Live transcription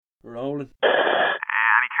Rolling.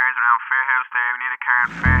 Any cars around Fairhouse there? We need a car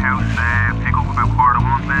at Fairhouse. Pick up about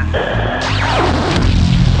 1:15,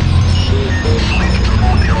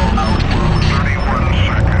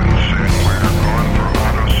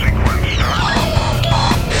 please.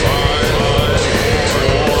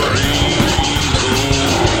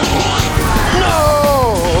 No!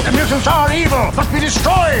 The mutants are evil! Must be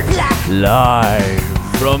destroyed! Live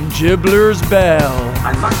from Gibbler's Bell.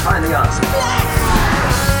 I must find the answer.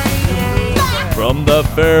 From the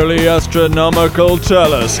Fairly Astronomical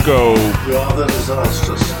Telescope. Rather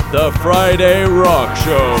disastrous. The Friday Rock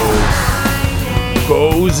Show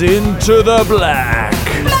goes into the black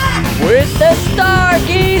with the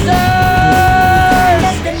Stargeezers.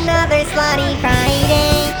 Just another slutty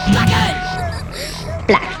Friday.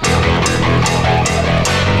 Black.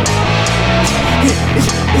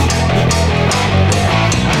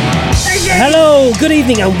 Hello, good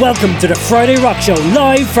evening and welcome to the Friday Rock Show,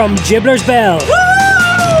 live from Gibbler's Bell.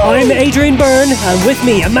 I'm Adrian Byrne, and with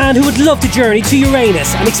me, a man who would love to journey to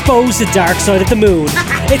Uranus and expose the dark side of the moon.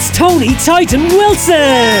 It's Tony Titan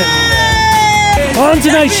Wilson! On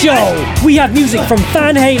tonight's show, we have music from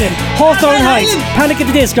Van Halen, Hawthorne Heights, Panic at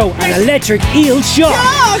the Disco, and Electric Eel Shock.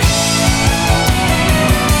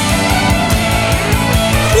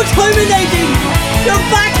 Good timing, Adrian! You're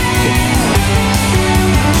back!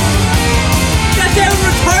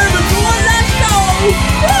 Retirement, let's go!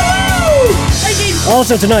 Woo-hoo!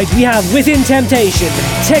 Also tonight we have Within Temptation,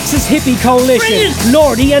 Texas Hippie Coalition, Brilliant!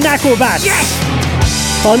 Lordy and Aquabats. Yes!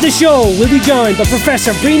 On the show we'll be joined by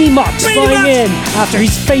Professor Breeny Mox flying in after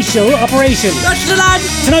his facial operation. That's the lad!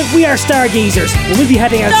 Tonight we are Stargeezers and we'll be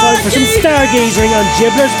heading outside for some stargazing on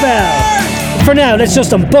Gibbler's Bell. For now, let's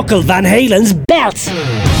just unbuckle Van Halen's belt.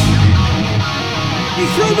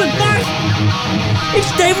 He's human, Mark!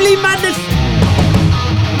 It's David Lee Madness!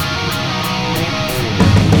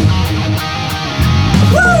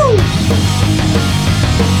 Woo!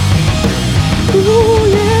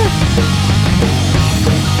 Ooh, yeah!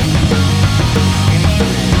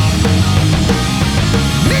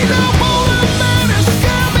 Need a motor man to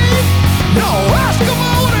scare me. No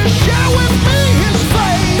Eskimo to share with me his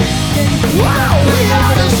fate. Wow, we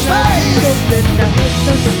out of space.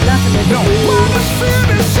 No atmosphere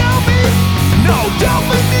to sell me. No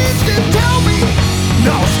dolphin needs to tell me.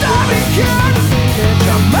 No starting can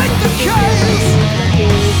to make the case.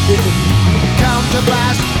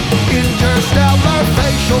 Counterblast, interstellar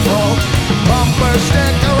facial vault. Bumper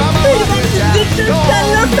sticker, I'm a rocket jack.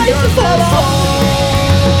 Interstellar facial vault.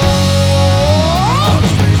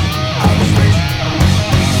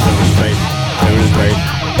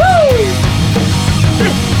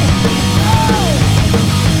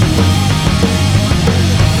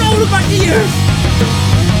 Roll back the years!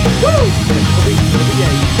 Woo!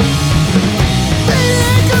 The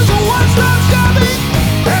acres of one-stop stabbing.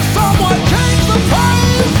 There's someone changed the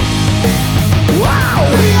pace. Wow,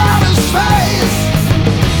 we out of space.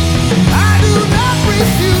 I do not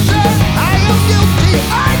refuse it. I am guilty.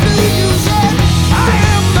 I do use it. I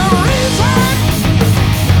am the reason.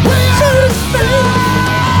 We out of space.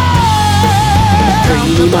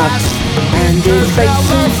 Breeny Mox and his face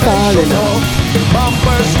is falling off.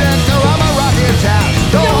 Bumper sticker, I'm a rocket tap.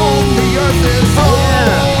 The home the earth is for.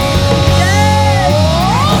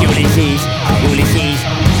 Ulysses.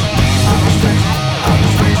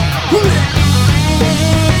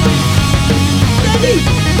 Ready?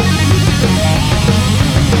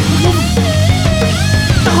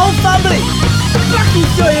 The whole family! Fucking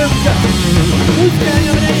show you! Who's going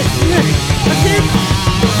over there? That's it!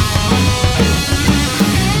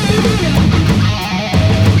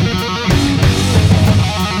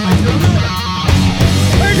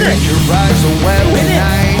 Where's it? Your eyes are wet with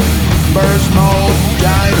night. Burst mode,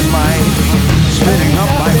 dynamite. Spinning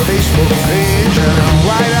up my Facebook page and I'm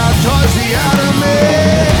right out towards the enemy.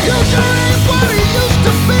 You sure ain't what he used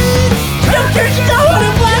to be. You can show what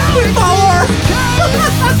it was before!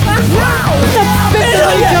 Wow! Big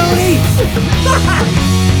Tony!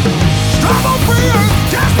 Struggle for your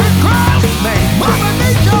desperate cross. Make Mother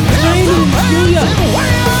Nature pay the Julia.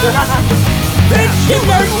 It's your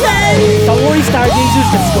birthday! Don't worry,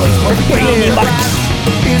 Stargazers, this guy's for Breeny Mox.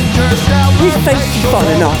 His face is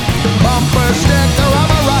falling off. Bumper sticker, I'm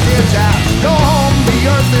a rocket tap. Go home, the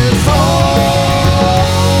earth is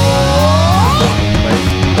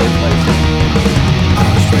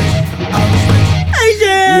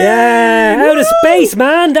Yeah, out of space,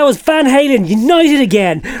 man. That was Van Halen, united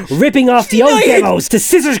again, ripping off the old demos to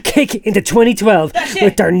scissors kick into 2012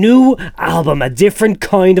 with their new album, A Different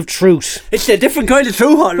Kind of Truth. It's a different kind of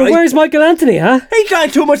truth, all But right? where's Michael Anthony, huh? He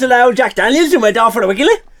drank too much of loud Jack Daniels and went off for a wiggly.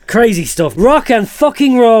 Crazy stuff. Rock and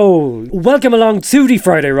fucking roll. Welcome along to the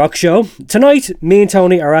Friday Rock Show. Tonight, me and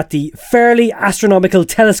Tony are at the Fairly Astronomical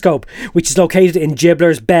Telescope, which is located in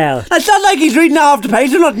Gibbler's Bell. It's not like he's reading off the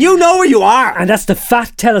page or nothing. You know where you are. And that's the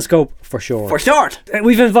Fat Telescope for sure. For short.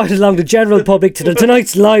 We've invited along the general public to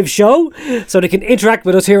tonight's live show so they can interact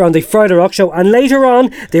with us here on the Friday Rock Show, and later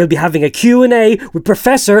on they'll be having a Q&A with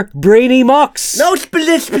Professor Breeny Mox. No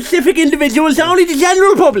specific individuals, only the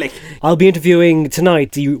general public. I'll be interviewing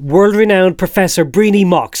tonight the world-renowned Professor Breeny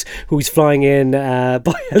Mox, who's flying in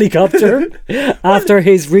by helicopter after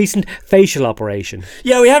his recent facial operation.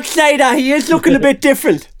 Yeah, we have to say that he is looking a bit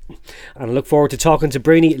different. And I look forward to talking to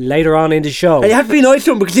Breeny later on in the show. You have to be nice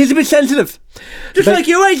to him because he's a bit sensitive. Just like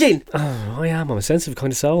you, 18. I am. I'm a sensitive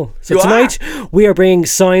kind of soul. So You tonight we are bringing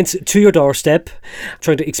science to your doorstep,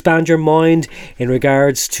 trying to expand your mind in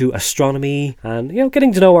regards to astronomy and,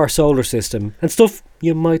 getting to know our solar system and stuff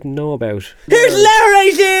you might know about. Here's Lair,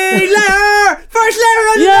 18! Lair! First Lair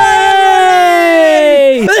on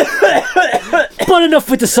Yay! But enough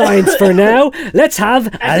with the science for now. Let's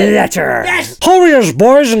have a letter. Yes! Hurry,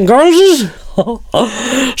 boys and girls.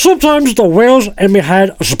 Sometimes the wheels in my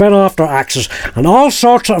head spin off their axis and all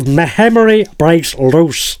sorts of memory breaks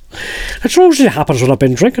loose. It usually happens when I've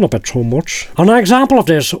been drinking a bit too much. An example of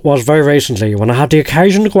this was very recently when I had the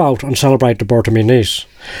occasion to go out and celebrate the birth of my niece.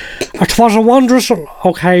 It was a wondrous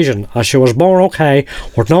occasion as she was born okay,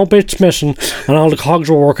 with no bits missing and all the cogs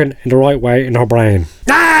were working in the right way in her brain.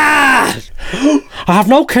 I have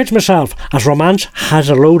no kids myself, as romance has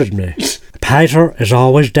eluded me. Peter is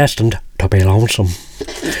always destined to be lonesome.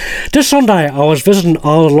 This Sunday I was visiting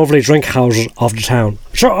all the lovely drink houses of the town.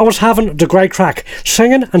 Sure, I was having the great crack,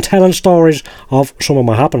 singing and telling stories of some of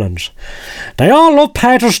my happenings. They all loved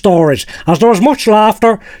Peter's stories, as there was much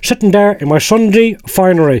laughter sitting there in my Sunday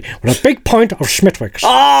finery with a big pint of Smithwick's.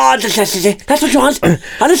 Oh, that's what you want.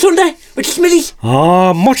 On a Sunday with Smithies.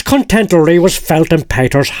 Much contentry was felt in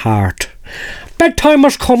Peter's heart. Bedtime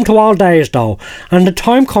must come to all days though, and the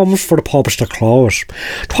time comes for the pubs to close.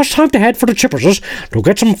 'Twas time to head for the Chipperses to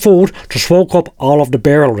get some food to soak up all of the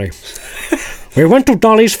beerlery. We went to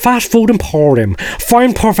Dolly's fast food emporium,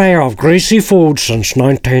 fine purveyor of greasy food since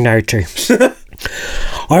 1980.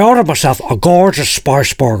 I ordered myself a gorgeous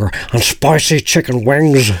spice burger and spicy chicken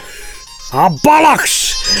wings.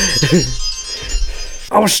 Bollocks!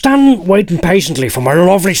 I was standing waiting patiently for my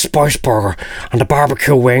lovely spice burger and the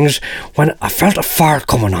barbecue wings when I felt a fart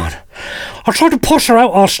coming on. I tried to push her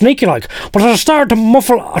out all sneaky like, but as I started to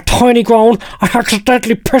muffle a tiny groan, I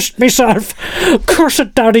accidentally pissed myself.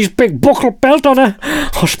 Cursed daddy's big buckle belt on it.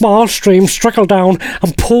 A small stream trickled down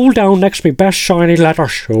and pooled down next to me best shiny leather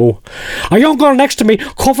shoe. A young girl next to me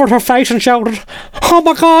covered her face and shouted, "Oh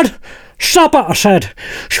my God! Stop it," I said.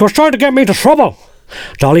 She was trying to get me into trouble.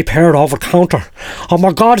 Dolly peered over the counter. "Oh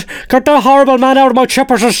my God, get that horrible man out of my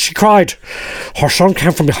chippers," she cried. Her son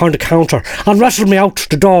came from behind the counter and wrestled me out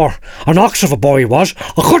the door. An ox of a boy he was.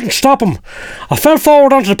 I couldn't stop him. I fell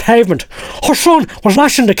forward onto the pavement. Her son was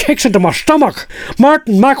lashing the kicks into my stomach.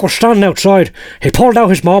 Martin Mack was standing outside. He pulled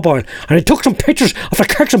out his mobile and he took some pictures of the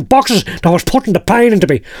kicks and boxes that was putting the pain into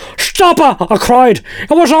me. "Stop it," I cried.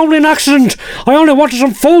 "It was only an accident. I only wanted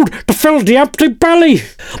some food to fill the empty belly."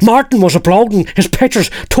 Martin was uploading his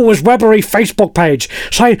pictures to his Webbery Facebook page,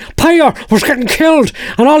 saying Peter was getting killed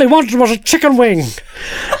and all he wanted was a chicken wing.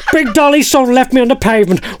 Big Dolly's son left me on the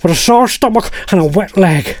pavement with a sore stomach and a wet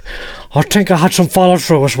leg. I think I had some follow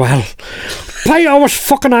through as well. Peter was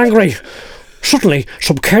fucking angry. Suddenly,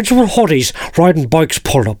 some kids with hoodies riding bikes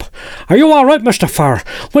pulled up. "Are you alright, Mr. Farr?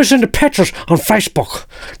 We've seen the pictures on Facebook."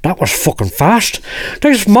 That was fucking fast.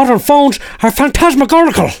 These modern phones are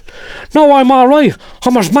phantasmagorical. "No, I'm alright.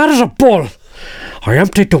 I'm as mad as a bull." I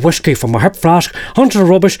emptied the whiskey from my hip flask onto the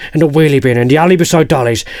rubbish in the wheelie bin in the alley beside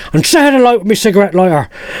Dolly's and set it alight with my cigarette lighter.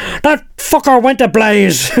 That fucker went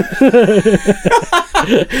ablaze.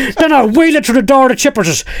 Then I wheeled it through the door of the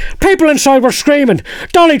Chipperses. People inside were screaming.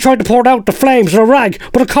 Dolly tried to pour out the flames with a rag,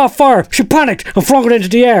 but it caught fire. She panicked and flung it into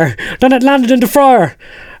the air. Then it landed in the fryer.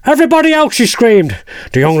 "Everybody out," she screamed.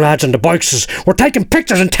 The young lads on the bikes were taking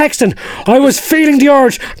pictures and texting. I was feeling the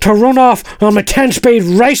urge to run off on my 10-speed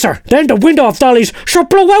racer. Then the window of Dolly's sure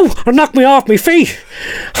blew out and knocked me off my feet.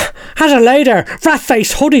 As I lay there,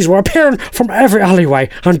 rat-faced hoodies were appearing from every alleyway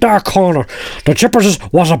and dark corner. The Chippers'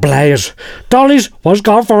 was ablaze. Dolly's was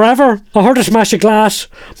gone forever. I heard her smash a glass.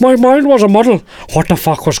 My mind was a muddle. What the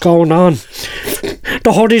fuck was going on?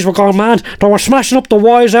 The hoodies were gone mad. They were smashing up the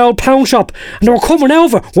wise old pound shop, and they were coming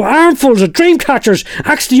over with armfuls of dream catchers,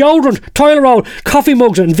 Axe deodorant, toilet roll, coffee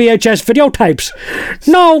mugs and VHS videotapes.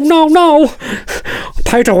 No.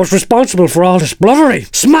 Peter was responsible for all this blubbery.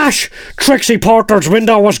 Smash! Trixie Porter's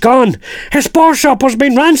window was gone. His sports shop was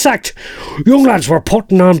being ransacked. Young lads were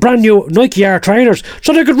putting on brand new Nike Air trainers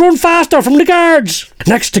so they could run faster from the guards.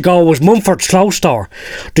 Next to go was Mumford's clothes store.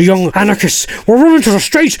 The young anarchists were running to the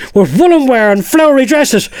streets with woolen wear and flowery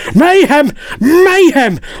dresses. Mayhem!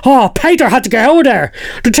 Oh, Peter had to get out of there.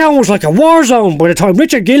 The town was like a war zone by the time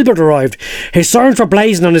Richard Gilbert arrived. His sirens were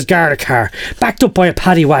blazing on his Garda car, backed up by a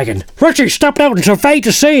paddy wagon. Richie stepped out and surveyed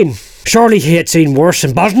the scene. Surely he had seen worse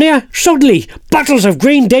in Bosnia. Suddenly, bottles of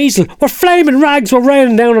green diesel with flaming rags were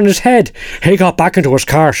raining down on his head. He got back into his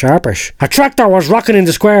car sharpish. A tractor was rocking in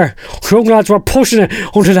the square. Young lads were pushing it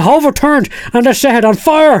until it overturned and they set it on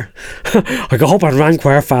fire. I got up and ran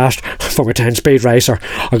quite fast from a 10-speed racer.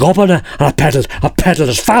 I got up on it and I pedalled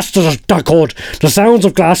as fast as I could. The sounds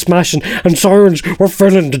of glass smashing and sirens were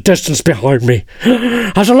filling the distance behind me.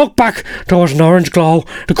 As I looked back, there was an orange glow,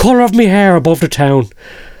 the colour of my hair above the town.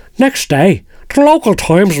 Next day, the local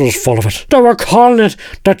Times was full of it. They were calling it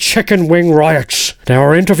the Chicken Wing Riots. They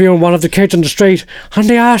were interviewing one of the kids in the street and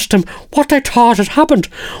they asked him what they thought had happened.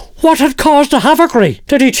 What had caused the havocery?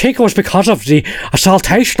 Did he think it was because of the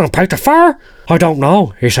assaultation on Peter Farr? I don't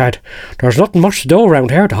know, he said. There's nothing much to do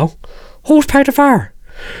around here though. Who's Peter Farr?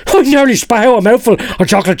 I nearly spat out a mouthful of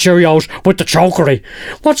chocolate Cheerios with the chokery.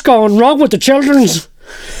 What's going wrong with the children's?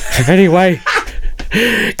 Anyway...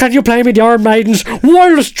 Can you play me the Iron Maiden's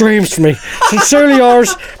Wildest Dreams for me? Sincerely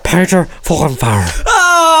yours, Peter fucking Farr.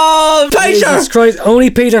 Oh, Peter! Jesus Christ, only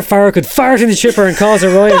Peter Farr could fart in the chipper and cause a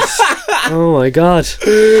riot. Oh my god.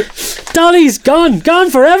 Dolly's gone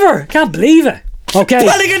forever. Can't believe it. Okay.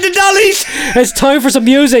 Panic at the Dollies! It's time for some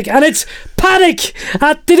music and it's Panic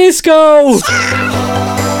at the Disco. It's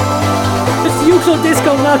the usual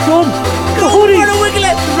disco not drum. The hoodie. For the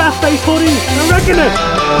Wiglet. The rat face hoodie. I reckon it.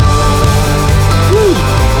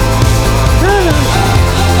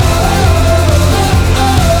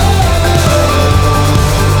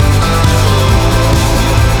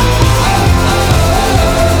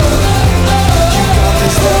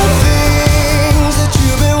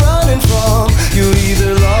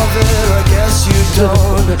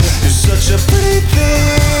 You're such a pretty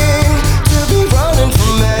thing to be running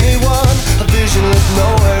from anyone. A vision with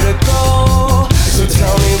nowhere to go. So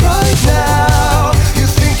tell me right now, you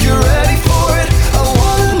think you're ready for it? I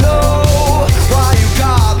wanna know why you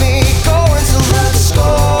got me going. So let's go.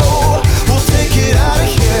 We'll take it out of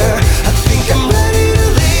here. I think I'm ready to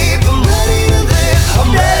leave. I'm ready to live.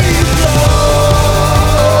 I'm ready to go.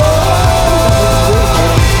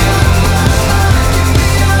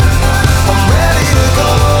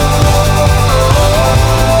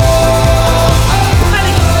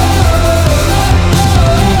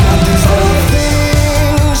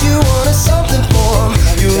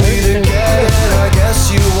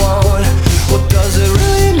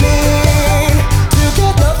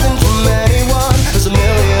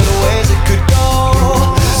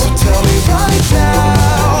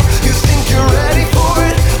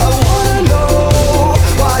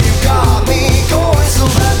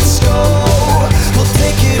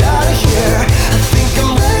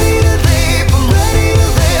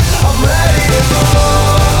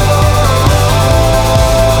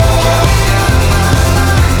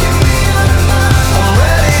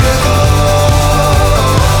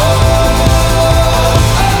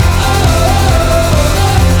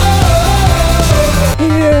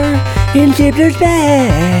 In Zippler's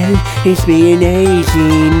Bell, it's being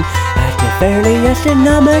 18 at the fairly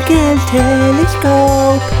astronomical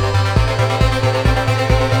telescope.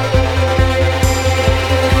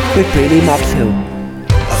 With pretty mops too.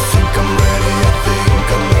 I think I'm ready, I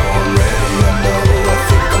think I know I'm ready, I know, I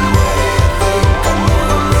think I'm ready, I think I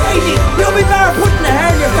know I'm ready. Easy, you'll be better putting the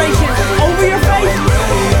hair in your face over your face.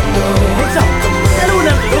 It's up. Hello,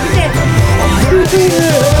 lovely, look at that.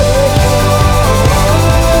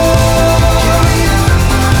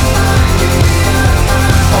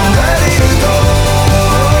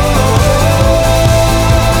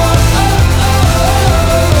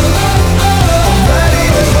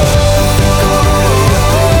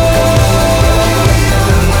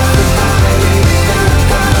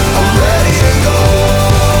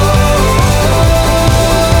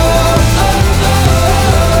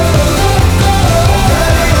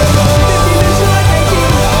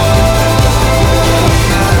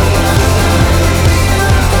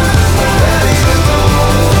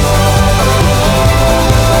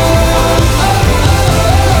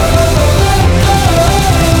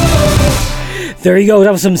 There you go,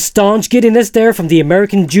 that was some staunch giddiness there from the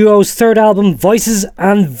American duo's third album, Vices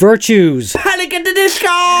and Virtues. Panic at the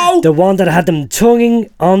Disco! The one that had them tonguing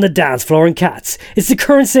on the dance floor in Cats. It's the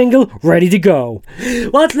current single, ready to go.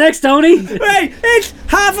 What's next, Tony? Right, it's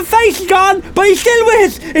half a face is gone, but he's still with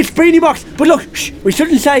us. It's Brainy Mox. But look, we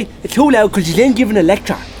shouldn't say it's too loud because he's in giving a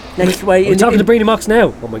lecture. Next way. We're talking to Brainy Mox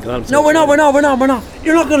now. Oh my god, No, we're not.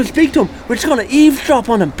 You're not going to speak to him. We're just going to eavesdrop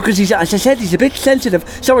on him because he's, as I said, he's a bit sensitive.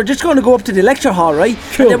 So we're just going to go up to the lecture hall, right?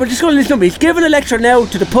 Cool. And then we're just going to listen to him. He's giving a lecture now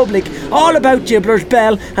to the public all about Gibbler's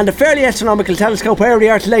Bell and the fairly astronomical telescope where we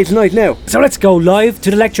are tonight now. So let's go live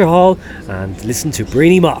to the lecture hall and listen to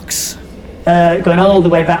Brainy Mox. Going all the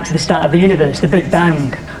way back to the start of the universe, the Big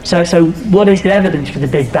Bang. So what is the evidence for the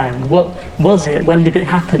Big Bang? What was it? When did it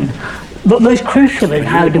happen? But most crucially,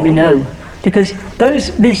 how do we know? Because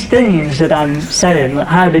these things that I'm saying, like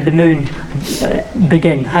how did the moon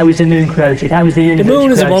begin? How was the moon created? How was the universe The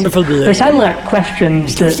moon is created? a wonderful balloon. They sound like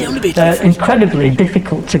questions that are incredibly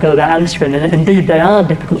difficult to go about answering, and indeed they are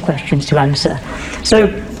difficult questions to answer.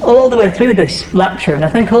 So all the way through this lecture, and I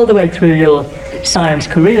think all the way through your science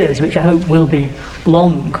careers, which I hope will be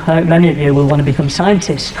long, I hope many of you will want to become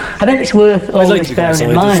scientists, I think it's worth always bearing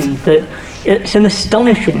in mind that it's an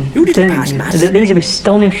astonishing thing, that these are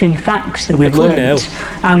astonishing facts that we've learned,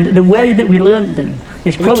 and the way that we learned them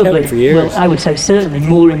is probably, well, I would say certainly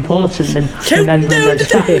more important than remembering those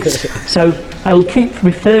facts. So I will keep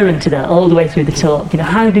referring to that all the way through the talk. You know,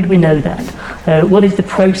 how did we know that? What is the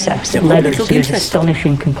process that led us to these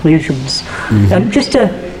astonishing conclusions? Just to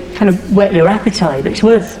kind of whet your appetite, it's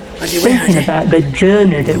worth thinking about the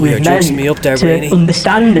journey that we've made to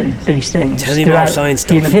understanding these things throughout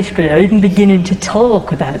human history, or even beginning to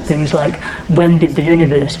talk about things like when did the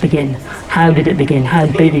universe begin, how did it begin, how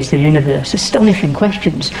big is the universe? Astonishing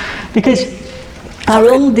questions, because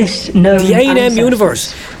our oldest known the A&M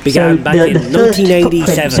universe began back in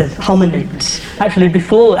 1987. Of hominids, actually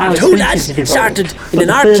before our two lads started in an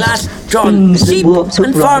art class drawing sheep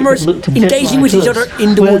and farmers engaging with each other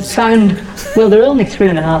in the woods. Well, they're only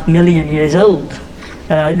 3.5 million years old.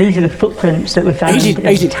 These are the footprints that were found in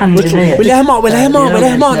Tanzania. We'll let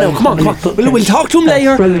him on now. Come on. We'll talk to him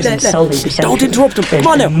later. Don't interrupt him. Come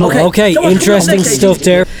on now. Okay, interesting stuff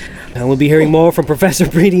there. And we'll be hearing more from Professor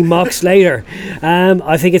Brainy Mox later.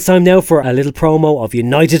 I think it's time now for a little promo of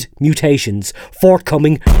United Mutations,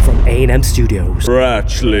 forthcoming from A&M Studios.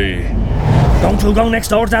 Ratchley. Don't you go next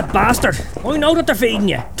door to that bastard. I know that they're feeding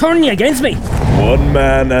you, turning you against me. One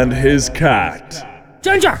man and his cat.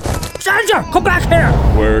 Ginger, come back here.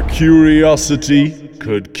 Where curiosity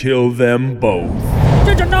could kill them both.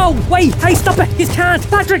 Ginger, no, wait, hey, stop it, you can't.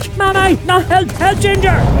 Patrick, Mammy, no, help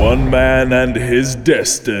Ginger. One man and his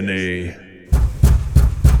destiny.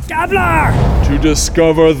 Gabler! To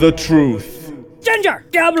discover the truth. Ginger,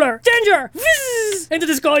 Gabler, Ginger, whiz, into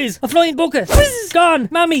the skies, a flying bucket, whiz, gone,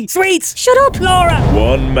 Mammy, sweets, shut up, Laura.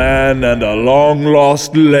 One man and a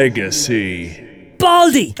long-lost legacy.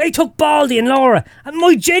 Baldy, they took Baldy and Laura, and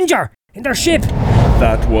my Ginger, in their ship.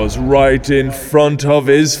 That was right in front of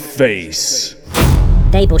his face.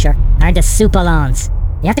 They, Busher, are the Supalons.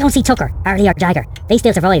 You have to go see Tucker, Harley or Jagger. They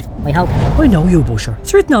still survive, I hope. I know you, Busher.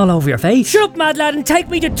 It's written all over your face. Shut up, mad lad, and take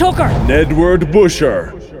me to Tucker. Nedward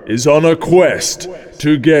Busher is on a quest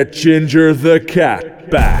to get Ginger the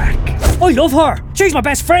cat back. I love her. She's my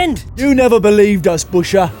best friend. You never believed us,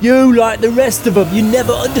 Busher. You, like the rest of them, you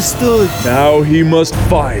never understood. Now he must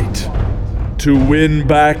fight to win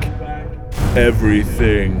back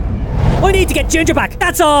everything. I need to get Ginger back,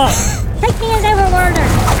 that's all. Take me as overworlder.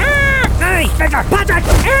 Hey, Victor, Patrick!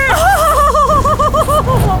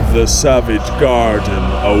 The Savage Garden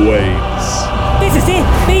awaits. This is it.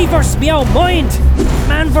 Me versus me own mind.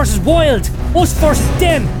 Man versus wild. Us versus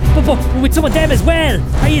them. But with some of them as well.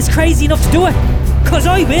 Are you crazy enough to do it? Cause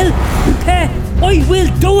I will. I will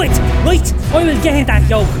do it. Right? I will get in that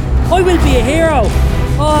yoke. I will be a hero.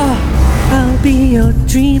 Oh. I'll be your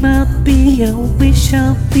dream, I'll be your wish,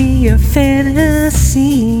 I'll be your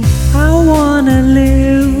fantasy. I wanna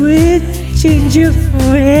live with Ginger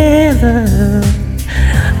forever,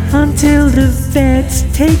 until the vets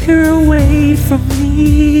take her away from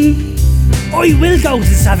me. I will go to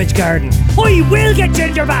the Savage Garden. I will get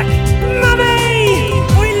Ginger back. Mommy!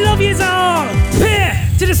 I love yous all.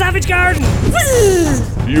 To the Savage Garden.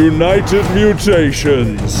 United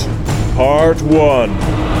Mutations, Part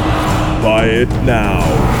 1. Buy it now.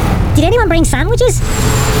 Did anyone bring sandwiches?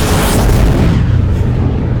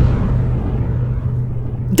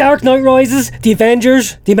 Dark Knight Rises, The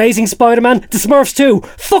Avengers, The Amazing Spider-Man, The Smurfs 2.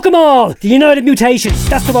 Fuck them all! The United Mutations.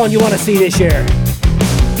 That's the one you want to see this year.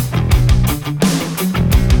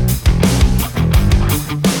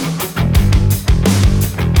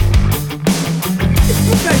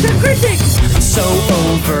 so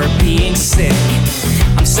over being sick.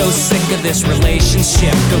 I'm so sick of this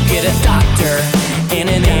relationship. Go get a doctor in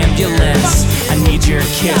an ambulance. I need your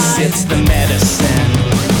kiss, it's the medicine.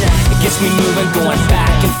 It gets me moving, going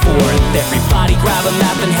back and forth. Everybody grab a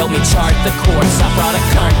map and help me chart the course. I brought a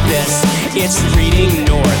compass, it's reading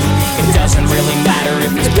north. It doesn't really matter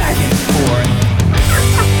if it's back and forth.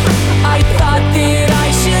 I thought that I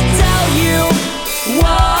should tell you,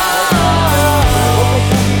 whoa,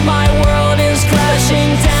 my world is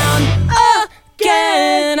crashing down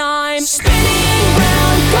again. I'm spinning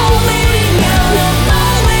round, going out, I'm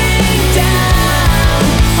falling down.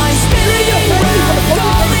 I'm spinning round,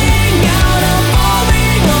 going out, I'm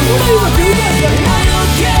falling, I'm falling. I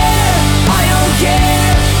don't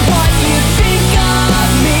care what you think of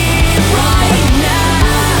me right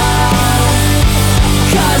now,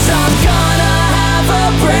 'cause I'm gonna have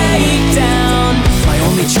a breakdown. My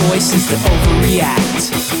only choice is to overreact.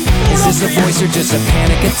 Is this a voice or just a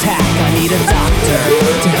panic attack? I need a doctor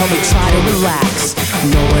to help me try to relax.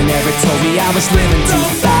 No one ever told me I was living too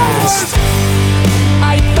fast.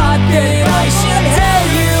 I thought that I should tell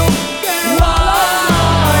you,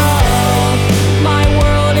 whoa, my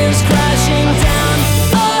world is crashing down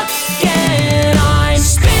again. I'm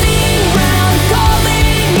spinning round,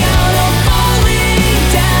 calling out, I'm falling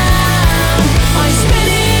down. I'm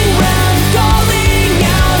spinning round, calling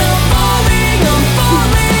out, I'm falling, I'm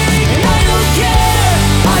falling. And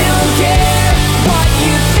I don't care what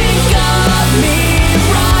you think of me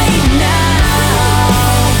right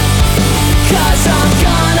now, 'cause I'm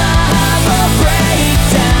gonna have a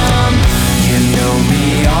breakdown. You know me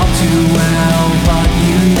all too well, but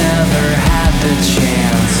you never had the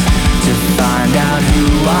chance to find out who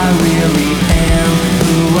I really am,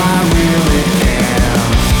 who I really am.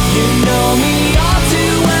 You know me all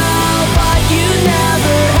too well, but you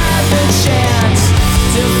never had the chance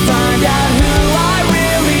to find out who I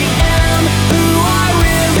really am, who I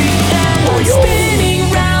really am. I'm spinning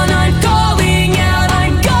round, I'm calling out,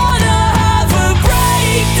 I'm gonna have a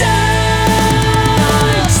breakdown.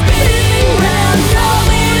 I'm spinning round,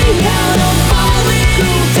 calling out, I'm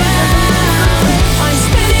falling down. I'm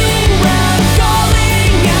spinning round,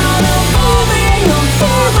 calling out, I'm falling, I'm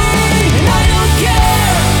falling. And I don't care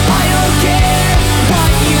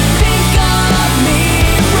what you think of me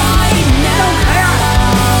right now,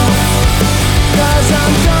 'cause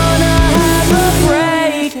I'm gonna have a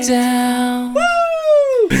breakdown.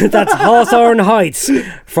 That's Hawthorne Heights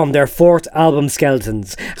from their fourth album,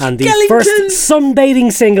 Skeletons, and the first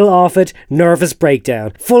sunbathing single off it, Nervous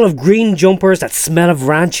Breakdown, full of green jumpers that smell of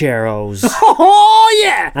rancheros. Oh,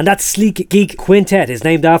 yeah! And that sleek geek quintet is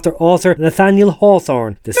named after author Nathaniel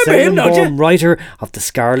Hawthorne, the Remember him, don't seldom-born you? writer of The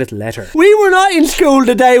Scarlet Letter. We were not in school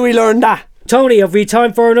the day we learned that. Tony, have we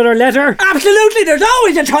time for another letter? Absolutely, there's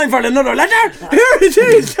always a time for another letter. Here it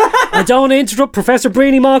is. I don't want to interrupt Professor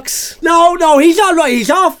Breeny Mox. No, he's all right. He's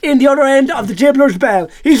off in the other end of the Gibbler's Bell.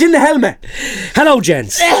 He's in the helmet. Hello,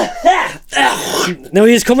 gents. Now,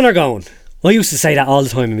 he's coming or going? I used to say that all the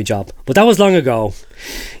time in my job, but that was long ago.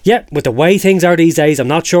 Yeah, with the way things are these days, I'm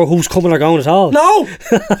not sure who's coming or going at all. No!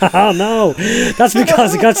 Oh no, that's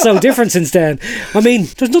because it got so different since then. I mean,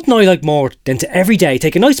 there's nothing I like more than to every day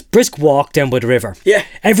take a nice brisk walk down by the river. Yeah.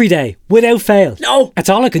 Every day, without fail. No. That's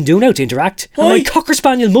all I can do now to interact. And my Cocker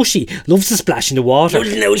Spaniel Mushy loves to splash in the water.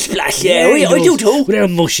 No splash, yeah. I do too. Without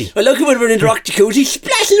Mushy. I like it when we're in the rock jacuzzi,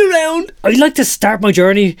 splashing around. I like to start my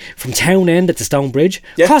journey from Town End at the Stone Bridge,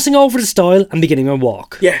 crossing over the stile and beginning my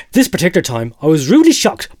walk. Yeah. This particular time, I was rudely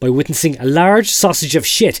shocked by witnessing a large sausage of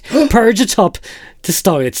shit purge atop the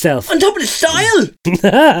stile itself. On top of the stile?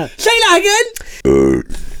 Say that again.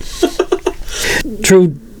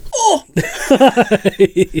 True. Oh.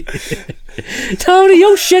 Tony,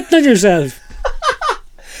 you're shitting on yourself.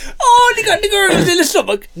 Oh, they got the girls in the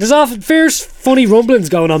stomach. There's often fierce, funny rumblings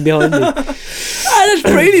going on behind me. That's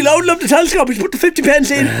pretty loud. Love the telescope. He's put the 50 pence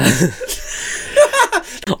in.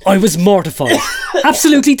 I was mortified,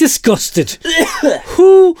 absolutely disgusted.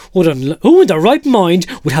 Who in their right mind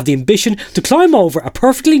would have the ambition to climb over a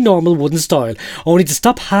perfectly normal wooden stile, only to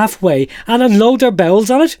stop halfway and unload their bowels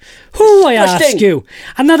on it? Who, I ask you?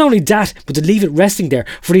 And not only that, but to leave it resting there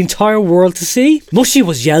for the entire world to see? Mushy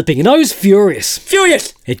was yelping and I was furious.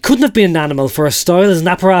 Furious! It couldn't have been an animal, for a stile is an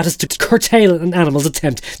apparatus to curtail an animal's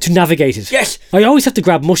attempt to navigate it. Yes. I always have to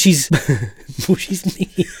grab Mushy's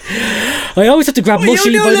knee. I always have to grab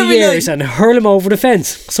Mushy by the ears and hurl him over the fence.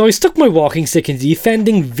 So I stuck my walking stick into the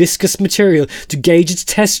offending viscous material to gauge its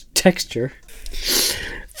texture.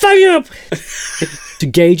 Fire up! to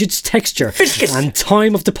gauge its texture Biscuits. and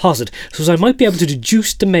time of deposit so as I might be able to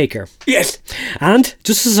deduce the maker. Yes. And,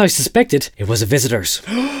 just as I suspected, it was a visitor's.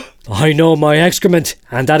 I know my excrement,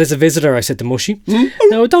 and that is a visitor, I said to Mushy.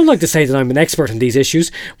 Now, I don't like to say that I'm an expert in these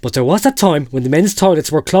issues, but there was that time when the men's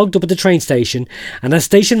toilets were clogged up at the train station, and as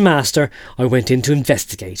station master, I went in to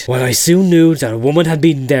investigate. Well, I soon knew that a woman had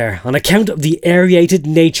been there on account of the aerated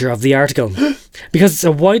nature of the article. Because it's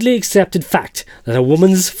a widely accepted fact that a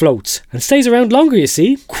woman's floats and stays around longer, you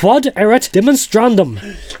see. Quod erat demonstrandum.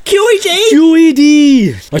 QED.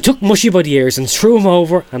 QED! I took Mushy by the ears and threw him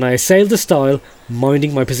over, and I assailed the stile,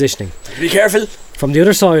 minding my positioning. Be careful. From the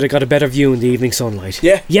other side, I got a better view in the evening sunlight.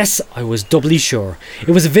 Yeah. Yes, I was doubly sure.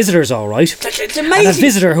 It was a visitor's, all right. It's And amazing. a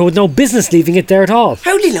visitor who had no business leaving it there at all.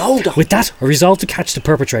 How do you know, though? With that, I resolved to catch the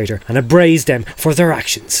perpetrator and abase them for their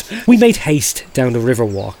actions. We made haste down the river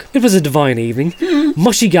walk. It was a divine evening.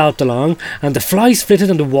 Mushy galloped along, and the flies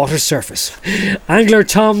flitted on the water's surface. Angler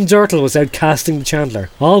Tom Dirtle was out casting the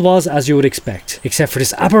chandler. All was as you would expect, except for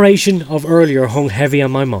this aberration of earlier hung heavy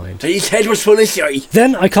on my mind. His head was full of shite.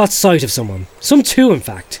 Then I caught sight of someone. Some two, in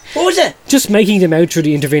fact. What was it? Just making them out through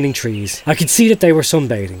the intervening trees. I could see that they were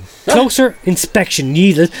sunbathing. Closer inspection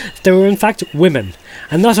yielded that they were in fact women.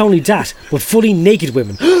 And not only that, but fully naked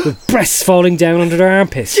women, with breasts falling down under their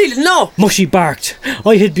armpits. No! Mushy barked.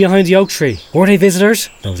 I hid behind the oak tree. Were they visitors?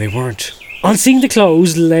 No, they weren't. On seeing the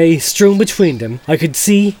clothes lay strewn between them, I could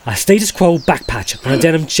see a status quo backpatch on a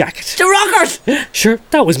denim jacket. The rockers! Sure,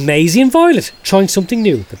 that was Maisie and Violet, trying something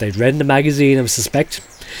new that they'd read in the magazine, I suspect.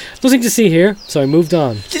 Nothing to see here, so I moved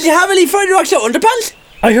on. Did you have any Friday Rock Show underpants?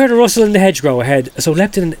 I heard a rustle in the hedgerow ahead, so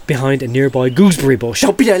leapt in behind a nearby gooseberry bush.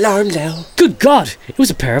 Don't be alarmed now. Good God! It was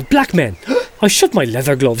a pair of black men. I shoved my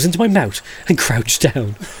leather gloves into my mouth and crouched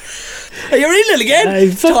down. Are you reading it again?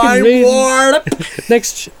 I'm fucking Time reading. warp.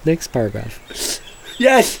 Next paragraph.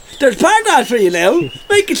 Yes, there's paragraphs for you now.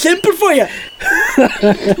 Make it simple for you.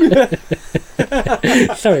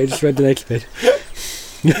 Sorry, I just read the next bit.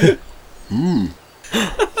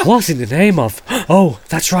 What in the name of? Oh,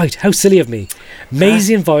 that's right, how silly of me.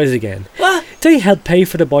 Maisie and Violet again. What? They helped pay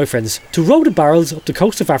for their boyfriends to row the barrels up the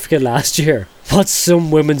coast of Africa last year. What some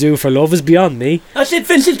women do for love is beyond me. That's it,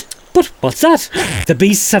 Vincent. But what's that? The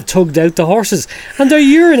beasts have tugged out the horses and they're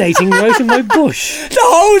urinating right in my bush. The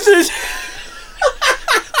hoses!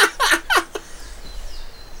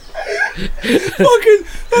 Fucking,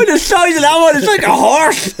 oh, the size of that one, it's like a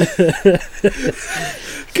horse.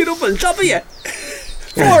 Get up on top of you.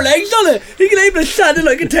 4 legs on it. He can able to stand it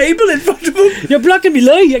like a table in front of him. You're blocking me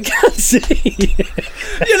light, I can't see.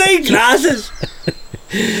 You need glasses.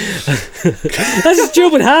 That's a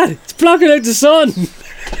stupid hat. It's blocking out the sun.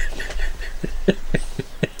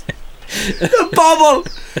 The bubble.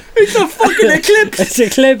 It's a fucking eclipse. It's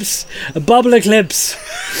eclipse. A bubble eclipse.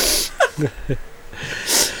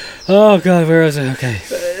 Oh God, where is it? Okay.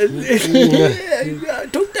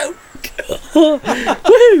 Don't doubt.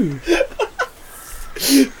 Woo!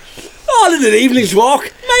 All in an evening's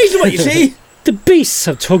walk. Amazing what you see. The beasts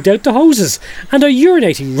have tugged out the hoses and are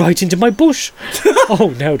urinating right into my bush.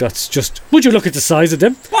 Oh, now that's just... Would you look at the size of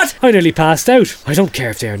them? What? I nearly passed out. I don't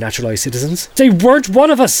care if they are naturalised citizens. They weren't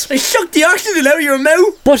one of us. They sucked the oxygen out of your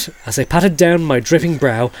mouth. But as I patted down my dripping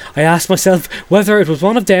brow, I asked myself whether it was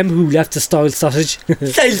one of them who left the style sausage.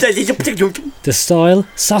 The style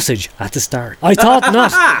sausage at the start. I thought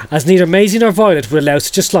not, as neither Maisie nor Violet would allow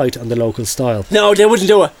such a slight on the local style. No, they wouldn't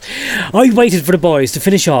do it. I waited for the boys to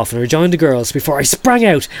finish off and rejoin the girls before I sprang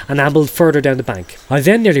out and ambled further down the bank. I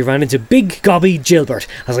then nearly ran into Big Gobby Gilbert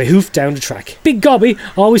as I hoofed down the track. Big Gobby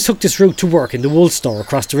always took this route to work in the wool store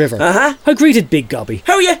across the river. I greeted Big Gobby.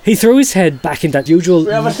 How are you? He threw his head back in that usual...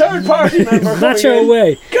 We have a third party member. macho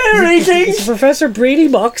way. Greetings. It's Professor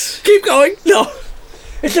Breedy box. Keep going. No.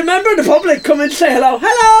 It's a member of the public. Come in and say hello.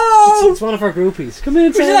 Hello! It's one of our groupies. Come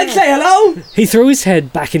in. Would you like to say hello? He threw his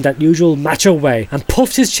head back in that usual macho way and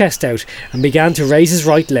puffed his chest out and began to raise his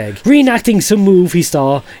right leg, reenacting some move he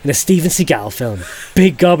saw in a Steven Seagal film.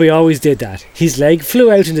 Big Gobby always did that. His leg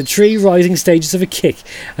flew out in the 3 rising stages of a kick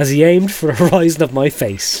as he aimed for the horizon of my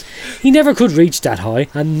face. He never could reach that high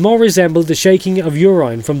and more resembled the shaking of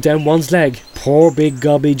urine from down one's leg. Poor Big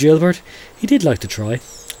Gobby Gilbert. He did like to try.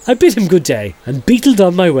 I bid him good day and beetled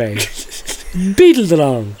on my way. Beetled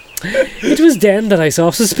along. It was then that I saw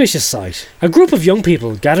a suspicious sight. A group of young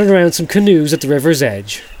people gathered around some canoes at the river's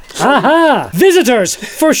edge. Aha! Visitors,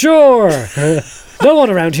 for sure! No one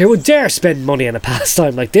around here would dare spend money on a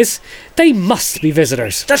pastime like this. They must be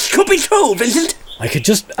visitors. That could be true, Vincent. I could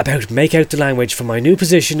just about make out the language from my new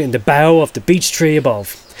position in the bough of the beech tree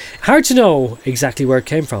above. Hard to know exactly where it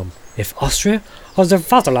came from. if Austria was their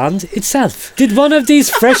fatherland itself. Did one of these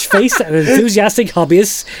fresh-faced and enthusiastic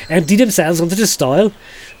hobbyists empty themselves onto the style?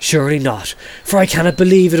 Surely not, for I cannot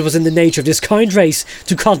believe it was in the nature of this kind race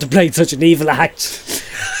to contemplate such an evil act.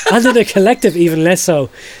 And in a collective even less so.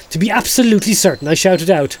 To be absolutely certain, I shouted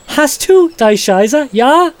out, "Hast du die Scheiße?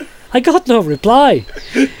 Ja?" I got no reply.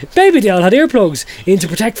 Maybe they all had earplugs in to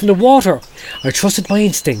protect from the water. I trusted my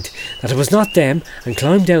instinct that it was not them and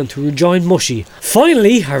climbed down to rejoin Mushy.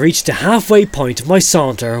 Finally, I reached the halfway point of my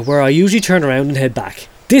saunter where I usually turn around and head back.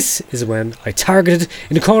 This is when I targeted,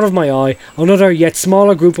 in the corner of my eye, another yet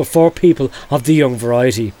smaller group of 4 people of the young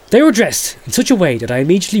variety. They were dressed in such a way that I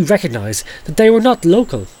immediately recognised that they were not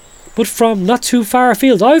local, but from not too far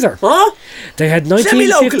afield either. Huh? They had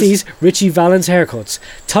 1950s Richie Valens haircuts,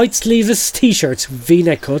 tight sleeveless t-shirts with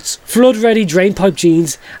V-neck cuts, flood-ready drainpipe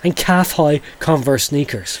jeans and calf-high Converse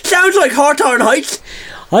sneakers. Sounds like Hawthorne Heights.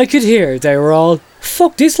 I could hear they were all,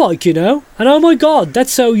 "Fuck this like, you know, and oh my god,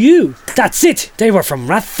 that's so you." That's it, they were from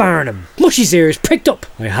Rathfarnham. Mushy's ears pricked up.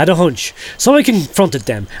 I had a hunch, so I confronted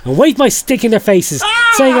them and waved my stick in their faces,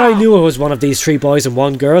 saying I knew I was one of these 3 boys and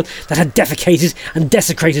 1 girl that had defecated and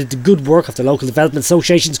desecrated the good work of the local development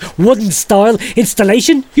association's wooden style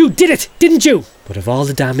installation. You did it, didn't you? But of all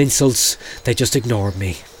the damn insults, they just ignored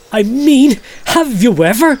me. I mean, have you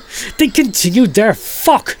ever? They continued their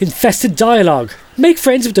fuck-infested dialogue. Make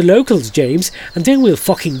friends with the locals, James, and then we'll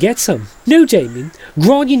fucking get some. No, Damien,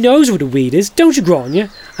 Grania knows where the weed is, don't you, Grania?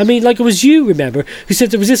 I mean, like it was you, remember, who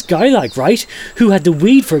said there was this guy, like, right, who had the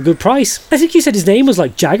weed for a good price. I think you said his name was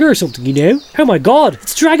like Jagger or something, you know? Oh my god,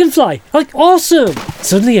 it's Dragonfly! Like, awesome!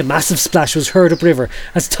 Suddenly a massive splash was heard upriver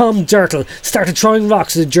as Tom Dirtle started throwing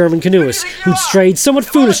rocks at a German canoeist who'd strayed somewhat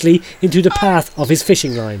foolishly into the path of his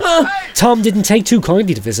fishing line. Tom didn't take too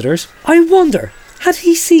kindly to visitors. I wonder, had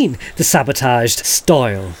he seen the sabotaged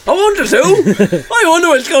style? I wonder too. I wonder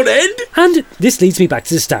when it's going to end. And this leads me back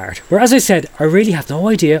to the start, where, as I said, I really have no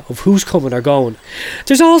idea of who's coming or going.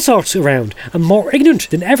 There's all sorts around, and more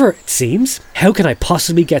ignorant than ever, it seems. How can I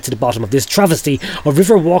possibly get to the bottom of this travesty of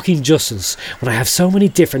river walking justice when I have so many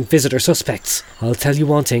different visitor suspects? I'll tell you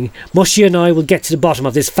one thing, Mushy and I will get to the bottom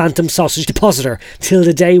of this phantom sausage depositor till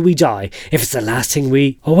the day we die, if it's the last thing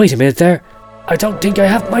we... Oh, wait a minute there. I don't think I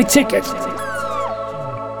have my ticket.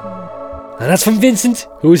 And that's from Vincent,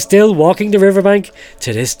 who is still walking the riverbank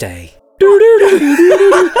to this day.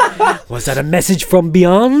 Was that a message from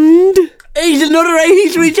beyond? He's another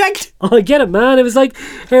 80s reject. Oh, I get it, man. It was like,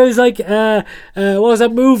 what was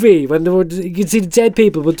that movie when you could see the dead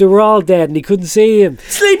people, but they were all dead and he couldn't see him.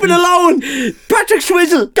 Sleeping Alone. Patrick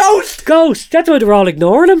Swizzle. Ghost. That's why they were all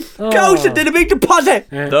ignoring him. Oh. Ghost that did a big deposit.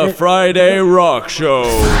 The Friday Rock Show.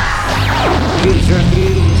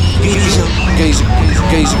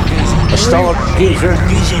 A Stargeezer.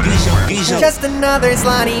 Just another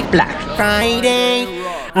slutty Black Friday.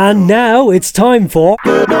 And now it's time for...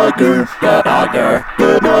 Harder,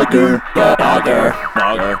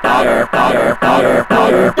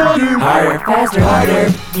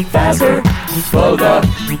 faster, pull the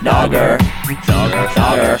Nogger. Harder,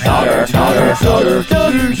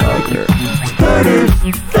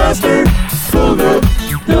 faster, pull the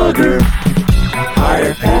Nogger.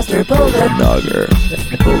 Harder, faster, pull the Nogger.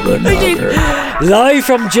 Live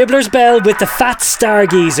from Gibbler's Bell with the Fat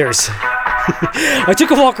Stargeezers. I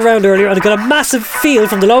took a walk around earlier and I got a massive feel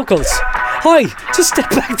from the locals. Hi, just step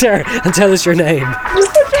back there and tell us your name.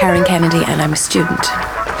 Karen Kennedy, and I'm a student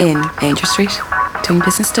in Angel Street doing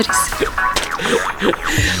business studies.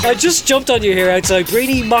 I just jumped on you here outside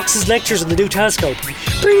Brainy Mox's lectures on the new telescope.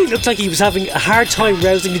 Brainy looked like he was having a hard time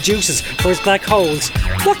rousing the juices for his black holes.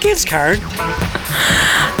 What gives, Karen?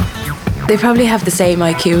 They probably have the same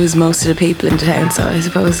IQ as most of the people in the town, so I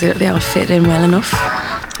suppose they all fit in well enough.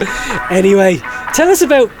 Anyway, tell us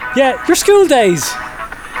about, your school days.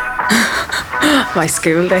 My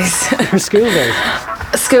school days. Your school days?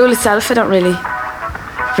 School itself, I don't really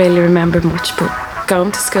remember much, but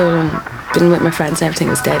going to school and being with my friends and everything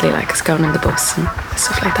was deadly, like us going on the bus and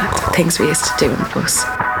stuff like that. Things we used to do on the bus.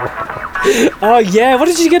 Oh yeah, what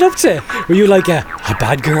did you get up to? Were you like a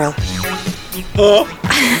bad girl?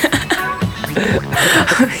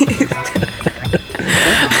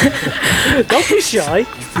 Don't be shy.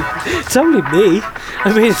 It's only me.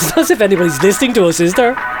 I mean, it's not as if anybody's listening to us, is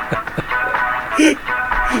there?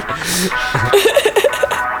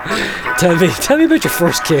 Tell me about your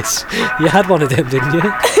first kiss. You had one of them, didn't you?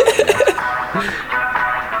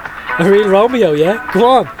 A real Romeo, yeah? Go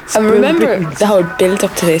on. I remember the whole build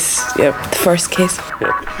up to this, the first kiss.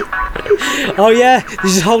 Oh yeah, you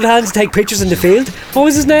just hold hands and take pictures in the field? What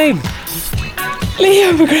was his name?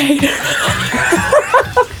 Leo McGrain.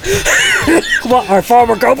 What, our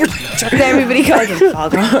former Cobra? Everybody called him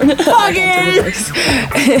Foghorn. Foggies!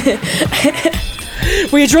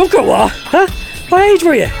 Were you drunk or what? Huh? What age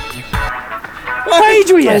were you? What age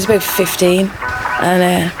were you? I was about 15, and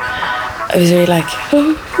I was really like,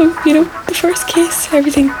 you know, the first kiss,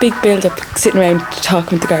 everything, big build up, sitting around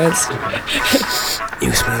talking with the girls.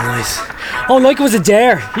 You smell nice. Oh, like it was a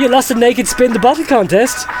dare. You lost a naked spin the bottle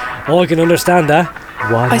contest. Oh, I can understand that.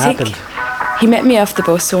 What happened? Think he met me off the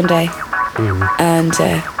bus one day, and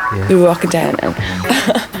we were walking down and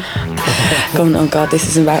going, oh God, this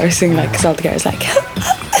is embarrassing, like, because all the girls like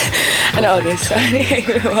and all this. So we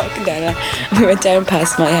were walking down and we went down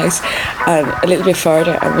past my house and a little bit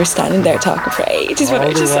further, and we're standing there talking for ages. But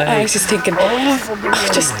I was just thinking,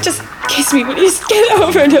 just kiss me, will you just get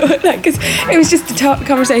over and do it? Like, cause it was just the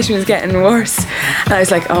conversation was getting worse, and I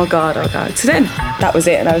was like, oh God. So then that was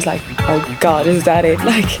it, and I was like, oh God, is that it?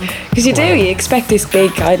 Like, because you expect this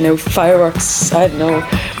big, I don't know, fireworks, I don't know,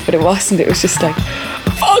 but it wasn't. It was just like,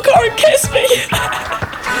 Foghorn, kiss me.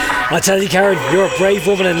 I tell you, Karen, you're a brave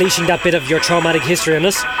woman unleashing that bit of your traumatic history on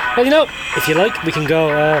us. Well, you know, if you like, we can go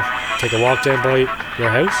take a walk down by your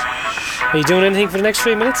house. Are you doing anything for the next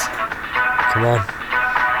 3 minutes? Come on.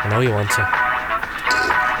 I know you want to.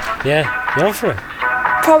 Yeah, you're on for it.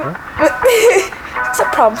 It's a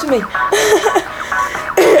problem to me.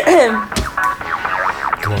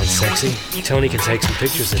 Come on, sexy. Tony can take some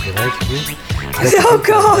pictures if you like. Oh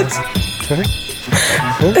God!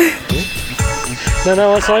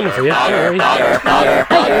 No, I'll sign them for you. Don't worry.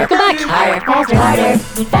 Hey, come back. Higher,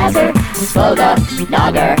 faster, slower,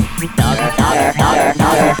 nogger.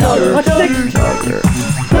 What's next?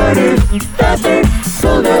 Harder, faster,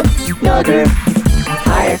 slower, nogger.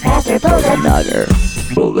 Higher, faster,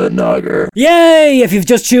 pull the nogger. Yay! If you've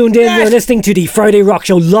just tuned in, you're listening to the Friday Rock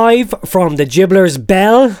Show live from the Gibbler's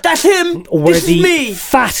Bell. That's him! Where This the is me!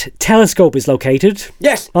 Fat Telescope is located.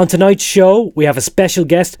 Yes. On tonight's show, we have a special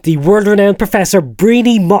guest, the world-renowned Professor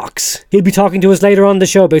Breeny Mox. He'll be talking to us later on the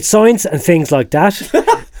show about science and things like that.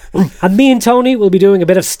 And me and Tony will be doing a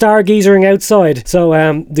bit of stargeezering outside. So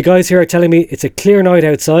the guys here are telling me it's a clear night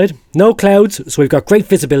outside. No clouds, so we've got great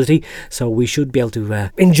visibility. So we should be able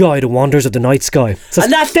to enjoy the wonders of the night sky. So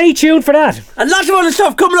stay tuned for that. And lots of other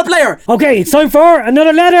stuff coming up later. Okay, it's time for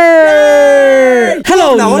another letter. Yay!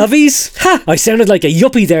 Hello, Come on, Noah. lovies. Ha! I sounded like a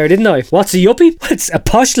yuppie there, didn't I? What's a yuppie? It's a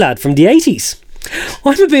posh lad from the 80s.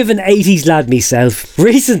 I'm a bit of an 80s lad myself.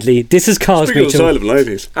 Recently, this has caused me to... silent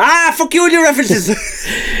 90s. Ah, fuck you and your references.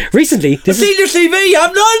 Recently, I've seen your CV, you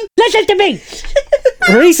have none? Listen to me.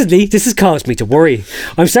 Recently, this has caused me to worry.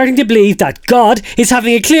 I'm starting to believe that God is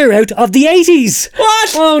having a clear out of the 80s.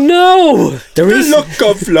 What? Oh no! The Look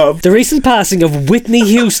of love. The recent passing of Whitney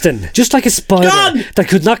Houston, just like a spider Gone! that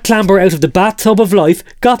could not clamber out of the bathtub of life,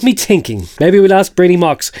 got me thinking. Maybe we'll ask Breeny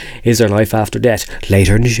Mox, is there life after death?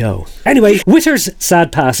 Later in the show. Anyway, Witter's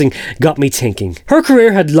sad passing got me thinking. Her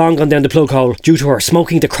career had long gone down the plug hole due to her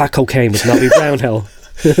smoking the crack cocaine with Nobby Brownhill.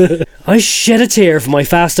 I shed a tear from my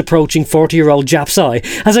fast approaching 40-year-old Jap's eye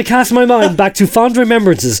as I cast my mind back to fond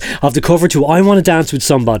remembrances of the cover to I Want to Dance With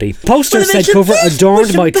Somebody. Poster said cover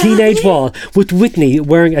adorned my teenage wall with Whitney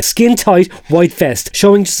wearing a skin-tight white vest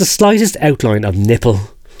showing just the slightest outline of nipple.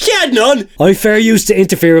 She had none. I fair used to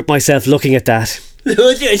interfere with myself looking at that.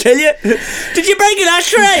 What did I tell you? Did you break an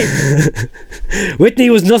ashtray?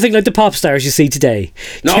 Whitney was nothing like the pop stars you see today.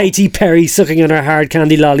 No. Katy Perry sucking on her hard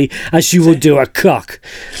candy lolly as she would do a cock.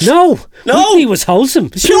 No! Whitney was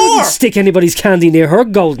wholesome. She wouldn't stick anybody's candy near her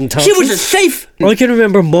golden tongue. She was safe. I can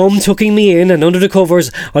remember Mum tucking me in, and under the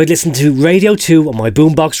covers I'd listen to Radio 2 on my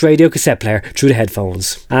boombox radio cassette player through the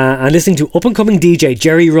headphones, and listening to up-and-coming DJ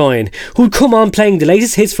Jerry Ryan, who'd come on playing the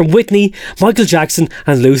latest hits from Whitney, Michael Jackson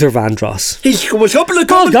and Luther Vandross. He was up in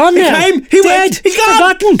the All gone now. Came. He Dead. went. He's gone.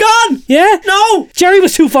 Forgotten. Gone. Yeah? No. Jerry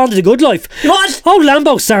was too fond of the good life. What? Old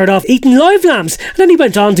Lambo started off eating live lambs, and then he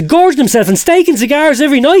went on to gorge himself on steak and cigars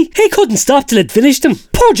every night. He couldn't stop till it finished him.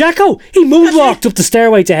 Poor Jacko. He moonwalked up the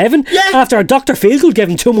stairway to heaven after a Dr. Feelgood gave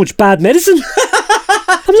him too much bad medicine.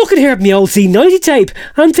 I'm looking here at my old C90 tape.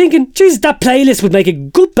 I'm thinking, Jesus, that playlist would make a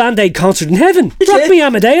good Band-Aid concert in heaven. Rock Me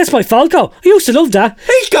Amadeus by Falco. I used to love that.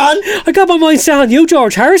 He's gone. I got my mind set on you,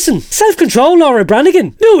 George Harrison. Self-Control, Laura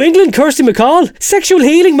Branigan. New England, Kirsty McCall. Sexual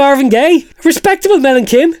Healing, Marvin Gaye. Respectable, Mel and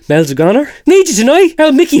Kim. Mel's a goner. Need You Tonight,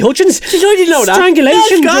 Mickey Hutchins. I didn't know that.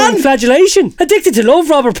 Strangulation, Mel's gone. during flagellation. Addicted to Love,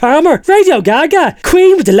 Robert Palmer. Radio Gaga.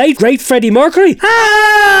 Queen with the late great Freddie Mercury.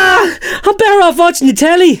 I'm better off watching the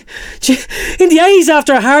telly. In the 80s,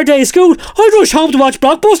 after a hard day at school, I'd rush home to watch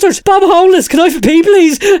blockbusters. Bob Homeless, can I have a P,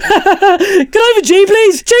 please? Can I have a G,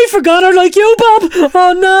 please? G for Goddard like you, Bob.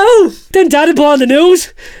 Oh, no. Then Dad would put on the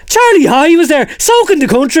news. Charlie High was there, soaking the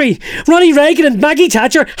country. Ronnie Reagan and Maggie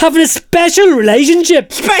Thatcher having a special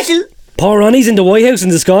relationship. Special? Poor Ronnie's in the White House in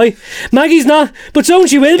the sky. Maggie's not, but soon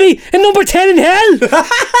she will be, in number 10 in hell.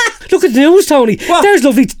 Look at the news, Tony. What? There's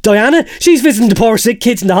lovely Diana. She's visiting the poor sick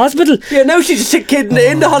kids in the hospital. Yeah, now she's a sick kid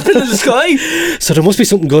in the hospital in the sky. So there must be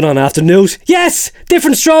something good on after news. Yes,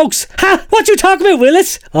 different strokes. Ha, what you talking about,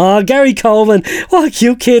 Willis? Oh, Gary Coleman. What a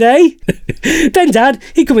cute kid, eh? Then Dad,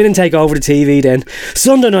 he'd come in and take over the TV then.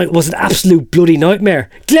 Sunday night was an absolute bloody nightmare.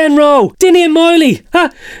 Glen Rowe, Dinny and Miley.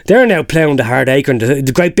 Ha, they're now ploughing the hard acre and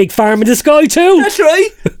the great big farm in the sky too. That's right.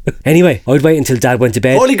 Anyway, I'd wait until Dad went to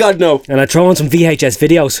bed. Holy God, no. And I'd throw on some VHS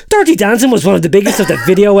videos. Dirty Dancing was one of the biggest of the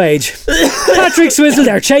video age. Patrick Swizzle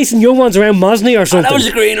there chasing young ones around Mosney or something. That was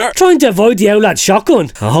a greener. Trying to avoid the outlet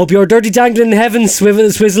shotgun. I hope you're dirty dangling in heaven,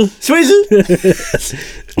 Swizzle. Swizzle?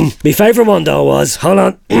 My favourite one though was, hold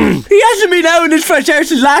on. He hasn't been out in his fresh air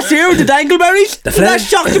since last year with the dangleberries. The flame. That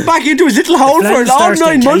shocked him back into his little hole The for a flame long starts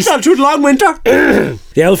 9 to months taste. after the long winter.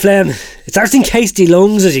 The old phlegm. It starts to encase the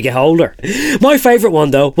lungs as you get older. My favourite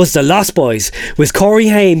one though was The Lost Boys, with Corey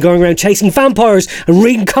Haim going around chasing vampires and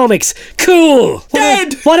reading comics. Cool.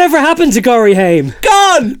 Dead. Whatever happened to Corey Haim?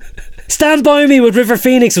 Gone. Stand By Me with River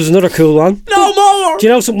Phoenix was another cool one. No more. Do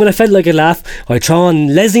you know something? When I felt like a laugh, I'd throw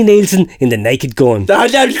on Leslie Nielsen in The Naked Gun.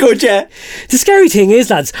 That's good, yeah. The scary thing is,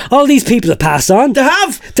 lads, all these people have passed on. They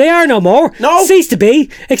have. They are no more. No. Ceased to be.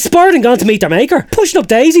 Expired and gone to meet their maker. Pushing up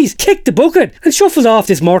daisies, kicked the bucket and shuffled off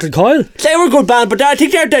this mortal coil. They were a good band, but I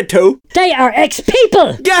think they're dead too. They are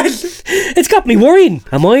ex-people. Yes. It's got me worrying.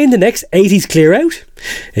 Am I in the next 80s clear out?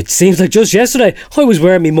 It seems like just yesterday I was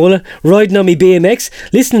wearing me mullet, riding on me BMX,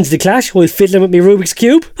 listening to The Clash while fiddling with me Rubik's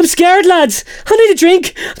Cube. I'm scared, lads. I need a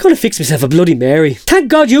drink. I'm going to fix myself a Bloody Mary. Thank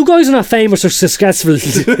God you guys are not famous or successful.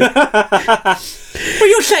 What are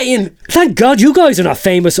you saying? Thank God you guys are not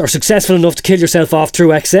famous or successful enough to kill yourself off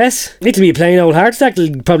through excess. It'll be a plain old heart attack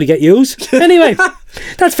that'll probably get used. Anyway,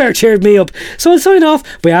 that's fair cheered me up. So I'll sign off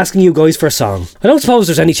by asking you guys for a song. I don't suppose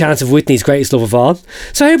there's any chance of Whitney's Greatest Love of All.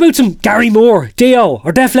 So how about some Gary Moore, Dio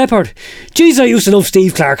or Def Leppard? Jeez, I used to love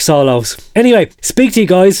Steve Clark solos. Anyway, speak to you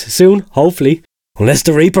guys soon, hopefully. Unless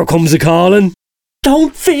the Reaper comes a-calling.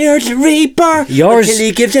 Don't fear the Reaper. Yours, until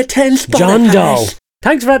he gives you 10 spot John Doe.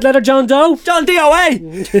 Thanks for that letter, John Doe. John DOA.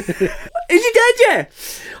 Is he dead yet?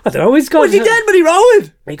 I don't know, he's gone. Was he dead when he wrote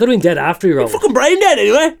it? He could have been dead after he wrote it. Fucking brain dead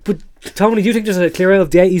anyway. But Tony, do you think there's a clear out of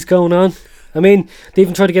the 80s going on? I mean, they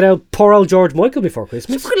even tried to get out poor old George Michael before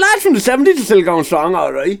Christmas. Fucking lads from the 70s are still going strong,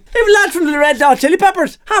 alright. Even lads from the Red Hot Chili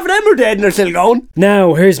Peppers, half of them are dead and they're still going.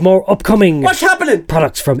 Now, here's more upcoming What's happening?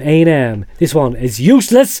 products from A&M. This one is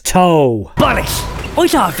Useless Toe. Bollocks! I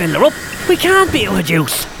saw a fiddler up. We can't beat with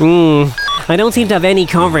juice. I don't seem to have any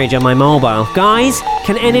coverage on my mobile. Guys,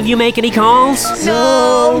 can any of you make any calls?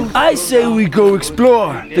 No. I say we go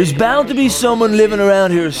explore. There's bound to be someone living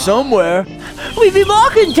around here somewhere. We've been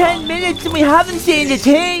walking 10 minutes and we haven't seen a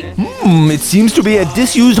thing. It seems to be a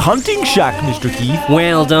disused hunting shack, Mr. Keith.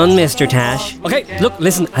 Well done, Mr. Tash. Okay, look,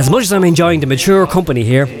 listen, as much as I'm enjoying the mature company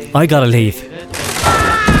here, I gotta leave.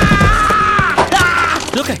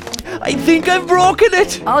 Look, I think I've broken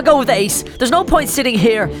it. I'll go with Ace. There's no point sitting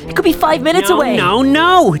here. It could be 5 minutes away. No,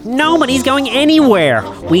 nobody's going anywhere.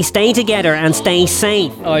 We stay together and stay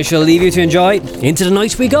safe. I shall leave you to enjoy. Into the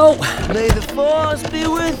night we go. May the force be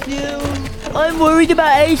with you. I'm worried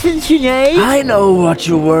about Ace and Sinead. I know what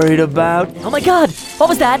you're worried about. Oh my God, what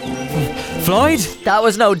was that? Floyd? That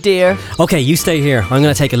was no deer. Okay, you stay here. I'm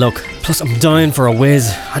gonna take a look. Plus, I'm dying for a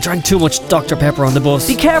whiz. I drank too much Dr. Pepper on the bus.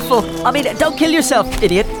 Be careful. I mean, don't kill yourself,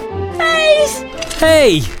 idiot. Ace!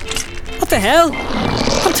 Hey! What the hell?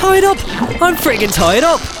 I'm tied up. I'm friggin' tied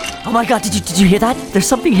up. Oh my God, did you hear that? There's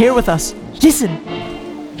something here with us. Listen.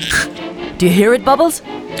 Do you hear it, Bubbles?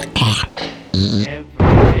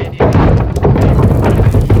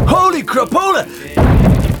 Holy crapola!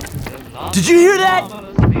 Did you hear that?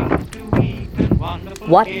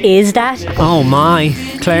 What is that? Oh my.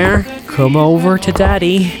 Claire, come over to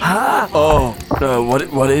Daddy. Oh,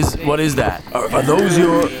 what is that? Are those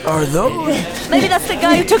your... Are those... Maybe that's the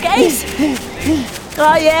guy who took Ace.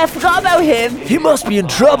 Oh yeah, forgot about him. He must be in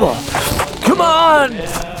trouble. Come on!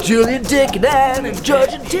 Julian, Dick, and Anne, and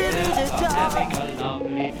Judge, and Tim,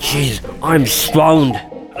 and Jeez, I'm stoned.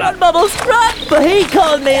 Run, Bubbles, run! But he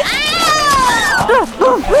called me.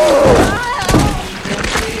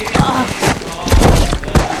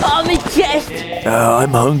 Oh, my chest. I'm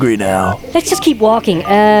hungry now. Let's just keep walking.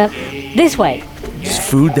 This way. Is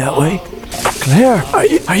food that way? Claire,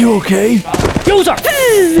 are you okay? Loser!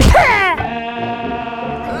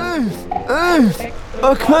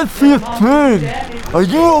 I can't see a thing. Are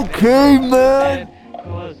you okay, man?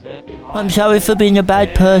 I'm sorry for being a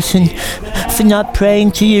bad person, for not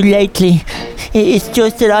praying to you lately. It's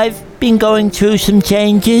just that I've been going through some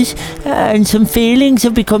changes, and some feelings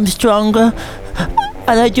have become stronger,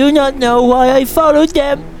 and I do not know why I followed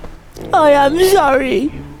them. I am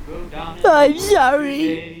sorry. I'm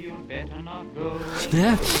sorry.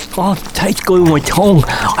 Yeah? Oh, tastes good on my tongue.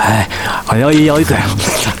 I like it.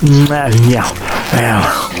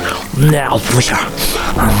 Now, pusher.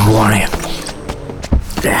 I'm wanting it.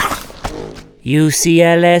 Yeah.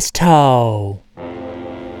 UCLS Toe.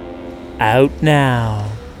 Out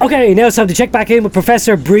now. Okay, now it's time to check back in with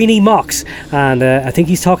Professor Breeny Mox, and I think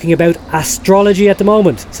he's talking about astrology at the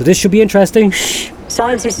moment, so this should be interesting.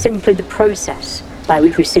 Science is simply the process by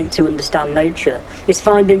which we seek to understand nature. Its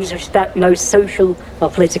findings respect no social or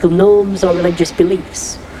political norms or religious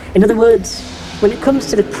beliefs. In other words, when it comes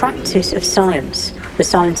to the practice of science, the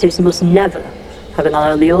scientist must never have an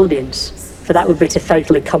eye on the audience, for that would be to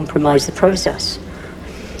fatally compromise the process.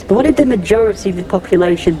 But what if the majority of the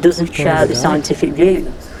population doesn't share the scientific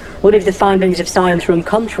view? What if the findings of science run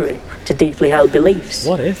contrary to deeply held beliefs?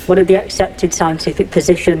 What if? What if the accepted scientific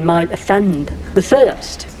position might offend the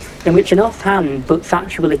first, in which an offhand but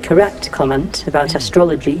factually correct comment about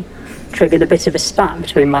astrology triggered a bit of a spat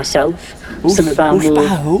between myself and some of our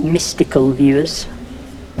more mystical viewers?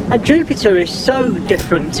 And Jupiter is so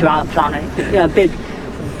different to our planet. A big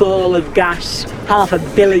ball of gas,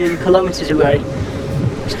 500 million kilometres away.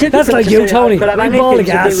 That's like you, Tony. But Big ball of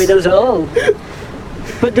gas. To do with us at all.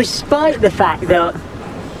 But despite the fact that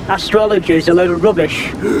astrology is a load of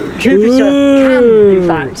rubbish, Jupiter can, in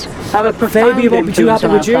fact, have a profound influence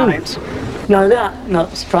on our planet. Now that,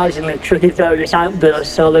 not surprisingly, triggered various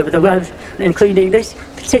outbursts all over the web, including this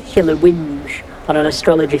particular whinge on an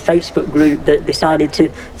astrology Facebook group that decided to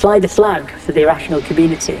fly the flag for the irrational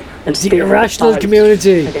community and the irrational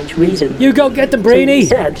community against reason. You go get them, Brainy.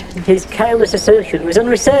 So he said his careless assertion was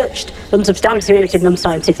unresearched, unsubstantiated, and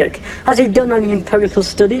unscientific. Has he done any empirical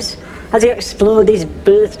studies? Has he explored his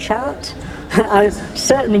birth chart? I've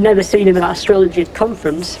certainly never seen him at an astrology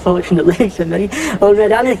conference, fortunately for me, or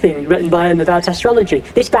read anything written by him about astrology.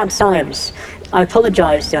 This bad science. I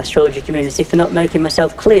apologise to the astrology community for not making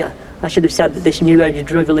myself clear. I should have said that this new age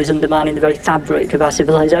drivel is undermining the very fabric of our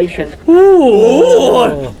civilization.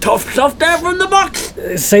 Ooh, tough stuff there from the box.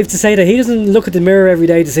 It's safe to say that he doesn't look at the mirror every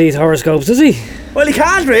day to see his horoscopes, does he? Well, he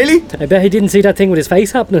can't really. I bet he didn't see that thing with his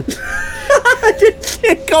face happening. I didn't see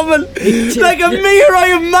it coming. Like a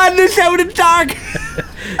meteorite of madness out of the dark.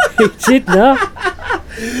 He did not.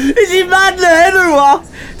 Is he mad in the head or what?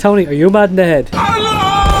 Tony, are you mad in the head?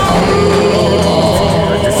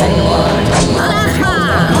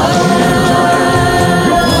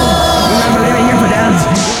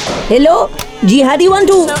 Hello? Jihadi want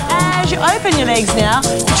to? So as you open your legs now,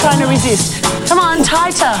 you're trying to resist. Come on,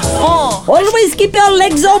 tighter. 4. Always keep your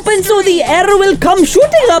legs open so the air will come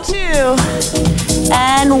shooting up. 2.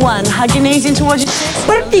 And 1. Hug your knees in towards your chest.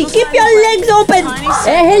 Bertie, keep your legs open.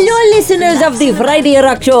 Hello, listeners of the Friday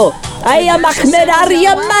Rock Show. I am Ahmed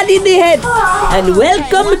Arya, mad in the head. And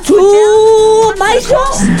welcome to my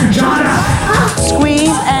show.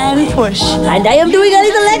 Squeeze and push. And I am doing a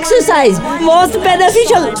little exercise, most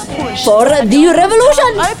beneficial for the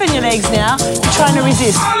revolution. Open your legs now. You're trying to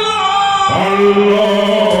resist. Turn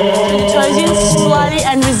your toes in slightly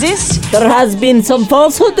and resist. There has been some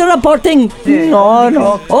falsehood reporting.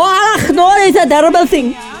 No. Oh, no, it's a terrible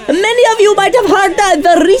thing. Many of you might have heard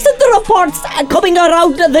the recent reports coming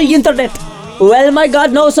around the internet. Well, my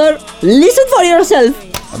God, no, sir. Listen for yourself.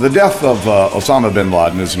 The death of Osama bin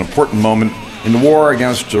Laden is an important moment in the war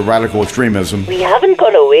against radical extremism. We haven't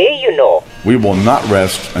gone away, you know. We will not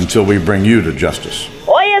rest until we bring you to justice.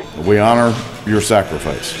 Oh, yes. We honor your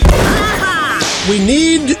sacrifice. We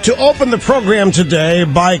need to open the program today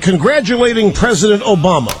by congratulating President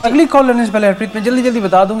Obama.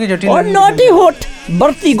 Oh, naughty hot.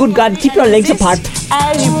 Bertie, good God, keep your legs apart.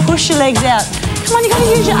 As you push your legs out. Come on, you gotta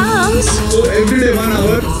use your arms. So every day 1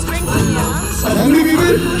 hour. How many people?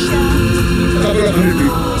 A couple of 100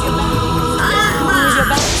 people. Use your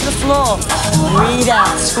back to the floor. Breathe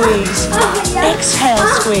out, squeeze. Exhale,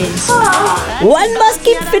 squeeze. One must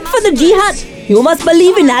keep fit for the jihad. You must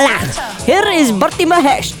believe in Allah. Here is Bertie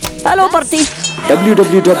Mahesh. Hello, Bertie.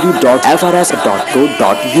 www.frs.co.uk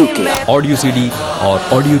audio CD और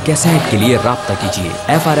audio cassette के लिए राब्ता कीजिए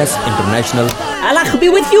FRS International. Allah be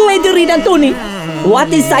with you, Adrian and Tony.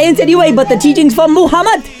 What is science anyway but the teachings from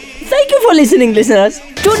Muhammad? Thank you for listening, listeners.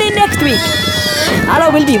 Tune in next week.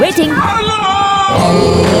 Allah will be waiting.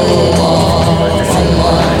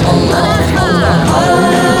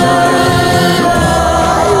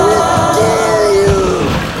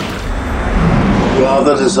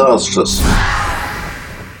 disastrous.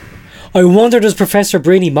 I wonder does Professor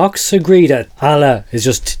Brainy Mox agree that Allah is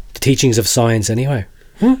just the teachings of science anyway?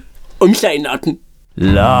 I'm saying nothing.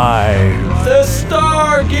 Live. The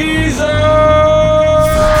Stargeezers!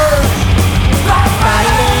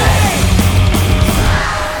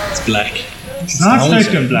 It's black. It's not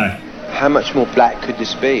second black. How much more black could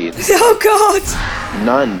this be? Oh God!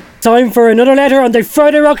 None. Time for another letter on the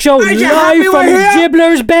Friday Rock Show, live from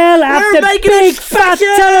Gibbler's Bell at the Big Fat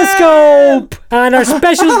Telescope. And our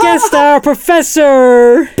special guest star,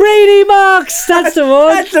 Professor Brady Mox. That's the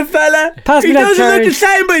one. That's the fella. Pass me He that doesn't look charge. the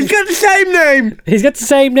same, but he's got the same name. He's got the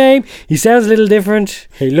same name. He sounds a little different.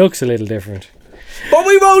 He looks a little different. But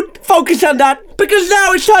we won't focus on that because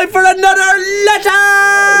now it's time for another letter.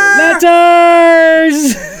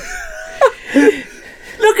 Letters.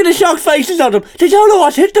 Look at the shocked faces on them. They don't know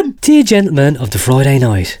what's hit them. Dear gentlemen of the Friday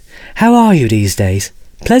night, how are you these days?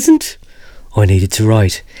 Pleasant? I needed to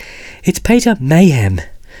write. It's Peter Mayhem.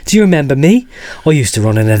 Do you remember me? I used to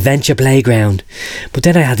run an adventure playground, but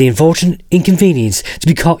then I had the unfortunate inconvenience to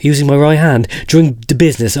be caught using my right hand during the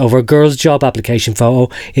business over a girl's job application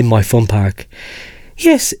photo in my fun park.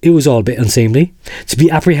 Yes, it was all a bit unseemly. To be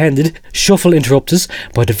apprehended, shuffle interrupt us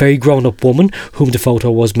by the very grown-up woman whom the photo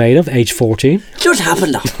was made of, age 14. Just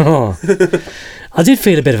happened though. I did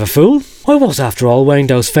feel a bit of a fool. I was, after all, wearing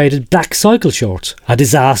those faded black cycle shorts. A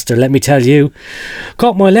disaster, let me tell you.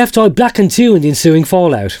 Got my left eye blackened too in the ensuing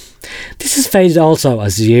fallout. This has faded also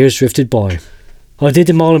as the years drifted by. I did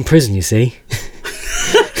them all in prison, you see.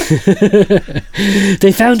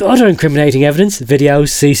 They found other incriminating evidence,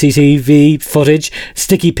 videos, CCTV footage,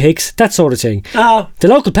 sticky pics, that sort of thing. Oh. The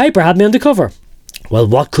local paper had me undercover. Well,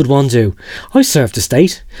 what could one do? I served the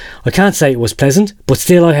state. I can't say it was pleasant, but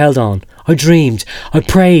still I held on. I dreamed, I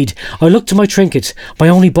prayed, I looked to my trinket, my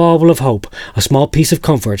only bauble of hope, a small piece of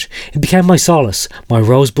comfort. It became my solace, my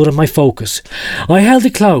rosebud and my focus. I held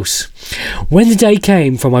it close. When the day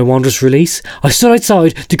came for my wondrous release, I stood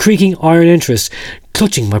outside the creaking iron interest,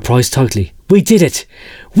 clutching my prize tightly. We did it!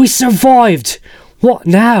 We survived! What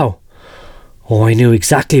now? Oh, I knew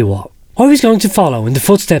exactly what. I was going to follow in the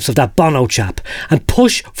footsteps of that Bono chap and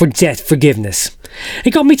push for debt forgiveness.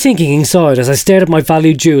 It got me thinking inside as I stared at my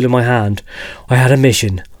valued jewel in my hand. I had a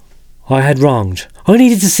mission. I had wronged. I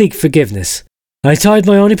needed to seek forgiveness. I tied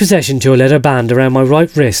my only possession to a leather band around my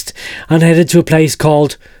right wrist and headed to a place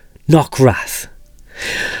called Knockrath.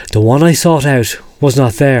 The one I sought out was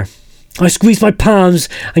not there. I squeezed my palms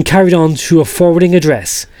and carried on to a forwarding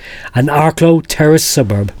address, an Arklow terrace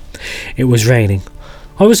suburb. It was raining.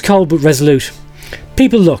 I was cold but resolute.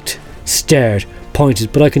 People looked, stared,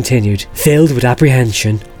 pointed, but I continued. Filled with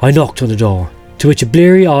apprehension, I knocked on the door, to which a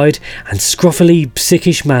bleary-eyed and scruffily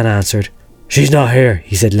sickish man answered. "She's not here,"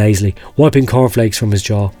 he said lazily, wiping cornflakes from his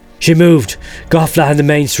jaw. "She moved, got flat in the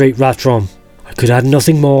main street, Rathdrum." I could add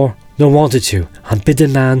nothing more, nor wanted to, and bid the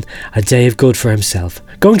man a day of good for himself,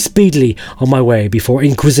 going speedily on my way before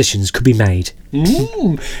inquisitions could be made.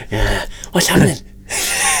 What's happening?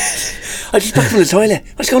 I just back from the toilet.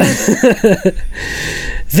 What's going on?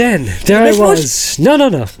 Then, there I was. No.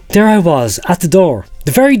 There I was, at the door.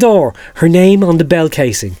 The very door, her name on the bell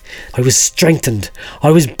casing. I was strengthened.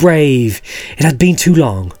 I was brave. It had been too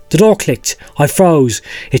long. The door clicked. I froze.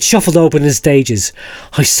 It shuffled open in stages.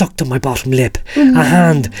 I sucked on my bottom lip. A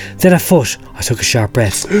hand, then a foot. I took a sharp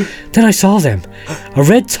breath. Then I saw them. A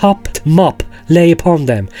red-topped mop lay upon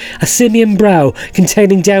them. A simian brow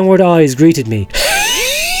containing downward eyes greeted me.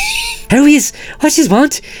 "How is? What you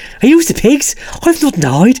want? Are you the pigs? I've nothing to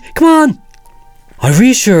hide. Come on." I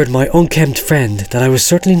reassured my unkempt friend that I was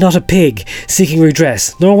certainly not a pig seeking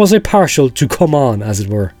redress, nor was I partial to come on, as it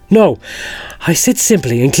were. No, I said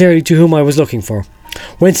simply and clearly to whom I was looking for,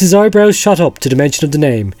 whence his eyebrows shot up to the mention of the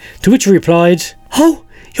name, to which he replied, "Oh,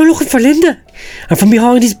 you're looking for Linda," and from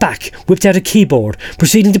behind his back whipped out a keyboard,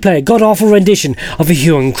 proceeding to play a god-awful rendition of a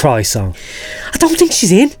hue and cry song. "I don't think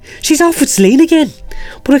she's in. She's off with Celine again.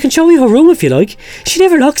 But I can show you her room if you like. She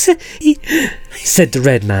never locks it," said the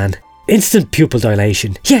red man. Instant pupil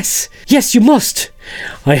dilation. Yes, you must."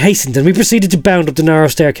 I hastened and we proceeded to bound up the narrow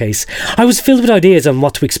staircase. I was filled with ideas on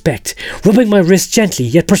what to expect, rubbing my wrist gently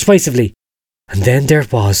yet persuasively. And then there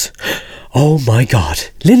it was. Oh my God,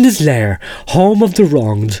 Linda's lair, home of the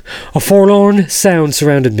wronged. A forlorn sound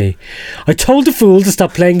surrounded me. I told the fool to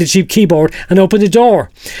stop playing the cheap keyboard and open the door.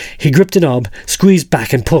 He gripped the knob, squeezed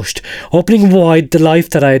back and pushed, opening wide the life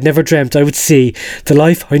that I had never dreamt I would see, the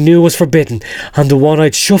life I knew was forbidden, and the one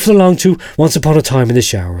I'd shuffled along to once upon a time in the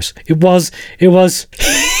showers. It was...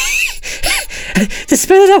 The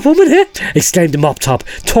smell of that woman, eh? Exclaimed the mop top,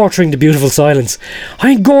 torturing the beautiful silence.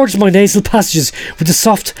 I engorged my nasal passages with the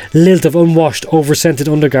soft lilt of unwashed, over-scented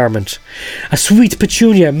undergarment. A sweet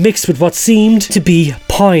petunia mixed with what seemed to be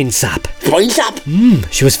pine sap. Pine sap?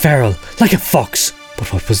 She was feral, like a fox.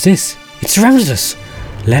 But what was this? It surrounded us.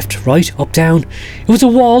 Left, right, up, down. It was a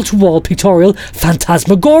wall-to-wall pictorial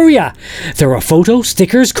phantasmagoria. There were photos,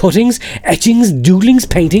 stickers, cuttings, etchings, doodlings,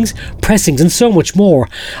 paintings, pressings and so much more.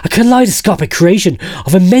 A kaleidoscopic creation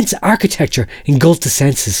of immense architecture engulfed the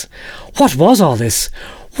senses. What was all this?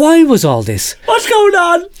 Why was all this? What's going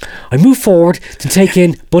on? I moved forward to take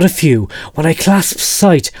in but a few when I clasped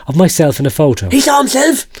sight of myself in a photo. He saw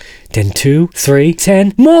himself? Then 2, 3,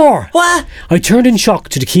 10, more! What? I turned in shock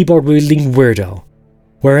to the keyboard-wielding weirdo.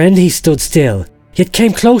 Wherein he stood still, yet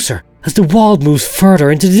came closer as the wall moved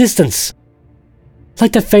further into the distance.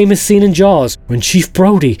 Like that famous scene in Jaws when Chief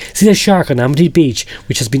Brody sees a shark on Amity Beach,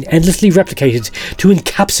 which has been endlessly replicated to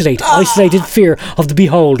encapsulate isolated fear of the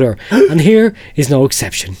beholder, and here is no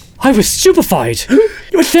exception. I was stupefied.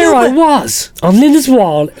 There I was, on Linda's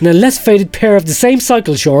wall, in a less faded pair of the same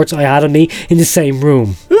cycle shorts I had on me in the same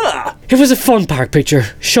room. It was a fun park picture,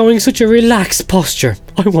 showing such a relaxed posture.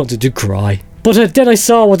 I wanted to cry. But then I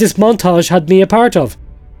saw what this montage had me a part of.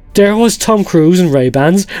 There was Tom Cruise in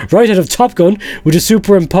Ray-Bans, right out of Top Gun, with a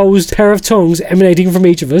superimposed pair of tongues emanating from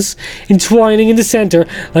each of us, entwining in the centre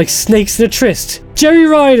like snakes in a tryst. Jerry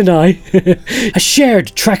Ryan and I. A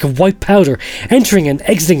shared track of white powder entering and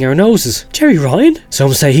exiting our noses. Jerry Ryan?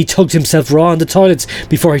 Some say he tugged himself raw in the toilets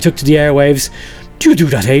before he took to the airwaves. Do you do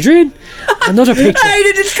that, Adrian? Another picture. I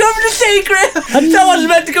didn't discover the secret. That wasn't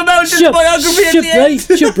meant to come out in the biography at the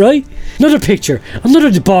end. Shut right. Another picture,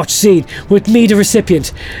 another debauched scene with me, the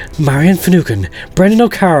recipient, Marion Finucane, Brendan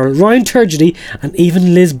O'Carroll, Ryan Turgiddy, and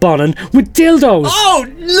even Liz Bonin with dildos. Oh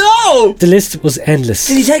no! The list was endless.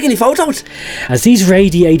 Did he take any photos? As these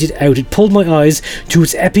radiated out, it pulled my eyes to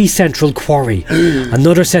its epicentral quarry.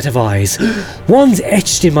 Another set of eyes. One's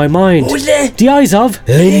etched in my mind. What was that? The eyes of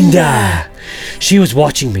Linda. She was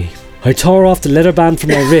watching me. I tore off the leather band from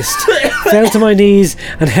my wrist, fell to my knees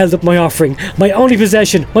and held up my offering, my only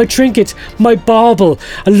possession, my trinket, my bauble,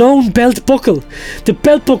 a lone belt buckle. The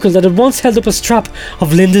belt buckle that had once held up a strap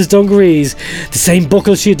of Linda's dungarees, the same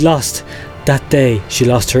buckle she had lost. That day she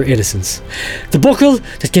lost her innocence. The buckle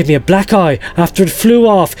that gave me a black eye after it flew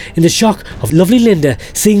off in the shock of lovely Linda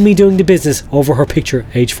seeing me doing the business over her picture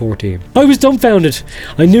age 14. I was dumbfounded.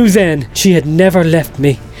 I knew then she had never left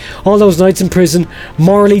me. All those nights in prison,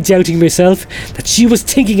 morally doubting myself, that she was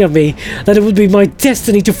thinking of me, that it would be my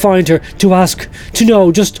destiny to find her, to ask, to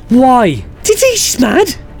know just why. Do you think she's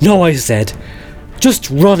mad? No, I said. Just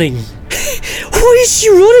running. Why is she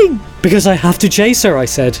running? Because I have to chase her, I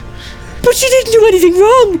said. But she didn't do anything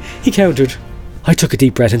wrong, he countered. I took a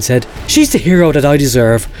deep breath and said, she's the hero that I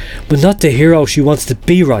deserve, but not the hero she wants to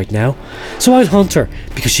be right now. So I'll hunt her,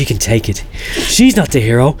 because she can take it. She's not the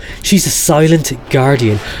hero, she's a silent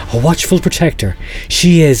guardian, a watchful protector.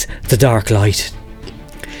 She is the dark light.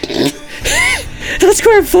 That's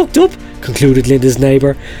where I'm fucked up, concluded Linda's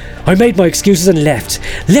neighbour. I made my excuses and left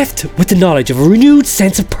with the knowledge of a renewed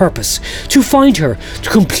sense of purpose, to find her, to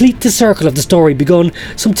complete the circle of the story begun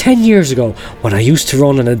some 10 years ago when I used to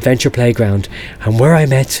run an adventure playground, and where I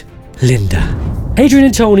met Linda. Adrian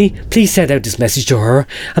and Tony, please send out this message to her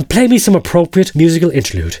and play me some appropriate musical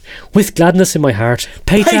interlude. With gladness in my heart,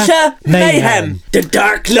 Peter Mayhem, the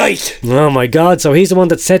dark light. Oh my god, so he's the one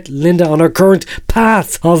that set Linda on her current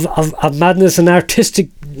path of madness and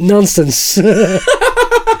artistic nonsense.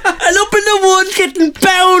 And up in the woods getting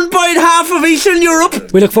bound by half of Eastern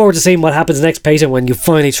Europe. We look forward to seeing what happens next, Peter, when you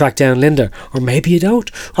finally track down Linda. Or maybe you don't.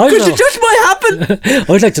 I don't know. Because it just might happen.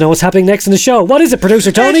 I'd like to know what's happening next in the show. What is it,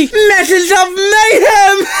 Producer Tony? Letters of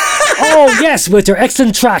Mayhem. Oh yes, with their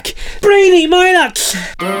excellent track, Brainy Milox.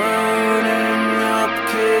 Burning up,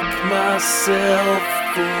 kick myself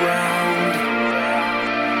around,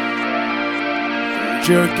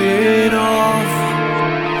 jerking off,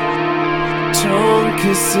 tongue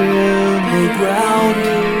kissing the ground,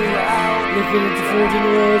 looking at the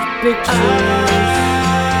 14-year-old pictures.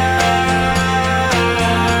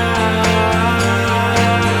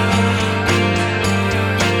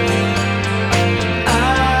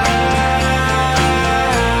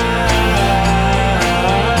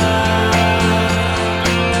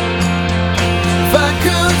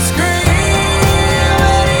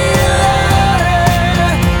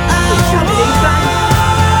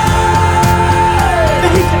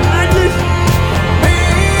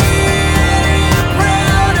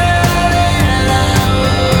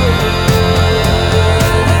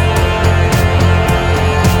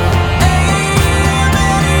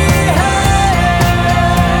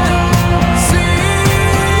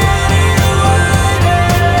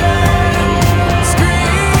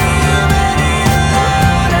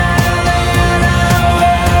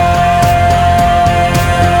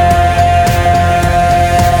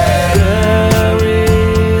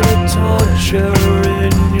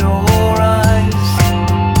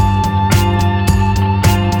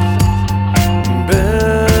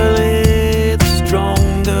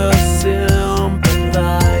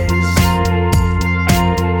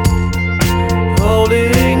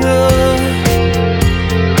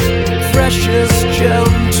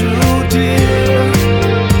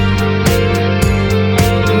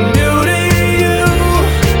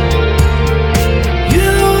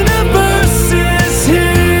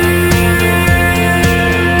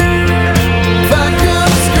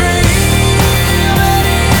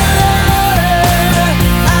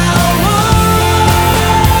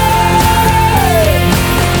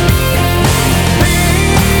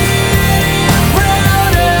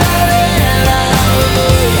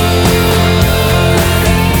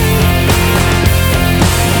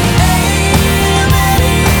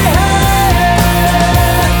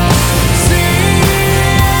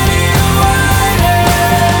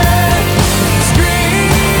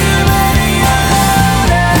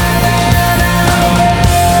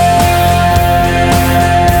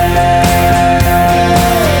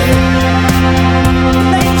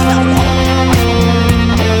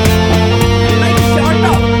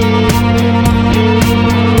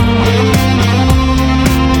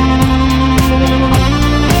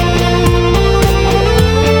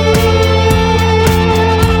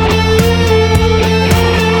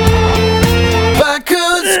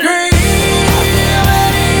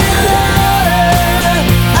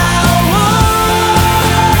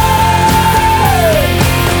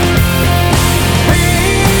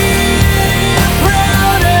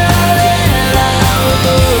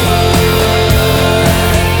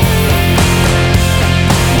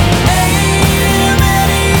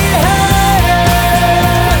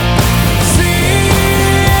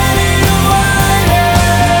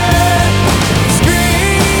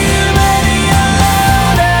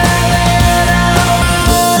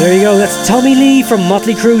 There you go, that's Tommy Lee from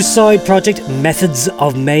Motley Crue's side project Methods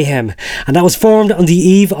of Mayhem. And that was formed on the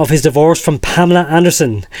eve of his divorce from Pamela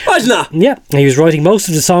Anderson. Wasn't it? Yeah, he was writing most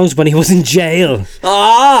of the songs when he was in jail.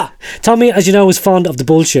 Ah! Tommy, as you know, is fond of the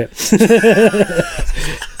bullshit.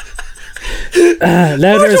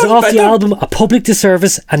 Louder is off the album A Public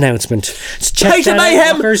Disservice Announcement. So check Methods of that out,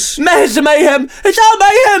 Mayhem! rockers. Methods of Mayhem! It's all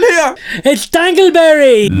mayhem here! It's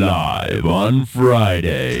Dangleberry! Live on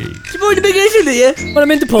Friday. You boy the big issue, do you? When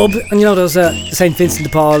I'm in the pub, and you know those St. Vincent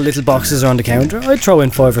de Paul little boxes are on the counter, I throw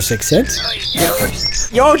in 5 or 6 cents.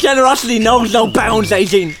 Your generosity knows no bounds,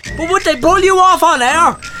 18. But would they pull you off on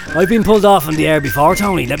air? I've been pulled off on the air before,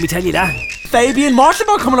 Tony, let me tell you that. Fabian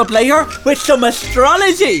Mortimer coming up later with some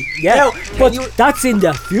astrology. Yeah, Now, but that's in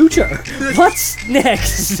the future. What's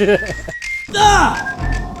next?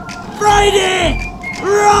 Friday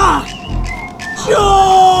Rock Show!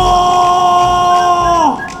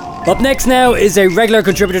 Up next now is a regular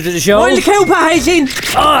contributor to the show. Mind the Cooper, 18.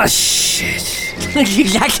 Oh, shit. That's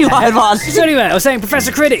exactly what it was. So anyway, I was saying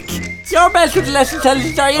Professor Critic. You're best with the less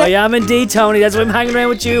intelligence, are you? I am indeed, Tony. That's why I'm hanging around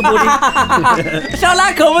with you, buddy. Saw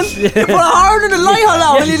that coming. You put a horn in the light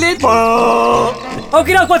hole, will you, Lid?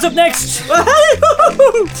 Okay, look, what's up next?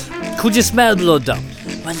 Could you smell blood, though?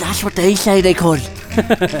 Well, that's what they say they could.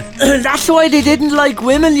 That's why they didn't like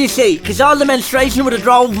women, you see, because all the menstruation would have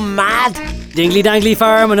drove them mad. Dingly Dangly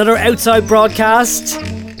Farm, another outside broadcast.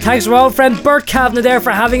 Thanks to our old friend Bert Kavanagh there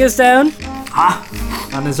for having us down.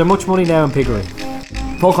 And is there much money now in piggery?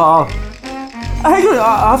 Fuck all. Actually,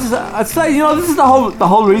 I have to say, you know, this is the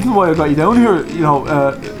whole reason why I got you down here, you know,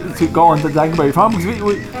 to go on the Dangleberry farm, because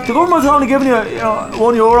the government's only giving you,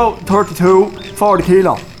 €1.32 for the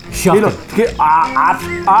kilo. Shocking.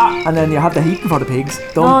 And then you have the heating for the pigs.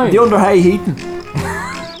 The under hay heating.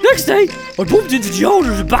 Next day, I bumped into the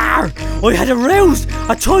owner of the bar. I had aroused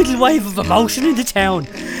a tidal wave of emotion in the town,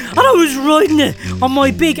 and I was riding it on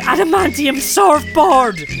my big adamantium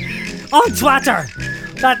surfboard. On Twitter,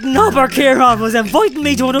 that knobber Kieran was inviting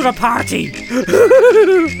me to another party. So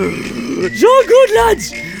good,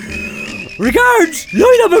 lads. Regards,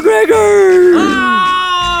 Lila McGregor.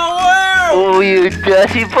 Oh, you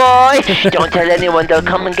dirty boy! Don't tell anyone, they'll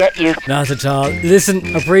come and get you. Not at all.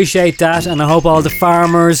 Listen, appreciate that, and I hope all the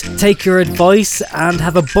farmers take your advice and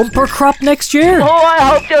have a bumper crop next year. Oh, I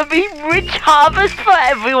hope there'll be rich harvest for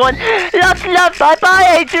everyone. Lots of love.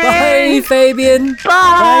 Bye-bye, Adrian. Bye, Fabian.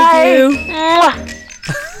 Bye. Thank you. Mwah.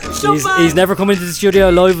 He's never come into the studio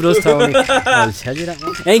live with us, Tony. I'll tell you that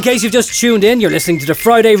one. In case you've just tuned in, you're listening to the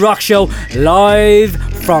Friday Rock Show live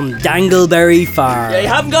from Dangleberry Farm. Yeah, you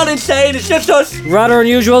haven't gone insane, it's just us. Rather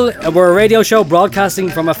unusual, we're a radio show broadcasting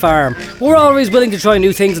from a farm. We're always willing to try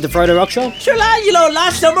new things at the Friday Rock Show. Sure, lad, you know,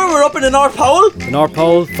 last summer we were up in the North Pole. The North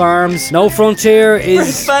Pole farms. No frontier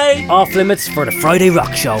is off limits for the Friday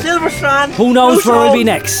Rock Show. Silver Strand. Who knows where we'll be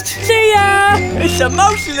next? See ya! It's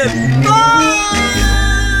emotional. Bye!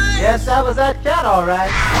 Yes, that was that cat, all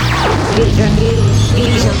right.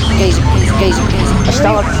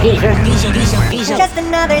 Just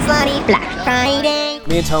another slutty Black Friday.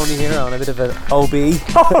 Me and Tony here on a bit of an OB. Bit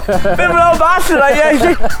of an old bastard,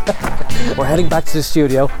 We're heading back to the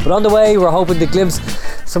studio, but on the way we're hoping to glimpse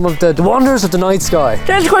some of the wonders of the night sky.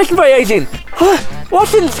 There's a question for you, 18.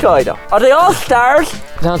 What's in the sky, though? Are they all stars?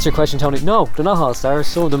 To answer your question, Tony, no, they're not all stars.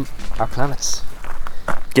 Some of them are planets.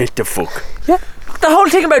 Get the fuck. Yeah. The whole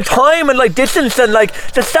thing about time and like distance and like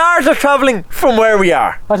the stars are travelling from where we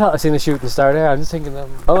are. I thought I seen a shooting star there. I'm just thinking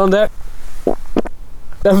on there.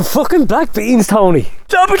 Them fucking black beans, Tony.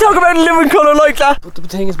 Don't be talking about a living colour like that. But the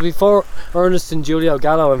thing is, before Ernest and Giulio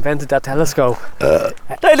Gallo invented that telescope,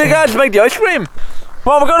 they the guys make the ice cream.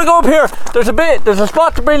 Well, we're going to go up here. There's a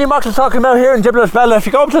spot that Brilliant Mox was talking about here in Gibbler's Bell. If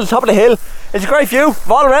you go up to the top of the hill, it's a great view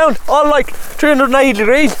of all around, all like 380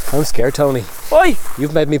 degrees. I'm scared, Tony. Why?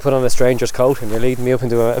 You've made me put on a stranger's coat and you're leading me up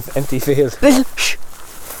into an empty field. Listen, shh.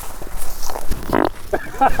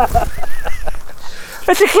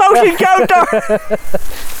 It's a close encounter.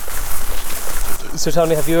 So,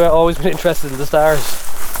 Tony, have you always been interested in the stars?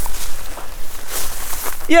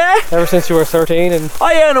 Yeah. Ever since you were 13 and you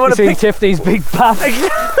seen Tiffany's big bat.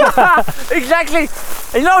 Exactly.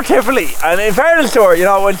 And you know Tiffany, and in fairness to her, you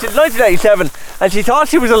know, when she's 1987 and she thought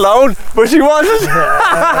she was alone, but she wasn't.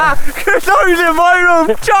 Because I was in my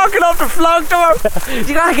room chalking up the flog to her.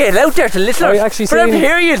 You gotta get out there to listen I actually for them to seen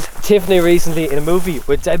hear you. Tiffany recently in a movie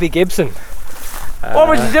with Debbie Gibson. What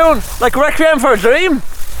was she doing? Like Requiem for a Dream?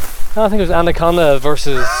 I think it was Anaconda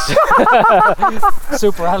versus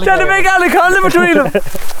Super Alligator. There's a big anaconda between them.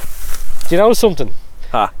 Do you know something?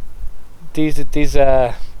 Huh? These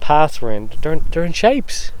paths we're in, they're in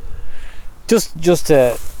shapes. Just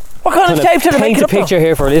to What kind of shapes are they paint making a up though? picture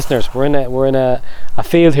here for our listeners. We're in a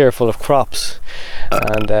field here full of crops,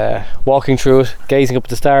 and walking through it, gazing up at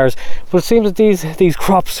the stars. But it seems that these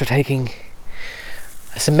crops are taking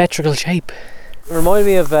a symmetrical shape. It reminded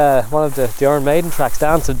me of one of the Iron Maiden tracks,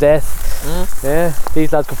 Dance of Death. Yeah,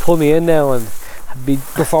 these lads could pull me in now and be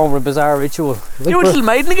performing a bizarre ritual. Like You're Little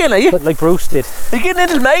Maiden again, are you? Like Bruce did. Are you getting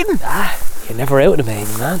into Maiden? You're never out in a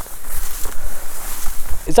Maiden, man.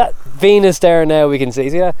 Is that Venus there now? We can see.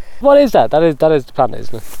 See that? What is that? That is the planet,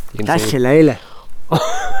 isn't it? You can That's see Shalala.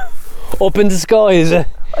 up in the sky, is it?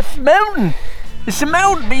 It's a mountain. It's a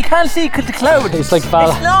mountain, but you can't see because the clouds. It's like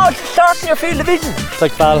it's starting your field of vision. It's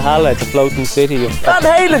like Valhalla. It's a floating city of Van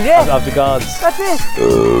Halen, yeah. Of the gods. That's it.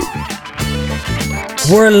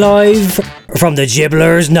 We're live from the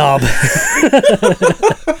Gibbler's Knob.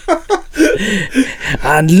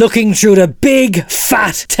 And looking through the big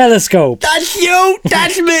fat telescope. That's you.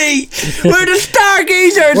 That's me. We're the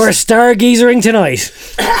Stargeezers. We're stargeezering tonight.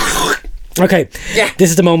 Okay, This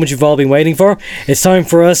is the moment you've all been waiting for. It's time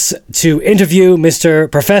for us to interview Mr.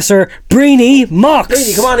 Professor Breeny Mox.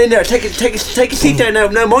 Breeny, come on in there. Take a seat there now.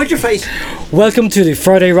 Now mind your face. Welcome to the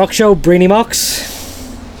Friday Rock Show, Breeny Mox.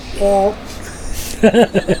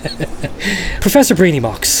 Professor Breeny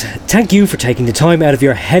Mox, thank you for taking the time out of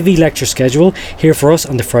your heavy lecture schedule here for us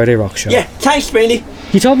on the Friday Rock Show. Yeah, thanks, Breeny.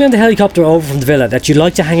 You told me on the helicopter over from the villa that you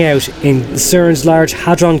like to hang out in CERN's Large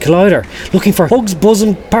Hadron Collider looking for Higgs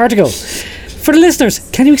boson particles. For the listeners,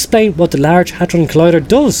 can you explain what the Large Hadron Collider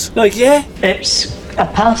does? It's a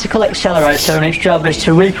particle accelerator, and its job is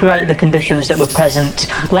to recreate the conditions that were present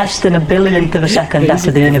less than a billionth of a second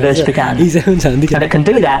after the universe began. And it can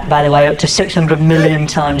do that, by the way, up to 600 million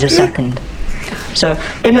times a second. So,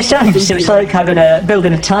 in a sense, it's like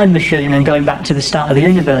building a time machine and going back to the start of the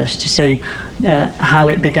universe to see how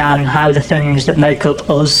it began, how the things that make up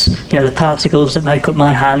us, the particles that make up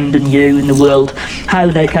my hand and you and the world, how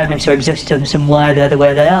they came into existence and why they're the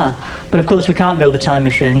way they are. But of course, we can't build a time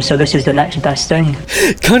machine, so this is the next best thing.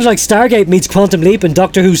 Kind of like Stargate meets Quantum Leap and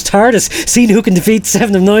Doctor Who's TARDIS, seeing who can defeat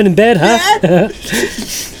 7 of 9 in bed, huh?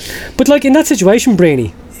 But like in that situation,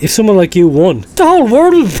 Brainy, if someone like you won, the whole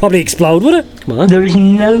world would probably explode, would it? Come on. There is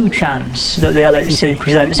no chance that the LHC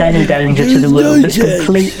presents any danger to the world. It's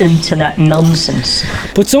complete internet nonsense.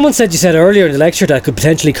 But someone said, you said earlier in the lecture, that could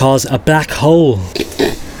potentially cause a black hole.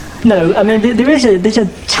 No, I mean, there's a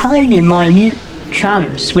tiny, minute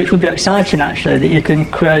chance, which would be exciting actually, that you can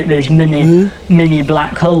create these mini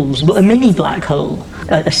black holes. But a mini black hole,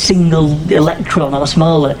 a single electron or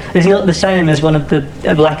smaller, is not the same as one of the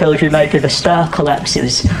black holes you make if a star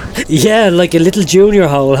collapses. Yeah, like a little junior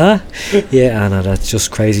hole, huh? Yeah, I know, that's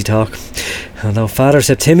just crazy talk. I know Father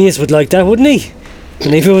Septimius would like that, wouldn't he?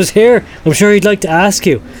 And if he was here, I'm sure he'd like to ask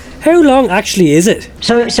you, how long actually is it?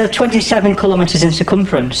 So it's 27 kilometres in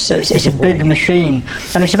circumference, so it's a big machine,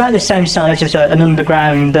 and it's about the same size as an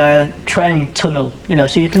underground train tunnel,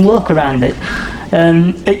 so you can walk around it.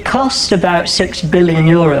 It costs about €6 billion,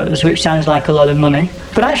 which sounds like a lot of money,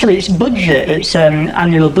 but actually its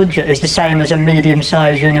annual budget is the same as a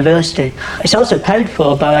medium-sized university. It's also paid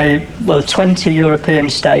for by 20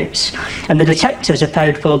 European states, and the detectors are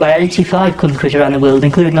paid for by 85 countries around the world,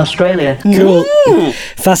 including Australia. Cool.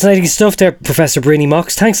 Fascinating stuff there, Professor Breeny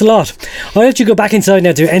Mox. Thanks a lot. I'll let you go back inside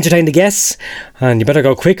now to entertain the guests, and you better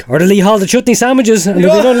go quick, or they'll Lee Hall the chutney sandwiches, and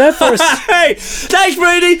there'll be none left for us. Hey, thanks,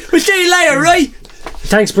 Breeny. We'll see you later, right?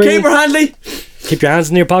 Thanks, Breeny. Keep her handy. Keep your hands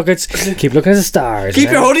in your pockets. Keep looking at the stars. Keep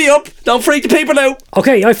your hoodie up. Don't freak the people out.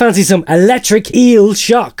 Okay, I fancy some electric eel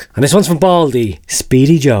shock. And this one's from Baldy,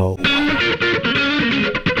 Speedy Joe.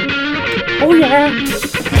 Oh yeah.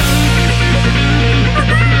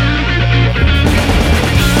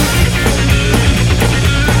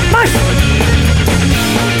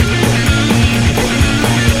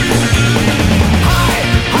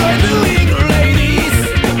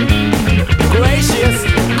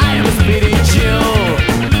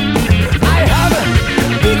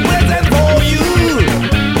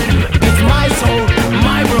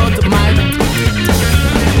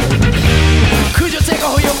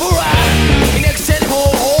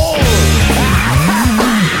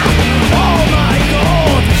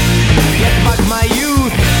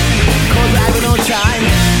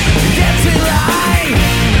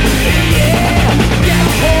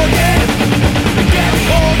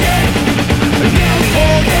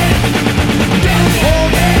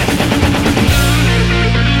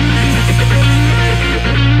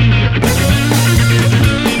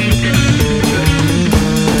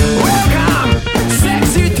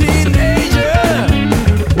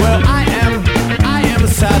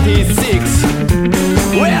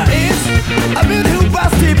 Where is a beautiful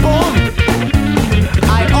busty bomb?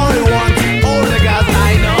 I only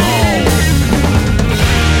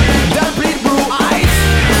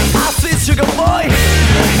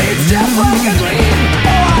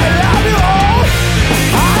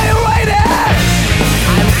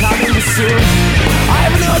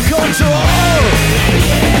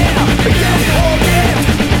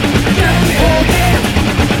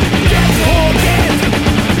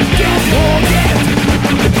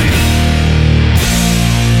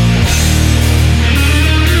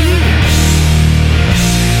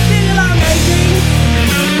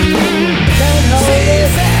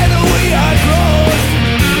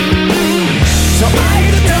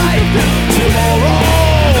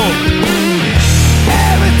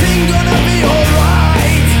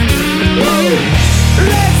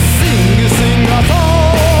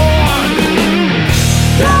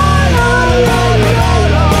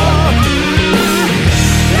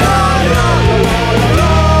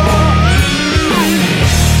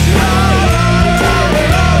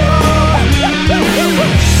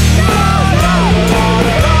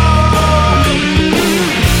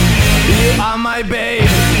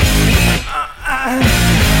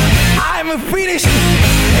finish.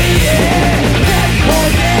 Yeah, can't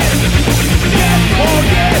hold it. Can't hold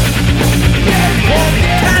it.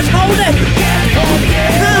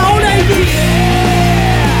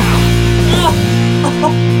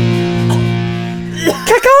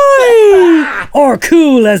 Kakoi! Or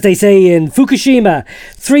cool, as they say in Fukushima.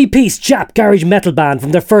 3-piece Jap garage metal band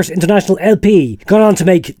from their first international LP. Gone on to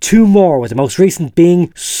make 2 more, with the most recent being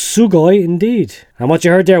Sugoi indeed. And what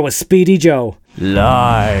you heard there was Speedy Joe.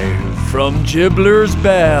 Live from Gibbler's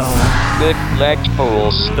Bell. Good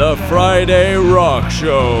fools. The Friday Rock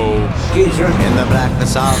Show. In the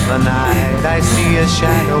blackness of the night, I see a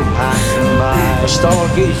shadow passing by. A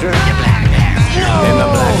stargazer. In the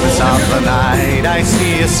blackness of the night, I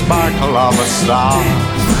see a sparkle of a star.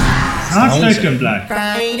 Not Spectrum Black.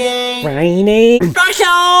 Friday. Rock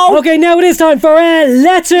Show! Okay, now it is time for a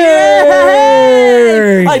letter!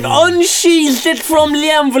 Yay! I've unsheathed it from the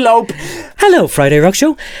envelope. Hello, Friday Rock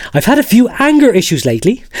Show. I've had a few anger issues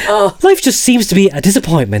lately. Life just seems to be a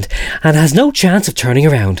disappointment and has no chance of turning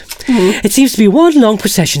around. It seems to be one long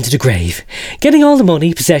procession to the grave. Getting all the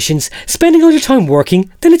money, possessions, spending all your time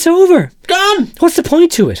working, then it's over. Gone! What's the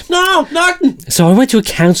point to it? No, nothing. So I went to a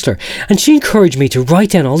counsellor and she encouraged me to write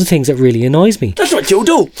down all the things that really annoys me. That's what you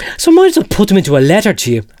do. So I might as well put them into a letter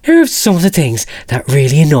to you. Here are some of the things that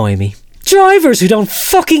really annoy me. Drivers who don't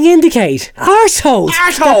fucking indicate. Arseholes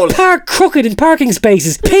that park crooked in parking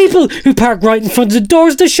spaces. People who park right in front of the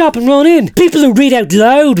doors of the shop and run in. People who read out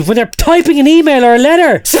loud when they're typing an email or a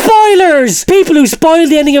letter. Spoilers! People who spoil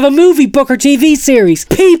the ending of a movie, book or TV series.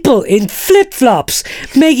 People in flip-flops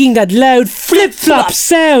making that loud flip-flop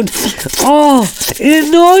sound. Oh, it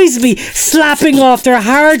annoys me. Slapping off their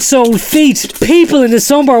hard-soled feet. People in the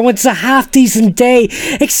summer when it's a half-decent day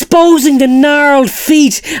exposing the gnarled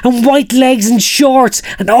feet and white legs and shorts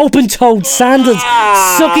and open-toed sandals,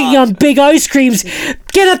 sucking on big ice creams.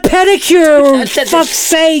 Get a pedicure, for fuck's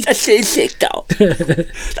sake. That's sick though.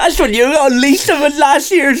 That's when you unleashed them at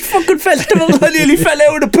last year's fucking festival. I nearly fell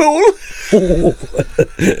out of the pool.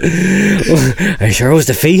 I sure was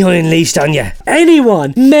the feet I unleashed on you.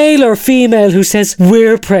 Anyone, male or female, who says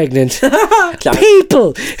we're pregnant.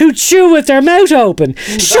 People who chew with their mouth open.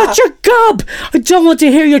 Shut your gob. I don't want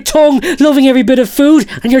to hear your tongue loving every bit of food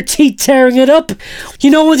and your teeth tearing it up. You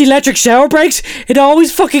know when the electric shower breaks? It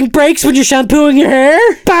always fucking breaks when you're shampooing your hair.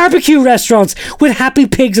 Barbecue restaurants with happy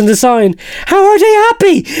pigs on the sign. How are they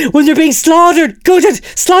happy when they're being slaughtered, gutted,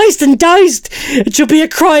 sliced and diced? It should be a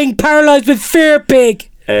crying, paralysed with fear pig.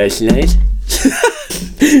 Sinead?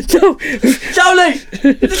 No. Tony!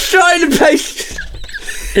 It's trying to place.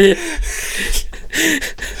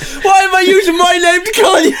 Why am I using my name to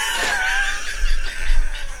call you?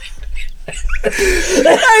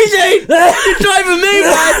 Hey, you're driving me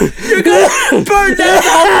mad. You're gonna burn down the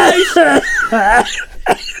whole place.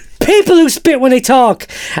 People who spit when they talk.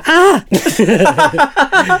 Shoot me?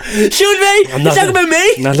 I'm You're talking about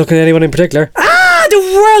me? Not looking at anyone in particular. The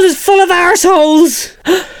world is full of arseholes.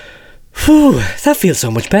 Whew, that feels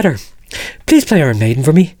so much better. Please play Iron Maiden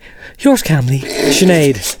for me. Yours calmly,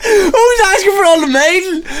 Sinead. Who's asking for all the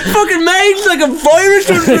Maiden? Fucking Maiden's like a virus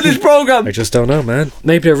through this program. I just don't know, man.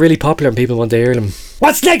 Maybe they're really popular and people want to hear them.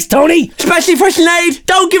 What's next, Tony? Especially for Sinead.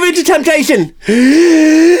 Don't give in to temptation.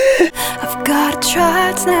 I've got to try,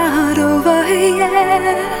 it's not over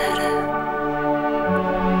yet.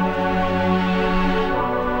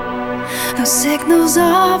 No signals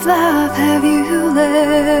of life have you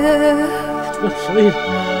left.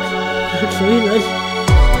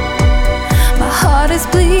 My heart is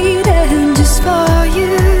bleeding just for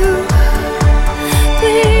you.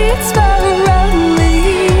 Bleeds for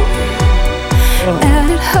only,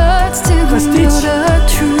 and it hurts to know the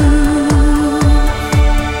truth.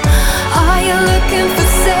 Are you looking for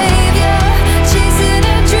savior, chasing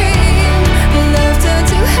a dream? Love turned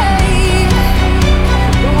to hate.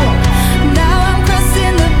 Now I'm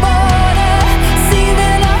crossing the border,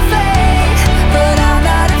 sealing our fate, but I'm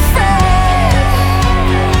not afraid.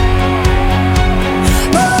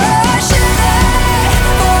 Oh, Sinead,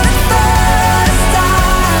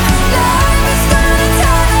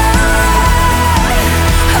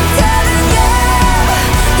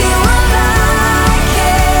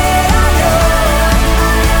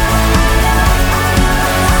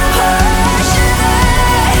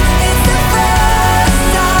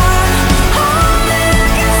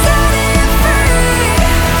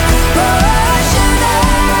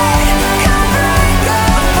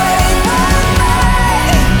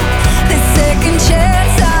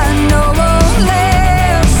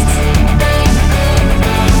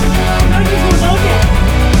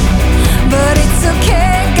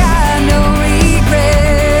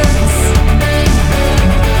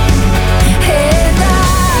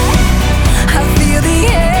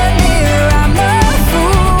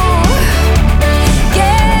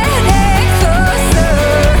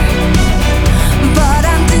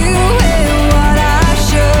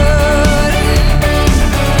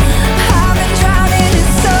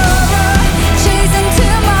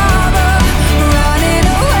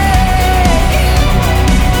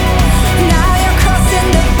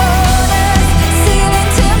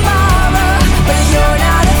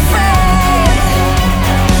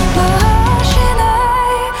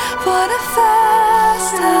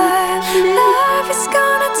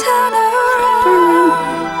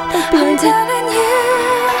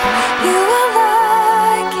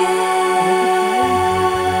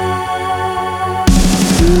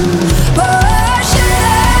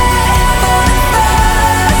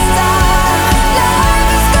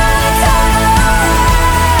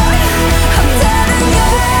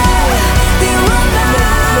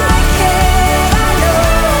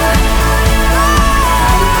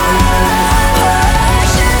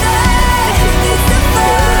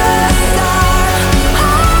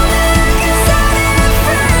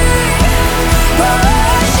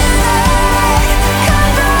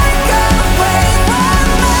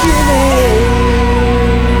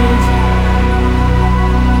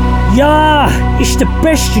 It's the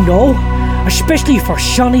best, you know, especially for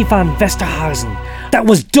Johnny van Westerhuizen. That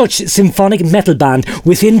was Dutch symphonic metal band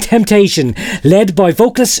Within Temptation, led by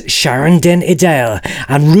vocalist Sharon Den Idel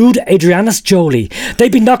and Rude Adrianus Jolie.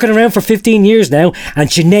 They've been knocking around for 15 years now, and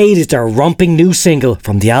Sinead is their romping new single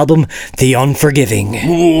from the album The Unforgiving.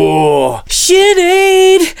 Whoa.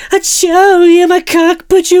 Sinead, I'd show you my cock,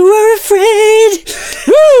 but you were afraid.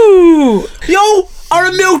 Woo! You are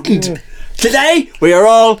a mutant. Today we are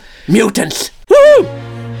all mutants. Woo!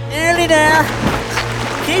 Nearly there.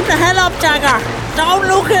 Keep the hell up, Jagger. Don't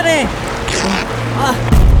look at it.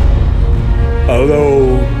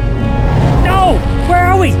 Hello. No! Where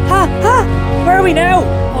are we? Where are we now?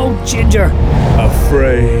 Oh, Ginger.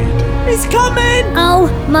 Afraid. He's coming. Oh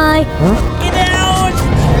my. Get out.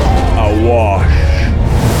 Awash.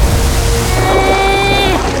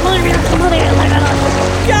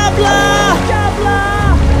 Gabla! Gabla!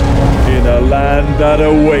 In a land that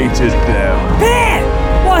awaited them. Bear!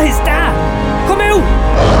 What is that? Come out!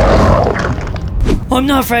 I'm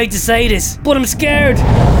not afraid to say this, but I'm scared.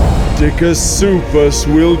 Dicasupus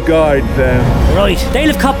will guide them. Right,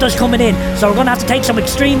 they'll have copters coming in, so we're gonna have to take some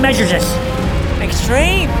extreme measures.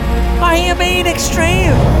 Extreme? What do you mean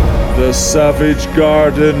extreme? The savage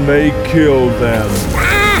garden may kill them.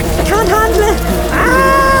 I can't handle it.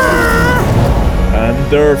 And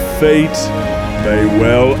their fate may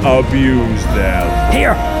well abuse them.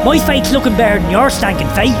 Here, my fate's looking better than your stankin'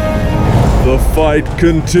 fate. The fight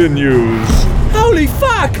continues. Holy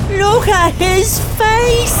fuck! Look at his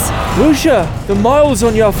face! Russia, the moles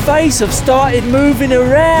on your face have started moving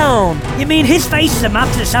around. You mean his face is a map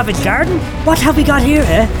to the Savage Garden? What have we got here,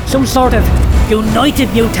 eh? Some sort of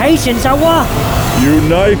united mutations or what?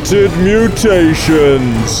 United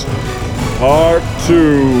Mutations. Part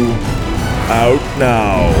 2. Out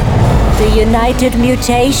now. The United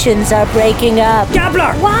Mutations are breaking up.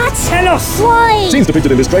 Gabler! What? Tell us! Why? Scenes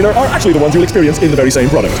depicted in this trailer are actually the ones you'll experience in the very same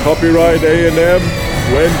product. Copyright A&M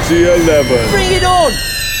 2011. Bring it on!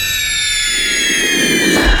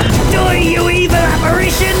 Die, you evil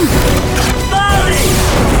apparition!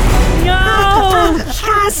 No!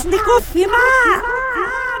 Snick off your man!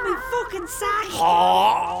 My fucking sack!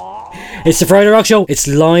 It's the Friday Rock Show. It's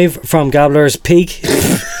live from Gabler's Peak.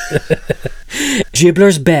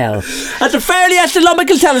 Gibbler's Bell. At the Fairly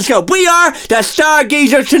Astronomical Telescope, we are the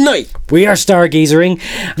Stargeezers tonight. We are stargazering.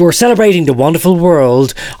 We're celebrating the wonderful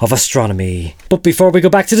world of astronomy. But before we go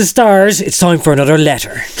back to the stars, it's time for another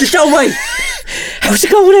letter. Just don't wait. How's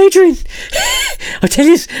it going, Adrian? I tell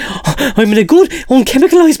you, I'm in a good,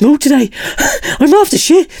 unchemicalised mood today. I'm off the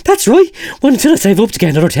shit. That's right. Well, until I save up to get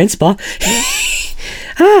another 10 spot.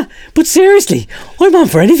 But seriously, I'm on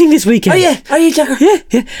for anything this weekend. Are you, Jacker?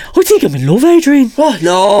 Yeah. I think I'm in love, Adrian. What?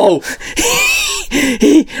 No.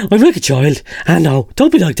 I'm like a child. No,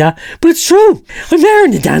 don't be like that. But it's true. I'm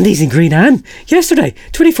wearing the dandies in Green Anne yesterday,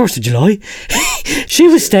 21st of July. She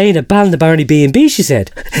was staying at Ballinabbarney B&B, she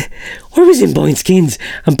said. I was in buying skins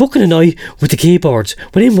and booking a night with the keyboards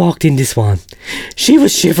when in walked in this one. She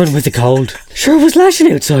was shivering with the cold. Sure, it was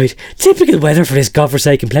lashing outside. Typical weather for this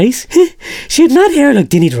godforsaken place. She had mad hair like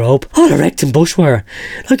Dinny the Rope, all erect and bushwire,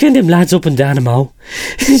 like any them lads up in Danamo.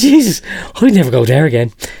 Jesus, I'd never go there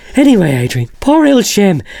again. Anyway, Adrian, poor old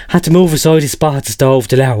Shem had to move aside his spot at the stove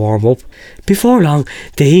to let her warm up. Before long,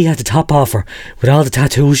 the heat had to top off her with all the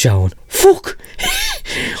tattoos showing. Fuck!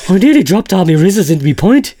 I nearly dropped all my rizzles into me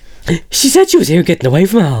point. She said she was here getting away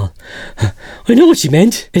from it all. I know what she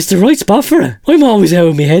meant. It's the right spot for her. I'm always out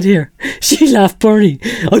of my head here. She laughed, Bernie.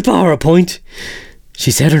 I bought her a pint.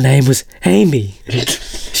 She said her name was Amy.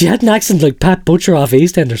 She had an accent like Pat Butcher off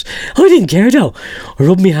EastEnders. I didn't care though. I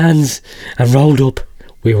rubbed my hands and rolled up.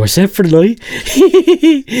 We were set for the night.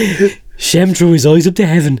 Shem threw his eyes up to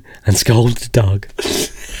heaven and scolded the dog.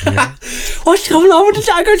 Yeah. What's going on with the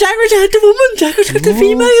Jagger? Jagger's had the woman. Jagger's got the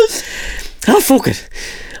females. Fuck it.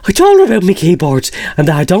 I told her about my keyboards and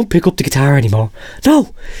that I don't pick up the guitar anymore.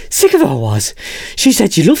 No, sick of it I was. She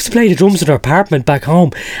said she loves to play the drums in her apartment back home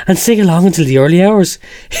and sing along until the early hours.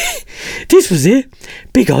 This was it.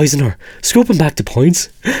 Big eyes on her, scooping back the points.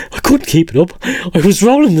 I couldn't keep it up. I was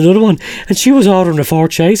rolling another one and she was ordering a Ford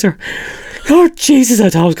Chaser. Lord Jesus, I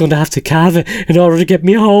thought I was going to have to calve it in order to get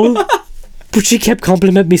me home. But she kept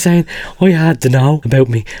complimenting me, saying I had to know about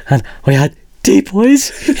me and I had deep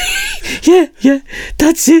eyes. yeah,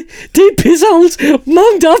 that's it. Deep piss holes,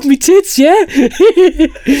 monged off me tits, yeah.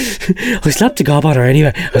 I slapped the gob on her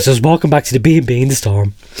anyway as I was walking back to the B&B in the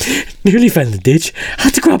storm. Nearly fell in the ditch.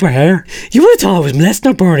 Had to grab her hair. You would have thought I was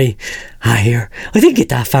molesting her, Bernie. Here, I didn't get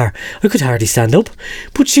that far. I could hardly stand up.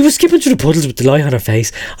 But she was skipping through the puddles with delight on her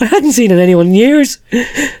face. I hadn't seen it anyone in years.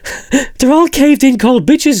 They're all caved in cold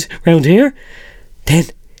bitches round here. Then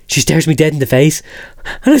she stares me dead in the face,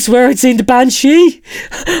 and I swear I'd seen the banshee.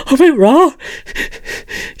 I went raw.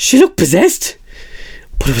 She looked possessed,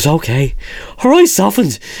 but it was okay. Her eyes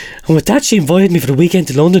softened, and with that she invited me for the weekend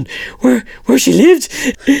to London, where she lived.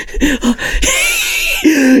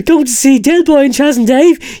 Going to see Del Boy and Chaz and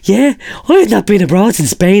Dave. Yeah, I had not been abroad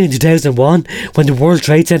since Spain in 2001, when the World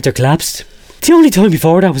Trade Centre collapsed. The only time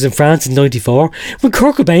before that was in France in 94, when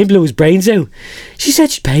Kurt Cobain blew his brains out. She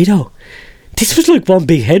said she'd pay though. This was like one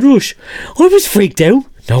big head rush. I was freaked out.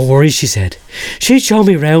 No worries, she said. She'd show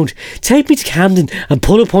me around, take me to Camden and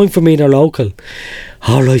pull a point for me in her local.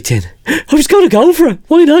 Alright then. I was going to go for it.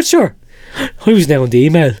 Why not, sure? I was now on the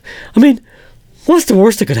email. I mean, what's the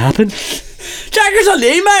worst that could happen? Jagger's on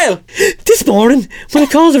the email! This morning, when I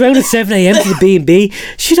called around at 7 a.m. to the B&B,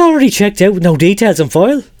 she'd already checked out with no details on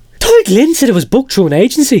file. Tyke Lynn said it was booked through an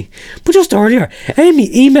agency, but just earlier, Amy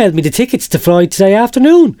emailed me the tickets to fly today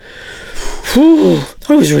afternoon. I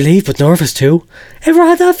was relieved but nervous too. Ever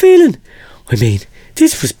had that feeling? I mean,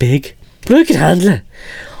 this was big, but I could handle it.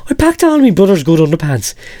 I packed all my brother's good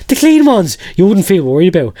underpants, the clean ones you wouldn't feel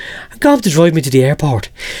worried about, and got him to drive me to the airport.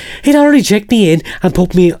 He'd already checked me in and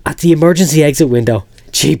put me at the emergency exit window.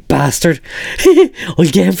 Cheap bastard. I'll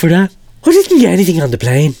get him for that. I didn't get anything on the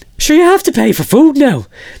plane. Sure, you have to pay for food now.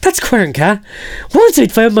 That's quern cat. Once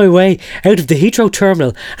I'd found my way out of the Heathrow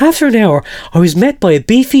terminal, after an hour, I was met by a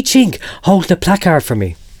beefy chink holding a placard for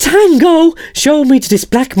me. Tango showed me to this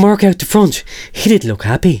black mark out the front. He didn't look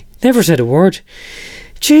happy. Never said a word.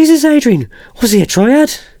 Jesus, Adrian, was he a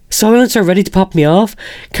triad? Silencer ready to pop me off,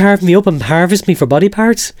 carve me up and harvest me for body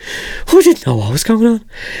parts? I didn't know what was going on.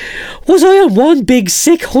 Was I on one big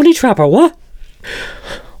sick honey trap or what?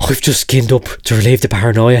 I've just skinned up to relieve the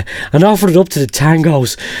paranoia and offered it up to the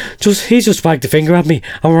tangos. He's just wagged the finger at me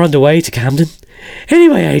and we're on the way to Camden.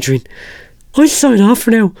 Anyway, Adrian, I'll sign off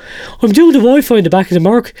for now. I'm doing the Wi-Fi in the back of the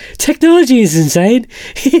Merc. Technology is insane.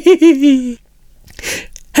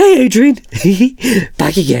 Hey Adrian,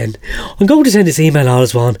 back again. I'm going to send this email all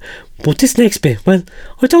as one, but this next bit, well,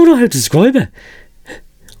 I don't know how to describe it.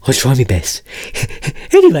 I'll try my best.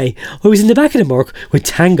 Anyway, I was in the back of the Merc with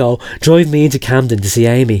Tango driving me into Camden to see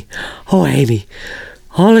Amy. Oh, Amy.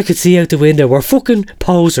 All I could see out the window were fucking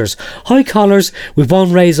posers, high collars with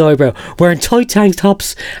one raised eyebrow, wearing tight tank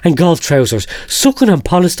tops and golf trousers, sucking on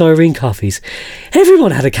polystyrene coffees.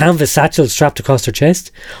 Everyone had a canvas satchel strapped across their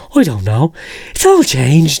chest. I don't know. It's all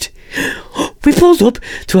changed. We pulled up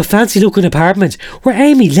to a fancy looking apartment where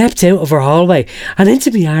Amy leapt out of her hallway and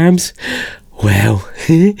into my arms. Wow,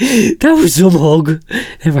 that was some hug.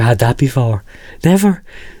 Never had that before. Never.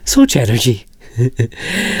 Such energy.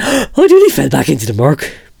 I nearly fell back into the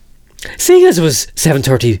Merc. Seeing as it was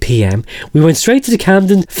 7:30 p.m, we went straight to the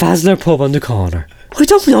Camden Fazler pub on the corner. I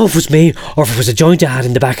don't know if it was me or if it was a joint I had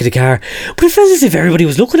in the back of the car, but it felt as if everybody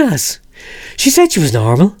was looking at us. She said she was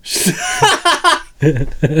normal.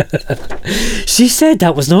 She said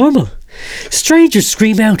that was normal. Strangers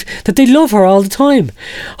scream out that they love her all the time.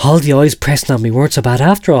 All the eyes pressing on me weren't so bad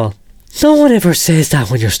after all. No one ever says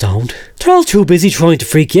that when you're stoned. They're all too busy trying to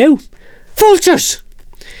freak you out. Vultures!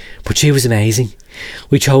 But she was amazing.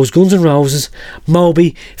 We chose Guns N' Roses,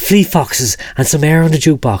 Moby, Fleet Foxes and some air on the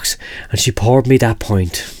jukebox, and she poured me that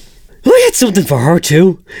pint. I had something for her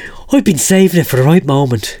too. I'd been saving it for the right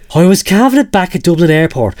moment. I was calving it back at Dublin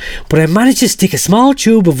Airport, but I managed to stick a small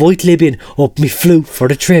tube of White Libyan up me flute for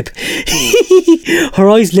the trip. Her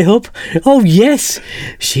eyes lit up. Oh yes,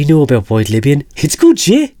 she knew about White Libyan. It's good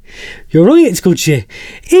shit. You're right, it's good shit.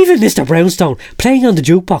 Even Mr. Brownstone, playing on the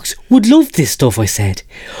jukebox, would love this stuff, I said.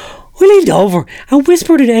 I leaned over and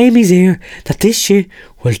whispered in Amy's ear that this shit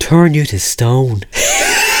will turn you to stone.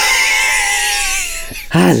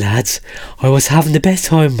 Ah lads, I was having the best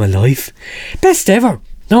time of my life. Best ever.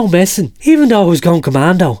 No messing. Even though I was going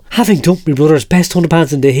commando, having dumped my brother's best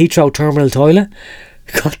underpants in the Heathrow terminal toilet.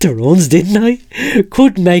 Got the runs, didn't I?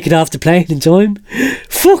 Couldn't make it off the plane in time.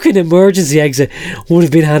 Fucking emergency exit would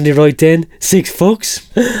have been handy right then. 6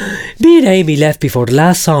 fucks. Me and Amy left before the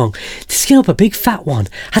last song to skin up a big fat one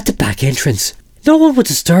at the back entrance. No one would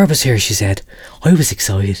disturb us here, she said. I was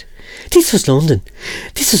excited. This was London.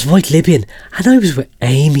 This was White Libyan, and I was with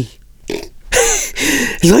Amy.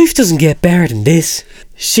 Life doesn't get better than this.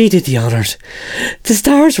 She did the honours. The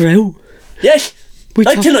stars were out. Yes,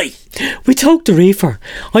 like tonight. We took the reefer.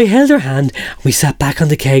 I held her hand and we sat back on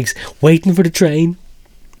the kegs, waiting for the train.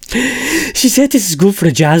 She said this is good for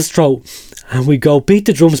the jazz throat, and we'd go beat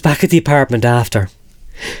the drums back at the apartment after.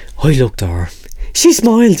 I looked at her. She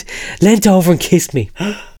smiled, leant over and kissed me.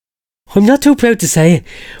 I'm not too proud to say it,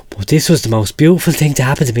 but this was the most beautiful thing to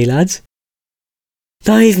happen to me, lads.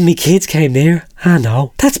 Not even me kids came near. Ah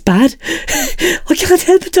no, that's bad. I can't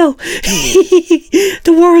help it though.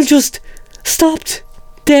 The world just stopped.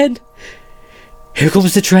 Then, here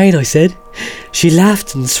comes the train, I said. She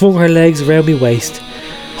laughed and swung her legs around me waist.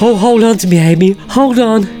 Oh, hold on to me, Amy. Hold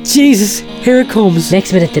on. Jesus, here it comes.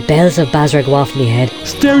 Next minute, the bells of Basra go off in my head.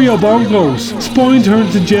 Stereo bongos. Spine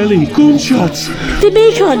turns to jelly. Gunshots. The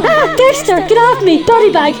beacon! Ah, Dexter, get off me!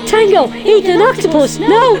 Body bag, tango, eating an octopus.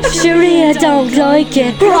 No, Sharia don't like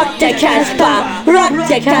it. Rock the Casbah, rock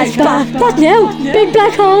the Casbah. What now? Big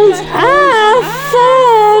black holes. Ah,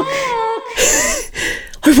 fuck!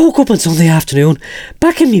 I woke up on Sunday afternoon,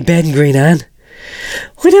 back in me bed in Green Anne.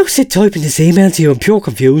 I now sit typing this email to you in pure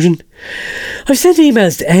confusion. I've sent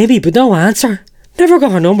emails to Amy, but no answer. Never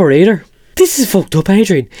got her number either. This is fucked up,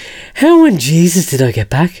 Adrian. How in Jesus did I get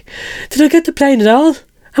back? Did I get the plane at all?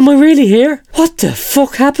 Am I really here? What the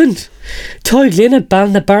fuck happened? Ty Glynn at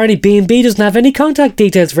Barney B&B doesn't have any contact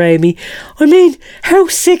details for Amy. I mean, how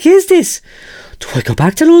sick is this? Do I go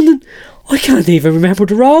back to London? I can't even remember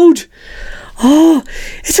the road. Oh,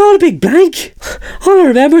 it's all a big blank. All I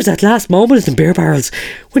remember is that last moment in Beer Barrels,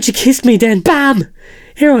 when she kissed me, then BAM!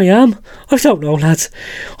 Here I am. I don't know, lads.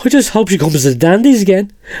 I just hope she comes to the Dandies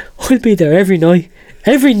again. I'll be there every night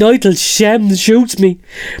till Shem shoots me.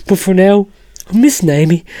 But for now, I'm missing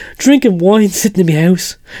Amy, drinking wine, sitting in my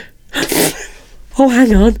house. Oh,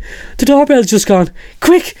 hang on. The doorbell's just gone.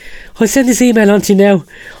 Quick! I'll send this email on to you now.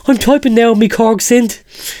 I'm typing now me Korg synth.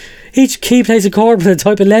 Each key plays a chord with a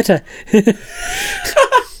type of letter.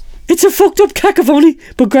 It's a fucked up cacophony,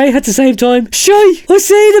 but great at the same time. Shy! I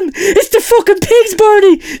see them! It's the fucking pigs,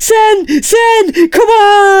 Bernie! Send! Come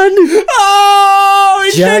on! Oh,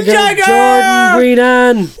 it's Jagger, the Jagger! Jordan, Green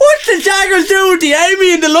Anne. What's the Jaggers doing with the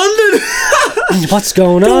Amy in the London? What's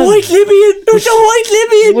going The on? White Libyan! It was the White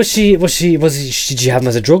Libyan! Did you have him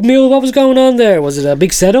as a drug mule? What was going on there? Was it a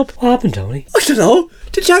big setup? What happened, Tony? I don't know.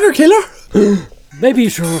 Did Jagger kill her? Maybe you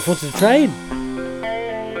threw her foot to the train.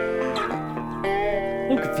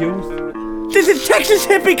 I'm confused. This is Texas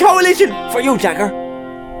Hippie Coalition for you, Jagger.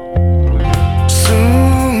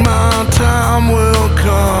 Soon my time will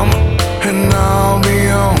come and I'll be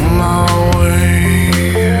on my way.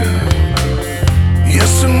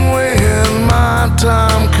 Yes, and when my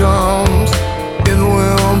time comes, it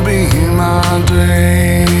will be my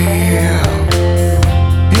day.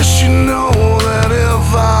 Yes, you know that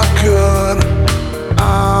if I could, I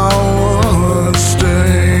would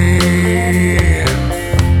stay,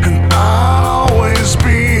 and I'll always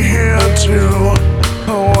be here to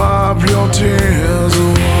wipe your tears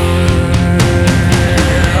away.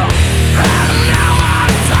 And now my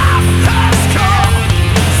time has come,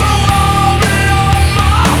 so I'll be on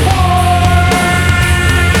my way.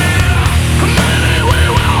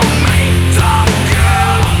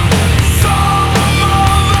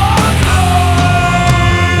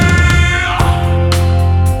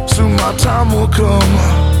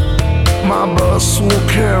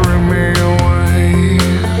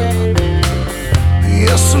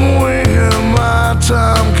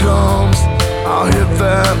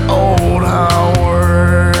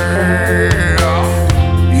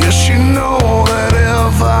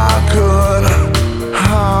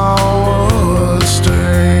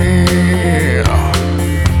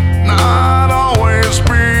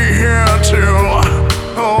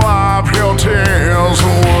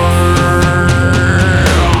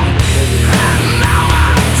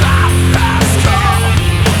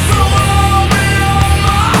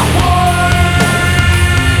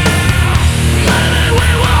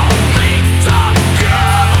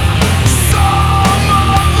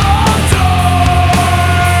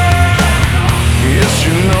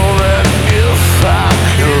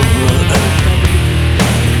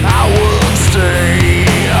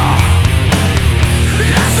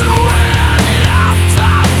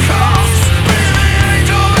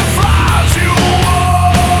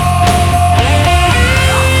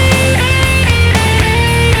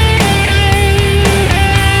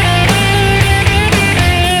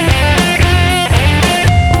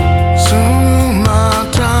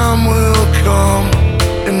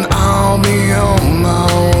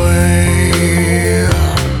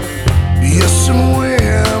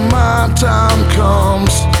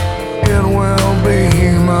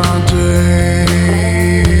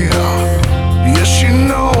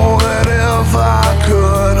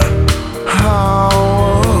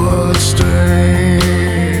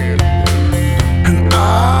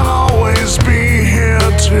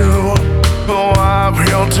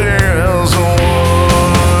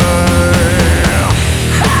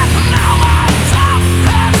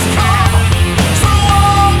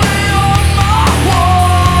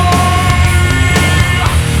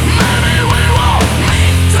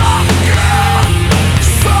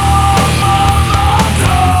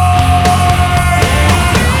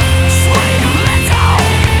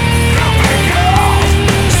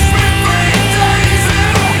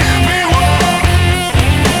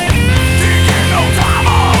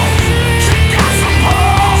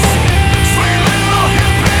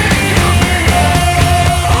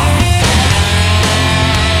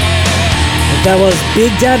 That was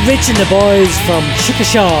Big Dad Rich and the boys from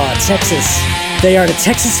Chickasha, Texas. They are the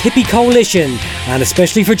Texas Hippie Coalition, and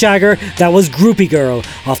especially for Jagger, that was Groupie Girl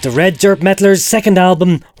off the Red Dirt Metalers' second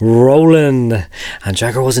album, Rollin'. And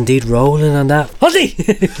Jagger was indeed rolling on that. Hunty!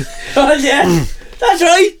 Oh, yeah. That's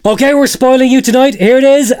right. Okay, we're spoiling you tonight. Here it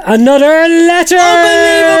is, another letter.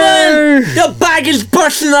 Unbelievable! The bag is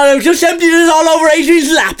bursting out. I've just emptied it all over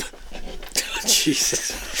Adrian's lap.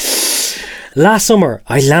 Jesus. Last summer,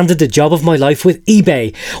 I landed the job of my life with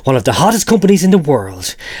eBay, one of the hottest companies in the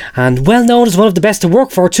world, and well known as one of the best to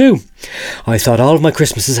work for too. I thought all of my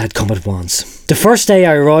Christmases had come at once. The first day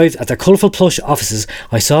I arrived at their colourful plush offices,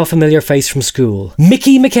 I saw a familiar face from school.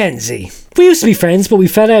 Mickey Mackenzie. We used to be friends, but we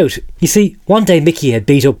fell out. You see, one day Mickey had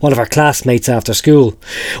beat up one of our classmates after school.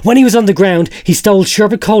 When he was on the ground, he stole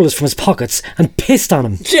sherbet colas from his pockets and pissed on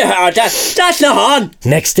him. Yeah, that's not on.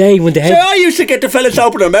 Next day, when the head... Sure, I used to get the fellas to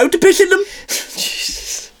open their mouth to piss in them.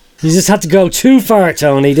 You just had to go too far,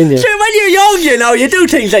 Tony, didn't you? Sure, when you're young, you know, you do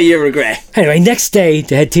things that you regret. Anyway, next day,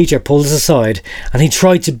 the head teacher pulled us aside and he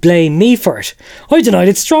tried to blame me for it. I denied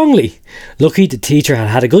it strongly. Lucky the teacher had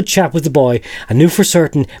had a good chat with the boy and knew for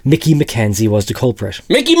certain Mickey Mackenzie was the culprit.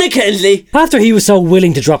 Mickey Mackenzie? After he was so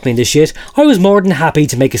willing to drop me in the shit, I was more than happy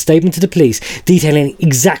to make a statement to the police detailing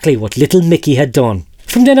exactly what little Mickey had done.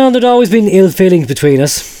 From then on, there'd always been ill feelings between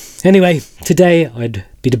us. Anyway, today I'd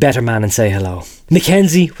be the better man and say hello.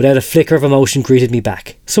 Mackenzie, without a flicker of emotion, greeted me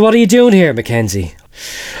back. So what are you doing here, Mackenzie?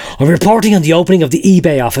 I'm reporting on the opening of the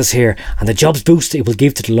eBay office here and the jobs boost it will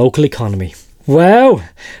give to the local economy. Wow,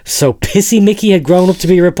 so Pissy Mickey had grown up to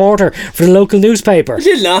be a reporter for the local newspaper.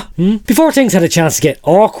 Did not? Before things had a chance to get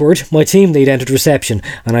awkward, my team lead entered reception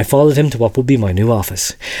and I followed him to what would be my new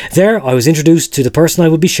office. There I was introduced to the person I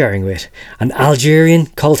would be sharing with, an Algerian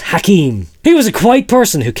called Hakim. He was a quiet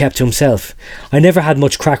person who kept to himself. I never had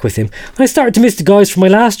much crack with him and I started to miss the guys from my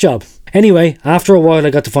last job. Anyway, after a while I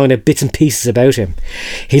got to find out bits and pieces about him.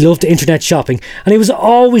 He loved internet shopping and he was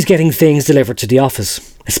always getting things delivered to the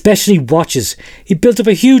office, especially watches. He built up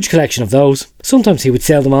a huge collection of those. Sometimes he would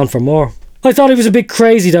sell them on for more. I thought he was a bit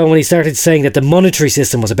crazy though when he started saying that the monetary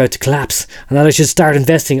system was about to collapse and that I should start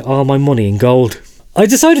investing all my money in gold. I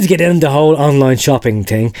decided to get in the whole online shopping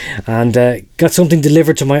thing and got something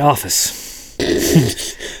delivered to my office.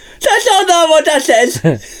 That's not what that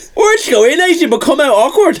says. Words go in easy but come out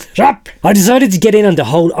awkward. Stop! I decided to get in on the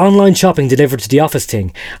whole online shopping delivered to the office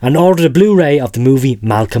thing and ordered a Blu-ray of the movie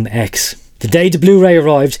Malcolm X. The day the Blu-ray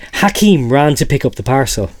arrived, Hakim ran to pick up the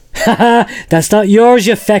parcel. Haha, that's not yours,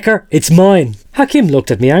 you fecker, it's mine. Hakim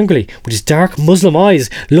looked at me angrily, with his dark Muslim eyes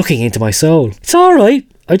looking into my soul. It's alright,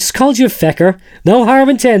 I just called you a fecker, no harm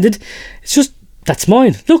intended, it's just, that's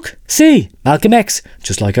mine. Look, see, Malcolm X,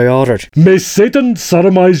 just like I ordered. May Satan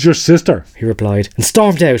sodomize your sister, he replied, and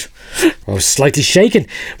stormed out. I was slightly shaken,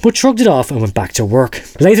 but shrugged it off and went back to work.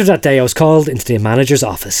 Later that day I was called into the manager's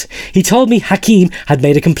office. He told me Hakim had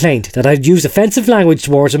made a complaint that I'd used offensive language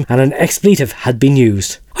towards him and an expletive had been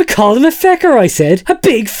used. I called him a fecker, I said. A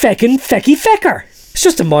big feckin' fecky fecker. It's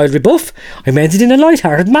just a mild rebuff. I meant it in a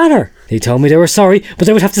light-hearted manner. They told me they were sorry, but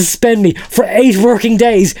they would have to suspend me for 8 working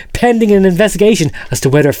days pending an investigation as to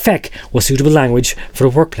whether feck was suitable language for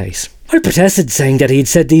the workplace. I protested, saying that he had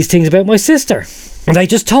said these things about my sister. And they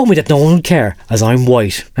just told me that no one would care, as I'm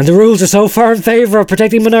white. And the rules are so far in favour of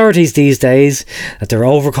protecting minorities these days that they're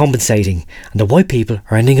overcompensating, and the white people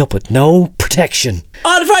are ending up with no protection.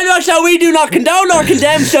 On the Friday Rock Show, we do not condone or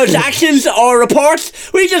condemn such actions or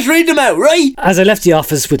reports. We just read them out, right? As I left the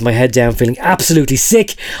office with my head down, feeling absolutely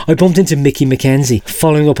sick, I bumped into Mickey Mackenzie,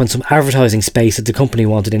 following up on some advertising space that the company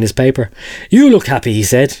wanted in his paper. You look happy, he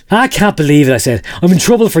said. I can't believe it, I said. I'm in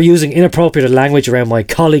trouble for using inappropriate language around my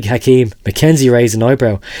colleague Hakim. Mackenzie raised an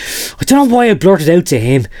eyebrow. I don't know why I blurted out to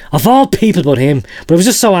him, of all people but him, but I was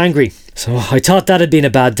just so angry. So I thought that had been a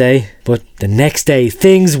bad day, but the next day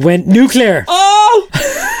things went nuclear. Oh!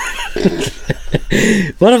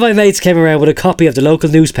 One of my mates came around with a copy of the local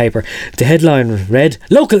newspaper. The headline read,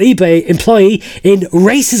 "Local eBay employee in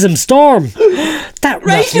racism storm." That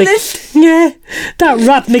racist? That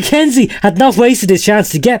rat Mackenzie had not wasted his chance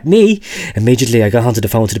to get me. Immediately I got onto the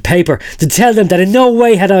phone to the paper to tell them that in no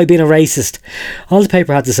way had I been a racist. All the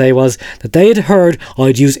paper had to say was that they had heard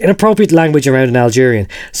I'd used inappropriate language around an Algerian,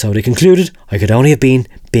 so they concluded I could only have been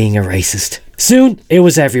being a racist. Soon it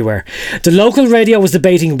was everywhere. The local radio was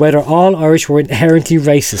debating whether all Irish were inherently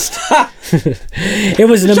racist. It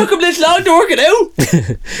was took them this long to work it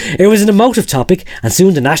out. It was an emotive topic, and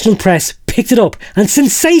soon the national press picked it up and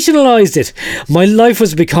sensationalised it. My life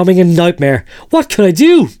was becoming a nightmare. What could I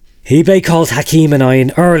do? eBay called Hakeem and I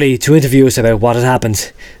in early to interview us about what had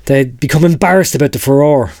happened. They'd become embarrassed about the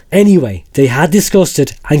furore. Anyway, they had discussed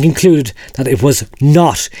it and concluded that it was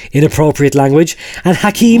not inappropriate language, and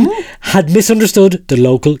Hakeem had misunderstood the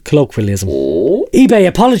local colloquialism. eBay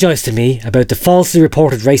apologised to me about the falsely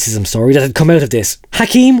reported racism story that had come out of this.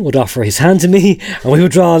 Hakeem would offer his hand to me, and we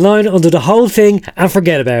would draw a line under the whole thing and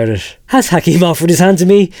forget about it. As Hakeem offered his hand to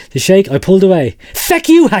me to shake, I pulled away. Feck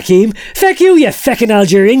you, Hakeem! Feck you feckin'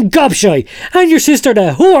 Algerian gobshite! And your sister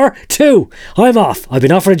the whore, too! I'm off. I've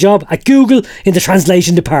been offered a job at Google in the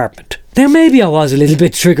translation department. Now maybe I was a little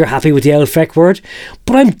bit trigger happy with the old feck word,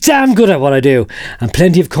 but I'm damn good at what I do, and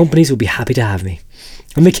plenty of companies would be happy to have me.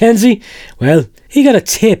 And Mackenzie, well, he got a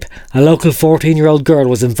tip a local 14-year-old girl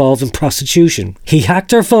was involved in prostitution. He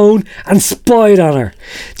hacked her phone and spied on her.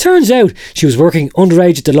 Turns out she was working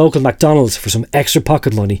underage at the local McDonald's for some extra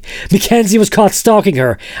pocket money. Mackenzie was caught stalking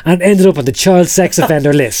her and ended up on the child sex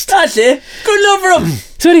offender list. That's it. Good luck for him.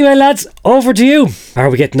 So anyway, lads, over to you. Are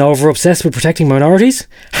we getting over obsessed with protecting minorities?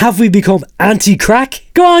 Have we become anti-crack?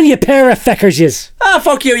 Go on, you pair of feckers, yous.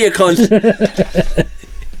 Fuck you, you cunt.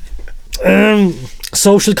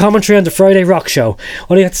 Social commentary on the Friday Rock Show.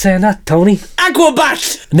 What do you have to say on that, Tony?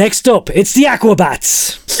 Aquabats! Next up, it's the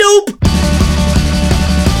Aquabats. Soup!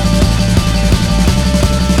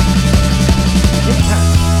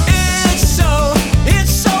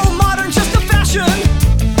 It's so modern, just a fashion.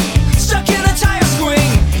 Stuck in a tire swing.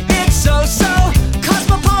 It's so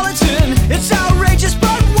cosmopolitan. It's outrageous,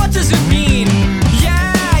 but what does it mean?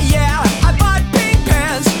 Yeah, I bought pink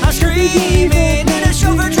pants. I'm screaming in a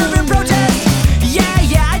chauffeur-driven protest.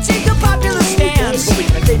 Yeah, I take a popular stance.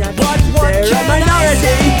 But what can I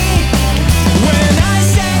say? When I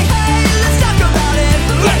say, hey, let's talk about it.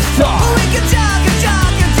 Let's talk. We can talk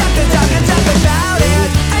about it.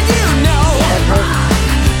 And you know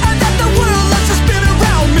that the world loves to spin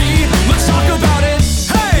around me. Let's talk about it.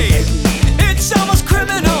 Hey, it's almost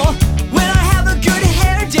criminal when I have a good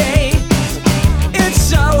hair day. It's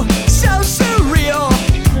so surreal.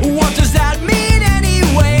 What does that mean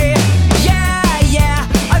anyway? Yeah,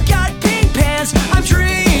 I've got pink pants. I'm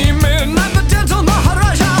dreaming. I'm the dental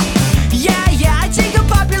Maharaja. Yeah, I take a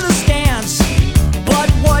popular stance. But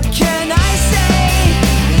what can I say?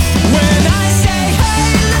 When I say,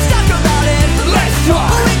 hey, let's talk about it. Let's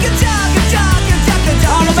talk. We can talk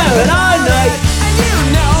about it all night. And you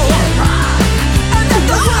know that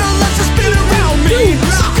the world loves to spin around me.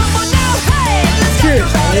 So come on now, hey, let's talk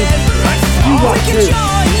about it. We can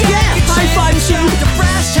join, high five you with the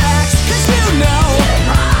brass tacks. 'Cause you know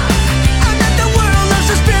that the world loves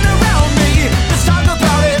to spin around me. Let's talk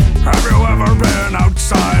about it. Have you ever been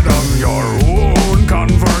outside of your own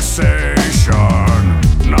conversation?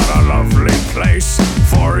 Not a lovely place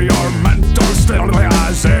for your mental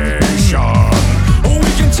stimulation.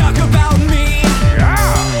 We can talk about me.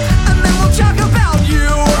 Yeah. And then we'll talk about you.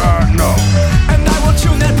 No. And I will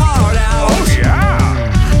tune that part out. Oh yeah.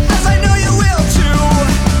 As I know you will too.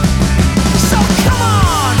 So come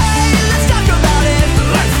on. Hey, let's talk about it.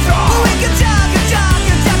 Let's talk. We can talk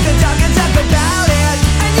about it.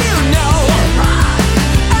 And you know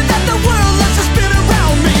that the world loves to spin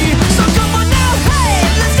around me. So come on now, hey,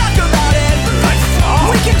 let's talk about it. Let's talk.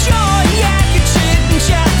 We can join, can chit and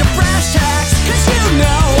chat the brass tacks. 'Cause you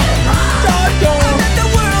know that the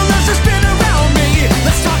world loves to spin around me.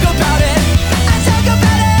 Let's talk about it. And talk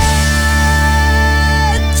about it.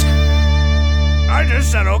 I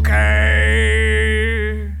just said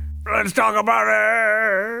okay. Let's talk about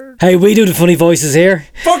it. Hey, we do the funny voices here.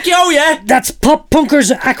 Fuck you, yeah. That's Pop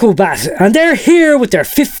Punkers Aquabat, and they're here with their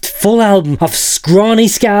 5th full album of scrawny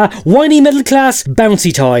ska, whiny middle class,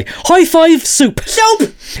 bouncy toy, high five soup,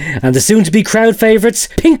 and the soon to be crowd favourites,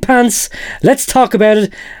 Pink Pants. Let's talk about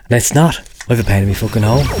it. Let's not. I've a pain in me fucking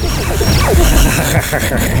hole.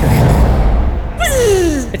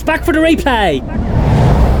 It's back for the replay.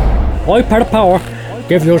 I part of power.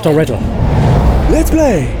 Give yours the riddle. Let's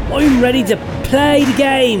play. I'm ready to play the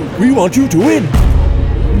game. We want you to win.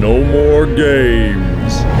 No more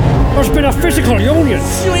games. There's been a physical union.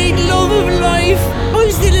 Sweet love of life.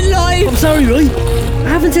 I'm still alive. I'm sorry, right? I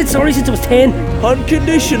haven't said sorry since I was 10.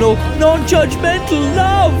 Unconditional, non-judgmental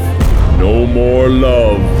love. No more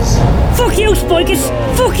loves. Fuck you, Spikus.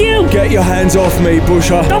 Fuck you. Get your hands off me,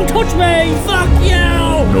 Busher. Don't touch me. Fuck you.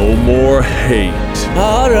 No more hate.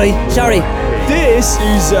 Alright, sorry. This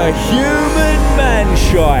is a human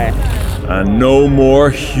man-shite. And no more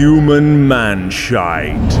human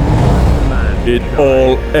man-shite. It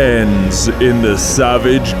all ends in the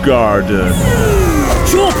Savage Garden.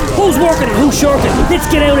 Shut up! Who's working and who's shorting? Let's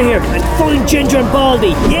get out of here and find Ginger and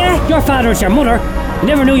Baldy. Yeah, your father is your mother.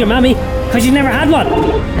 Never knew your mammy. because you never had one. The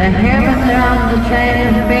humans are on the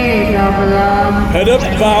train of feed overload. Head up,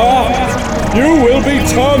 Bauer. You will be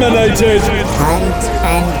terminated. Hunt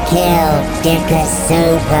and kill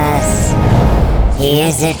Dickosupas. He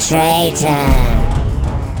is a traitor.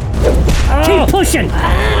 Keep pushing.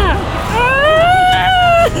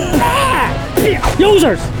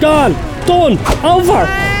 Users, gone, done, over.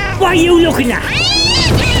 What are you looking at?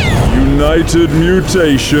 United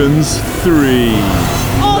Mutations 3.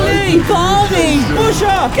 Ollie! Baldy!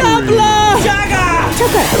 Busher! Gabler! Jagger!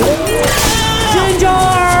 Ginger!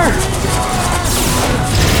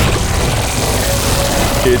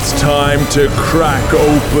 It's time to crack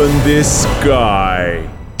open this sky.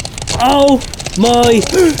 Oh my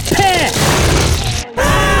pet!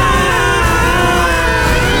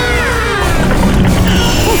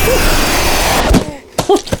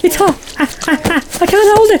 It's hot. I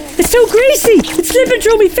can't hold it. It's too greasy. It's slipping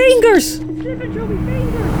through my fingers.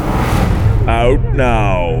 Out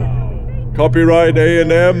now. Copyright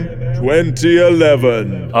A&M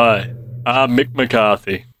 2011. Hi, I'm Mick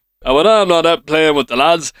McCarthy. And when I'm not out playing with the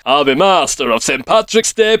lads, I'll be master of St.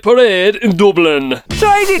 Patrick's Day Parade in Dublin.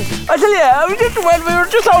 Exciting! I tell you, we were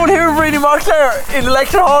just over here in Breedy Marks there in the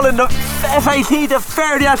lecture hall in the FAT, the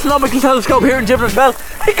Faraday Astronomical Telescope here in Gibbons Bell.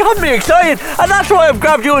 It got me excited, and that's why I've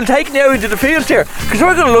grabbed you and taken you out into the fields here, because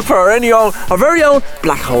we're going to look for our very own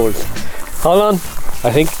black holes. Hold on.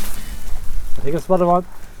 I think it's what I want.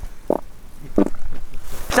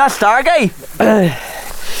 Is that Stargate?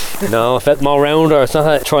 No, I felt more rounder. It's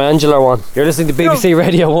not a triangular one. You're listening to BBC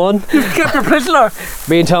Radio 1. You've kept your prisoner.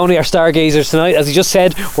 Me and Tony are stargazers tonight. As he just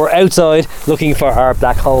said, we're outside looking for our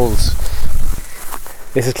black holes.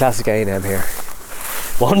 This is classic A&M here.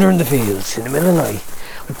 Wandering the fields in the middle of the night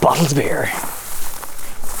with bottles of beer.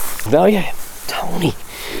 Oh yeah, Tony,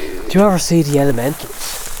 do you ever see the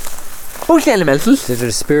elementals? Who's the elementals? They're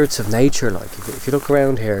the spirits of nature, like, if you look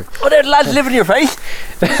around here. Oh, they're the lads live in your face?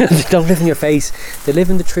 They don't live in your face. They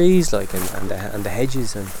live in the trees, like, and the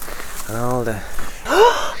hedges and all the...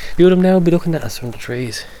 You would have now be looking at us from the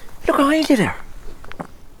trees. Look behind you there.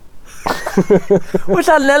 What's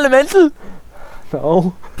that, an elemental?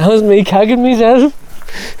 No, that was me cagging myself.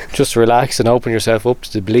 Just relax and open yourself up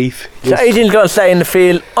to the belief. So Adrian's going to stay in the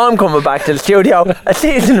field. I'm coming back to the studio. I'll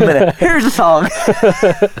see you in a minute. Here's a song.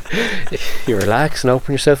 You relax and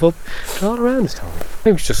open yourself up to all around us, Tony.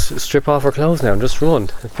 Maybe just strip off our clothes now and just run.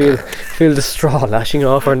 And feel the straw lashing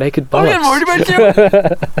off our naked bollocks. I'm getting worried about you.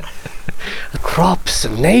 The crops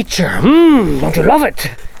and nature. Don't you love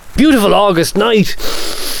it? Beautiful August night.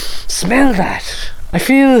 Smell that. I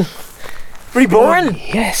feel... reborn?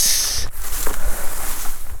 Yes.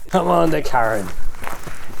 Come on, the Karen.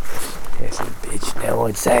 Yes, you bitch. Now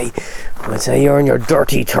I'd say you're in your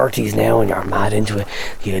dirty 30s now and you're mad into it.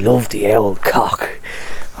 You love the old cock.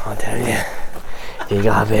 I'll tell you. You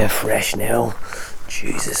got a bit fresh now.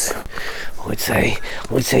 Jesus. I'd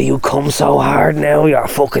say you come so hard now your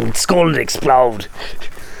fucking skull would explode.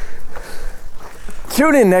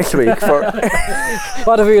 Tune in next week for...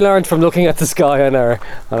 What have we learned from looking at the sky on our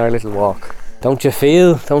little walk? Don't you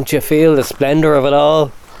feel the splendour of it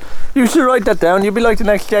all? You should write that down. You'll be like the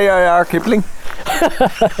next J.R.R. Kipling.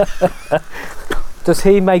 Does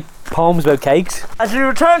he make poems about cakes? As we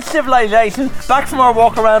return to civilization, back from our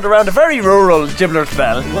walk around a very rural Gibbler's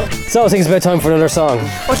Bell. So I think it's about time for another song.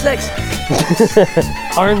 What's next?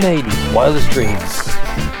 Iron Maiden, Wildest Dreams.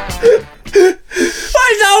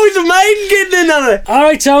 Why's always a maiden getting in on it?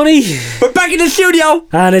 Alright, Tony. We're back in the studio.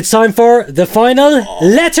 And it's time for the final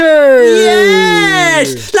letter.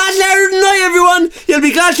 Yes! Last letter of the night, everyone. You'll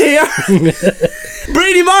be glad to hear.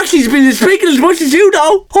 Brady Moxley's been speaking as much as you,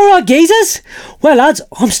 though. Alright, geezers. Well, lads,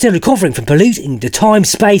 I'm still recovering from polluting the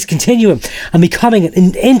time-space continuum and becoming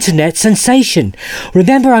an internet sensation.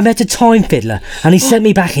 Remember I met the Time Fiddler and he sent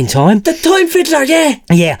me back in time? The Time Fiddler, yeah.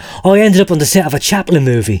 Yeah, I ended up on the set of a Chaplin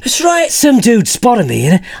movie. That's right. Some dude spotted me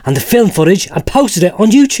in it and the film footage and posted it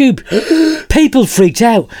on YouTube. People freaked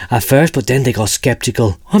out at first, but then they got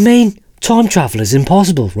sceptical. I mean, time travel is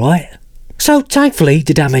impossible, right? So, thankfully,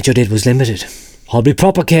 the damage I did was limited. I'll be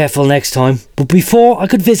proper careful next time, but before I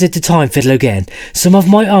could visit the Time Fiddler again, some of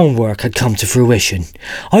my own work had come to fruition.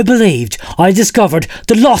 I believed I discovered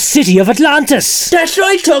the lost city of Atlantis. That's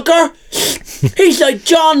right, Tucker. He's like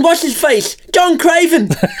John, what's his face? John Craven.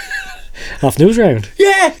 Off News Round.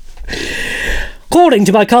 Yeah. According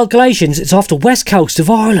to my calculations, it's off the west coast of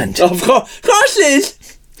Ireland. Of course it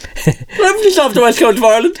is. Everything's off the west coast of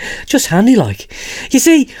Ireland. Just handy like. You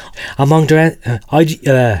see, among the...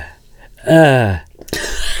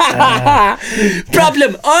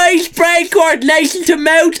 Problem. Eye spray coordination to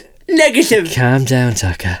mouth. Negative. Calm down,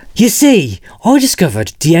 Tucker. You see, I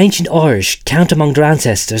discovered the ancient Irish count among their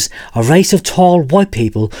ancestors a race of tall white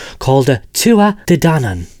people called the Tua de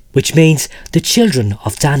Danann, which means the children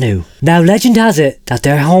of Danu. Now legend has it that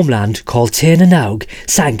their homeland, called Tir na Nog,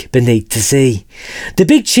 sank beneath the sea. The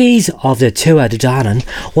big cheese of the Tua de Danann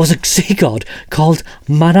was a sea god called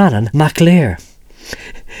Manannan MacLear.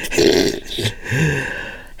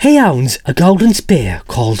 He owns a golden spear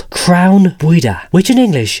called Crown Buida, which in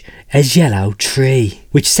English is yellow tree,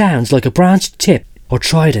 which sounds like a branched tip or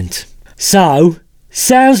trident. So,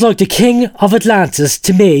 sounds like the king of Atlantis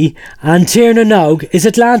to me, and Tir na Nog is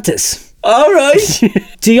Atlantis. Alright.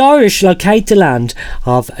 The Irish locate the land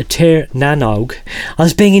of Tir na Nog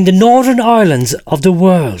as being in the northern islands of the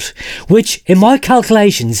world, which, in my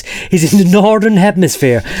calculations, is in the northern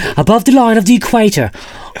hemisphere, above the line of the equator,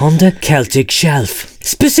 on the Celtic shelf.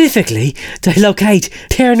 Specifically, they locate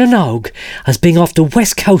Tir na Nog as being off the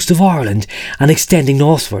west coast of Ireland and extending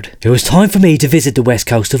northward. It was time for me to visit the west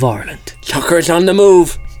coast of Ireland. Tucker's on the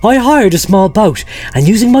move. I hired a small boat, and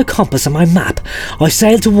using my compass and my map, I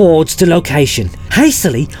sailed towards the location.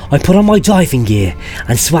 Hastily, I put on my diving gear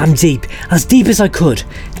and swam deep as I could.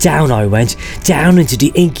 Down I went, down into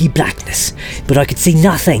the inky blackness, but I could see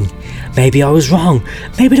nothing. Maybe I was wrong,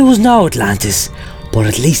 maybe there was no Atlantis, but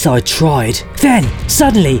at least I tried. Then,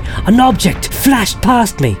 suddenly, an object flashed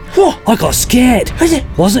past me. What? I got scared.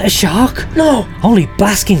 Was it a shark? No. Only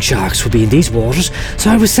basking sharks would be in these waters, so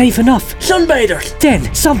I was safe enough. Sunbathers.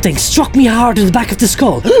 Then, something struck me hard in the back of the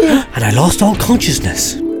skull, and I lost all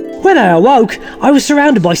consciousness. When I awoke, I was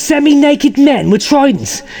surrounded by semi-naked men with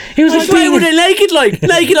tridents. It was Why were they naked, like?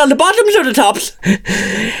 Naked on the bottoms or the tops?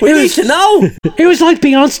 We need to know. It was like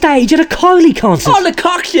being on stage at a Kylie concert. Oh, the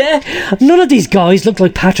cocks, yeah. None of these guys looked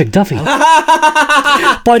like Patrick Duffy.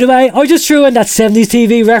 By the way, I just threw in that 70s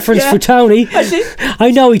TV reference for Tony.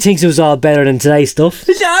 I know he thinks it was all better than today's stuff.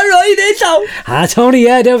 Is that right, it's all? Tony,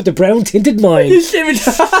 yeah, down with the brown tinted mind.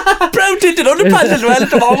 Brown tinted underpants as well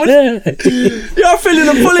at the moment. You're filling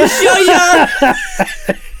them full of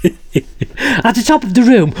At the top of the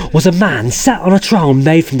room was a man sat on a throne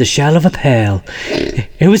made from the shell of a pearl.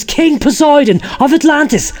 It was King Poseidon of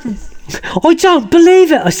Atlantis. I don't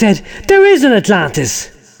believe it, I said. There is an Atlantis.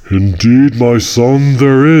 Indeed, my son,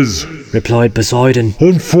 there is, replied Poseidon.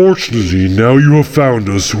 Unfortunately, now you have found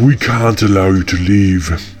us, we can't allow you to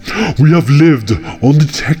leave. We have lived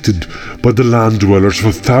undetected by the land dwellers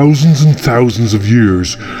for thousands and thousands of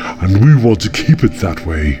years, and we want to keep it that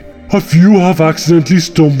way. A few have accidentally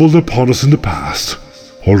stumbled upon us in the past,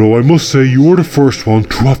 although I must say you are the first one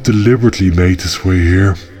to have deliberately made this way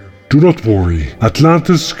here. Do not worry,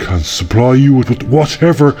 Atlantis can supply you with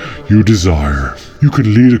whatever you desire. You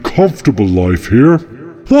can lead a comfortable life here.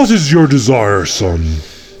 What is your desire, son?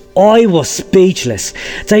 I was speechless.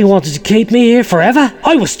 They wanted to keep me here forever.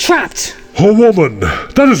 I was trapped. A woman!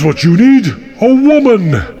 That is what you need! A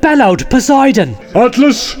woman! Bellowed Poseidon.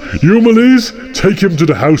 Atlas, Eumeles, take him to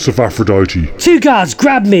the house of Aphrodite. Two guards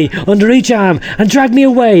grabbed me under each arm and dragged me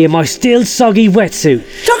away in my still soggy wetsuit.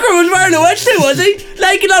 Tucker was wearing a wetsuit, was he?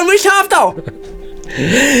 Naked on which half though?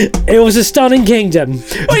 It was a stunning kingdom.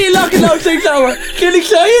 Why are you locking those things over? Getting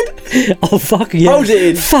excited? Oh, fuck yeah. Hold it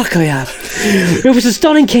in. Fuck I am. It was a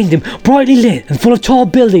stunning kingdom, brightly lit and full of tall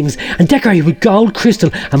buildings and decorated with gold, crystal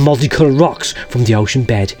and multicoloured rocks from the ocean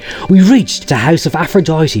bed. We reached the house of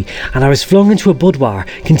Aphrodite and I was flung into a boudoir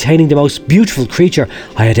containing the most beautiful creature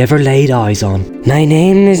I had ever laid eyes on. My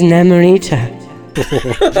name is Namorita.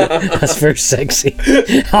 That's very sexy.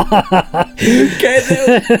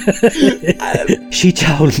 She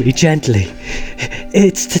told me gently,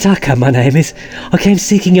 "It's Tataka, my name is. I came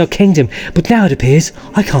seeking your kingdom, but now it appears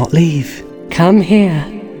I can't leave." "Come here,"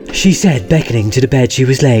 she said, beckoning to the bed she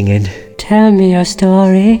was laying in. "Tell me your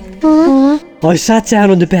story." I sat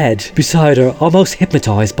down on the bed beside her, almost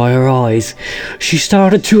hypnotised by her eyes. She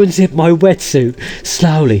started to unzip my wetsuit,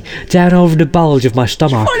 slowly, down over the bulge of my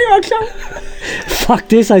stomach. Fuck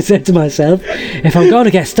this, I said to myself. If I'm going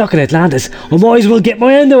to get stuck in Atlantis, I might as well get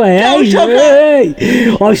my end away,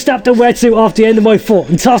 hey? I snapped the wetsuit off the end of my foot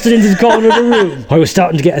and tossed it into the corner of the room. I was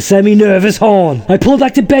starting to get a semi-nervous horn. I pulled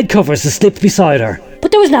back the bed covers and slipped beside her.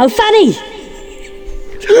 But there was no fanny.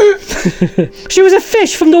 She was a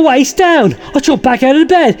fish from the waist down. I jumped back out of the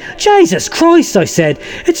bed. Jesus Christ, I said.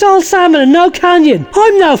 It's all salmon and no canyon.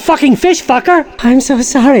 I'm no fucking fish fucker. I'm so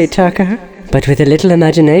sorry, Tucker. But with a little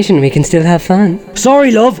imagination, we can still have fun.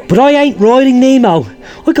 Sorry, love, but I ain't riding Nemo.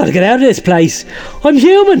 I gotta get out of this place. I'm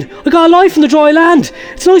human. I got a life on the dry land.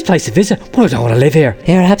 It's a nice place to visit, but I don't want to live here.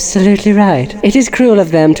 You're absolutely right. It is cruel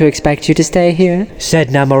of them to expect you to stay here, said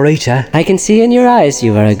Namorita. I can see in your eyes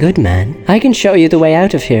you are a good man. I can show you the way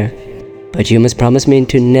out of here. But you must promise me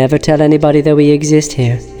to never tell anybody that we exist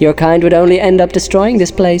here. Your kind would only end up destroying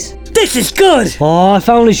this place. This is good! Oh, if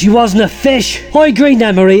only she wasn't a fish. I agree,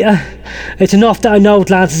 Namorita. It's enough that I know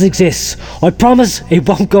Atlantis exists. I promise it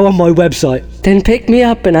won't go on my website. Then pick me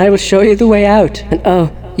up and I will show you the way out. And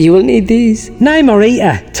oh, you will need these.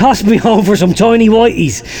 Namorita tossed me over some tiny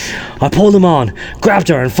whiteys. I pulled them on, grabbed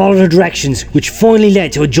her and followed her directions, which finally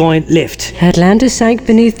led to a giant lift. Atlantis sank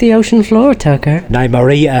beneath the ocean floor, Tucker.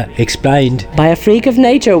 Namorita explained. By a freak of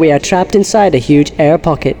nature, we are trapped inside a huge air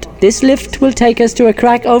pocket. This lift will take us to a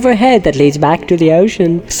crack overhead that leads back to the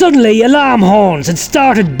ocean. Suddenly, alarm horns had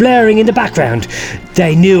started blaring in the background.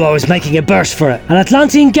 They knew I was making a burst for it. An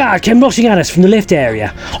Atlantean guard came rushing at us from the lift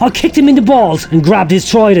area. I kicked him in the balls and grabbed his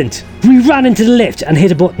trident. We ran into the lift and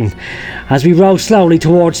hit a button. As we rode slowly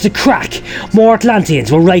towards the crack, more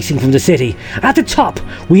Atlanteans were racing from the city. At the top,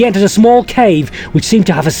 we entered a small cave which seemed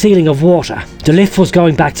to have a ceiling of water. The lift was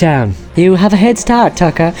going back down. You have a head start,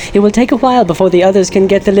 Tucker. It will take a while before the others can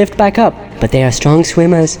get the lift back up, but they are strong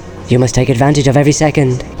swimmers. You must take advantage of every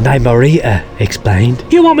second. Namorita explained.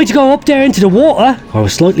 You want me to go up there into the water? I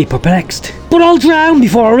was slightly perplexed. But I'll drown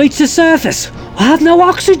before I reach the surface. I have no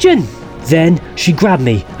oxygen. Then she grabbed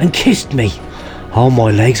me and kissed me. All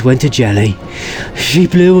my legs went to jelly. She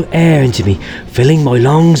blew air into me, filling my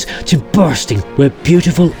lungs to bursting with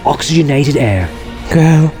beautiful oxygenated air.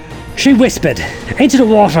 Girl, she whispered. Into the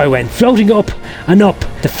water I went, floating up and up,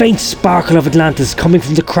 the faint sparkle of Atlantis coming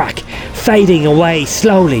from the crack, fading away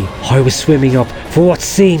slowly. I was swimming up for what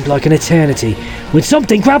seemed like an eternity when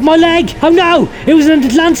something grabbed my leg. Oh no, it was an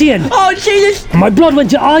Atlantean. Oh Jesus! My blood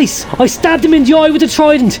went to ice. I stabbed him in the eye with a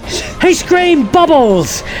trident. He screamed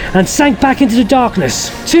bubbles and sank back into the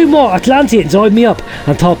darkness. Two more Atlanteans eyed me up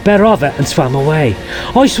and thought better of it and swam away.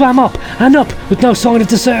 I swam up and up with no sign of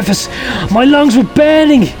the surface. My lungs were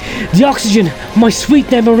burning. The oxygen my sweet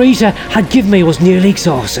Namorita had given me was nearly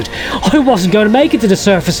exhausted. I wasn't going to make it to the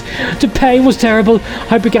surface. The pain was terrible.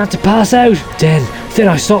 I began to pass out. Then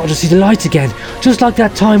I started to see the lights again, just like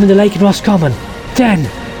that time in the lake in Roscommon. Then,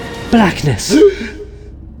 blackness.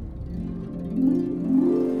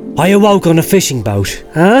 I awoke on a fishing boat.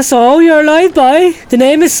 So you're alive, boy? The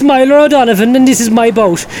name is Smiler O'Donovan and this is my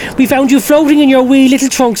boat. We found you floating in your wee little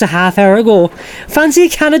trunks a half hour ago. Fancy a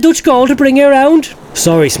can of Dutch gold to bring you around?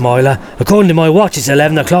 Sorry, Smiler. According to my watch, it's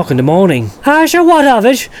 11 o'clock in the morning. Sure, what of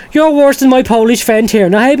it? You're worse than my Polish friend here.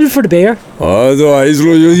 Now, able for the beer? Oh,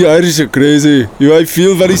 the Irish are crazy. I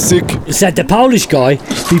feel very sick, said the Polish guy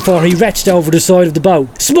before he retched over the side of the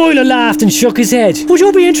boat. Smiler laughed and shook his head. Would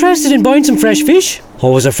you be interested in buying some fresh fish? I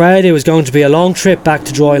was afraid it was going to be a long trip back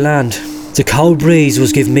to dry land. The cold breeze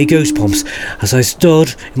was giving me goosebumps as I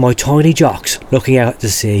stood in my tiny jocks looking out at the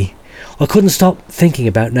sea. I couldn't stop thinking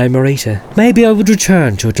about Namorita. Maybe I would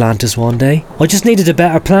return to Atlantis one day. I just needed a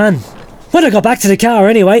better plan. When I got back to the car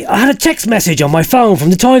anyway, I had a text message on my phone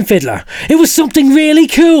from the Time Fiddler. It was something really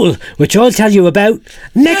cool, which I'll tell you about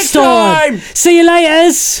next time. See you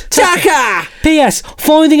later. Taka! P.S.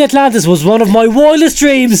 Finding Atlantis was one of my wildest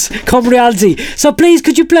dreams come reality. So please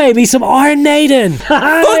could you play me some Iron Maiden?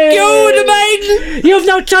 Fuck you, the Maiden! You've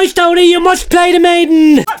no choice, Tony. You must play the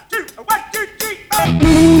Maiden.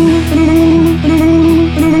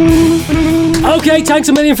 Okay, thanks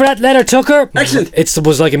a million for that letter, Tucker. Excellent. It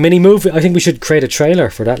was like a mini movie. I think we should create a trailer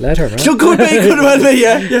for that letter, right? So could well be,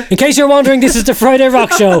 yeah. In case you're wondering, this is the Friday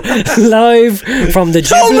Rock Show, live from the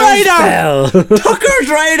Gibbler's Bell. Tucker's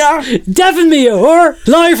Raider. Devon Muir,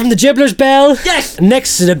 live from the Gibbler's Bell. Yes.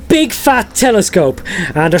 Next to the big fat telescope.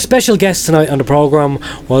 And our special guest tonight on the programme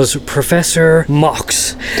was Professor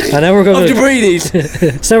Mox. And now we're going to... Of the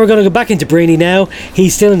Breenies. So now we're going to go back into Breenie now.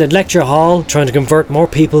 He's still in the lecture hall trying to convert more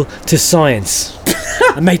people to science.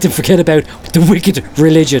 And make them forget about the wicked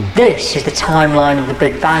religion. This is the timeline of the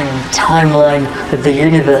Big Bang, timeline of the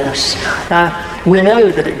universe. Now, we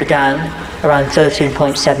know that it began around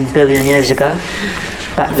 13.7 billion years ago.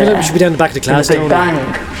 I feel like we should be down the back of the class. The Big Bang.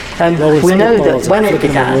 And we know that when it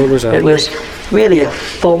began, it was really a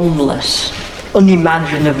formless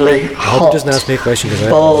unimaginably I hope he hot doesn't ask me a question because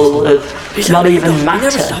ball of not even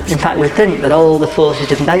matter. In fact, we think that all the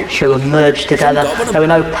forces of nature were merged together. There were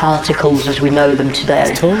no particles as we know them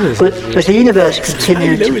today. But as the universe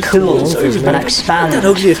continued to cool and expand,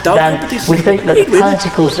 then we think that the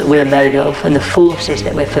particles that we're made of and the forces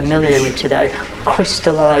that we're familiar with today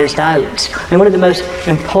crystallised out. And one of the most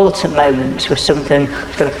important moments was something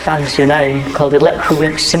that's got a fancier name called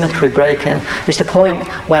electroweak symmetry breaking. It's the point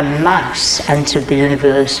when mass entered the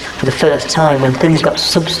universe for the first time, when things got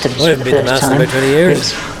substance for the first time. About 20 years.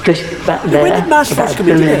 It's just back there, about a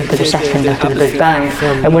billionth of a second after the Big Bang,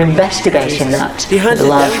 and we're investigating that at the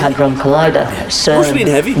Large Hadron Collider at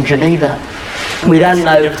CERN in Geneva. We then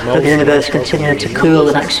know that the universe continued to cool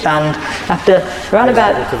and expand. After around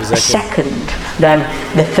about a second, then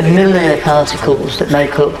the familiar particles that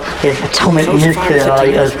make up the atomic nuclei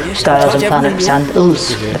of stars and planets and us,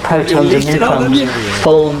 the protons and neutrons,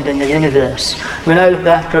 formed in the universe. We know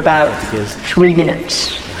that after about 3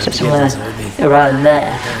 minutes, so somewhere around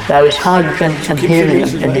there was hydrogen and helium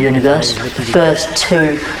in the universe, the first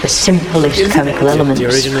two, the simplest chemical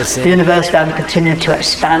elements. The universe then continued to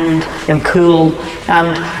expand and cool,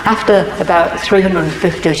 and after about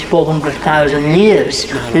 350 to 400,000 years,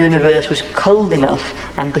 the universe was cold enough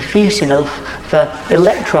and diffuse enough for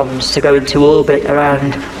electrons to go into orbit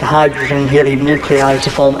around the hydrogen and helium nuclei to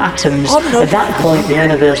form atoms. At that point, the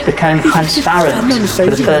universe became transparent for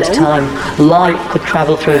the first time. Light could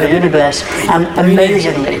travel through the universe, and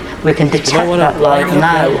amazingly, we can detect that light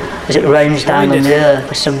now as it rains down on the Earth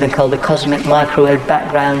with something called the cosmic microwave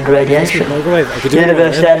background radiation. The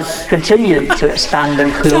universe then continued to expand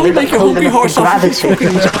and cool. It got cold enough for gravity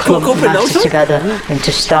to clump matter together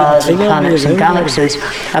into stars and planets and galaxies.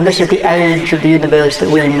 And this is the age of the universe that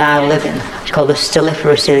we now live in. It's called the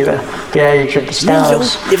Stelliferous era, the age of the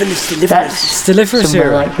stars. That's Stelliferous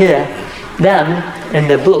somewhere era. like here. Then, in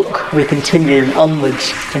the book, we continue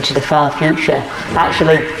onwards into the far future,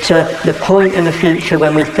 actually to the point in the future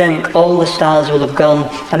when we think all the stars will have gone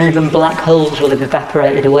and even black holes will have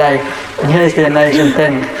evaporated away. And here's the amazing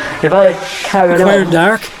thing. If I carried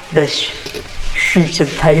on this sheet of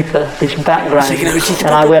paper, this background, and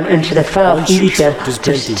I went into the far future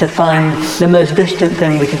to find the most distant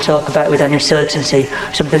thing we can talk about with any certainty,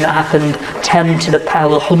 something that happened 10 to the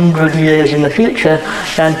power 100 years in the future,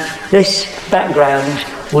 then this background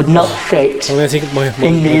would not fit in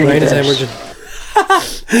the universe.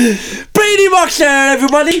 Brainy Mox there,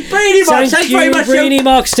 everybody. Brainy Mox, thanks very much. Brainy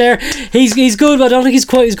Mox there. He's good, but I don't think he's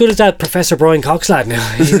quite as good as that Professor Brian Cox lad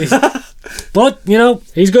now. But, you know,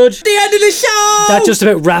 he's good. The end of the show! That just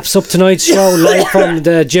about wraps up tonight's show live from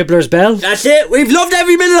the Gibbler's Bell. That's it. We've loved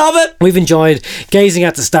every minute of it. We've enjoyed gazing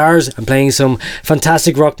at the stars and playing some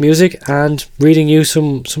fantastic rock music and reading you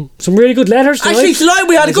some really good letters tonight. Actually, tonight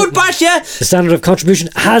we had a good bash, yeah. The standard of contribution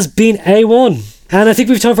has been A1. And I think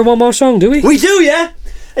we've time for one more song, do we? We do, yeah.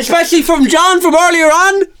 Especially from John from earlier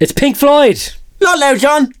on. It's Pink Floyd. Not loud,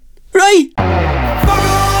 John. Right.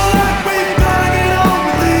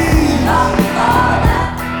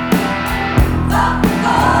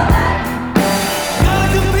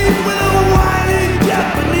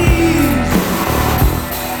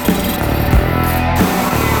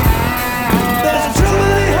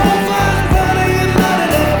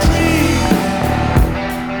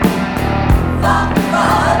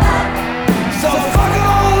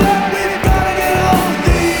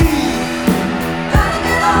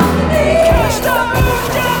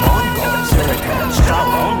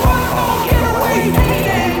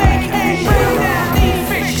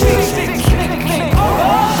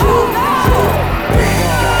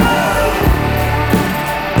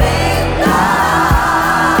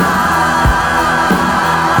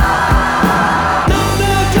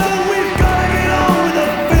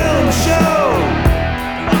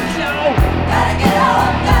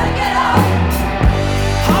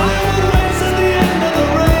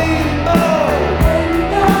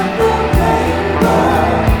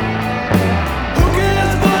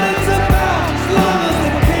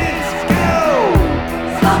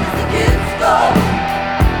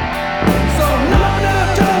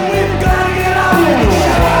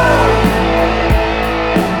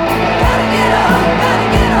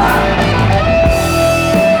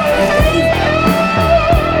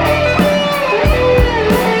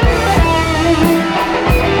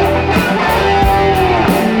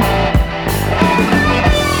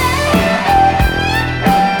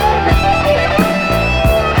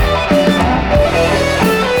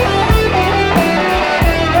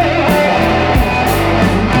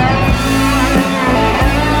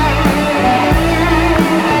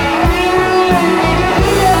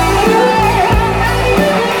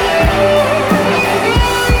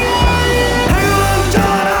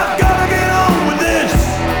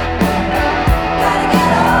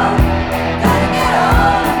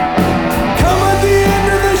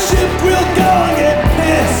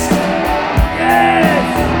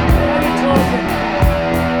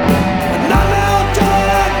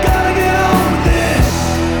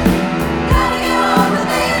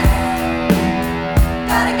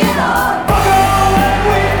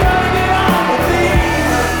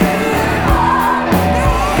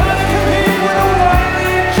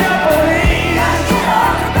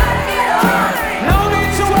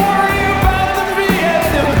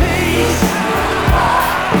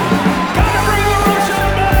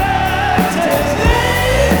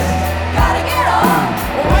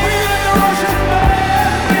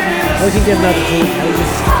 think they've not clean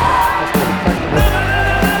houses.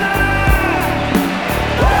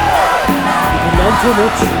 You know too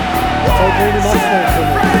much. So really not smoke too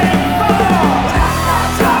much.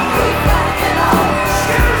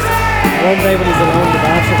 One day when he's alone in the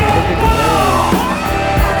bathroom, he's looking at the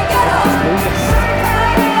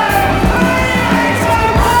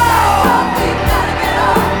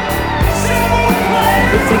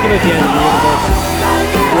I'm thinking at the end of the universe.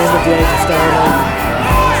 The end of the age of Starlight.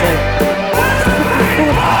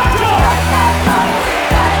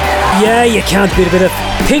 Yeah, you can't beat a bit of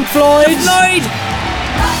Pink Floyd.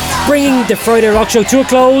 Bringing the Friday Rock Show to a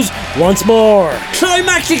close once more.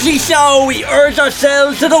 Climactically so, we urge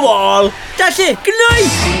ourselves to the wall. That's it. Good night.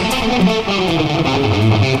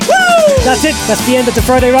 Woo! That's it. That's the end of the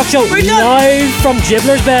Friday Rock Show. We're done. Live from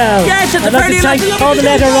Gibbler's Bell. Yes, at the I'd like to Friday thank Rock Show. all the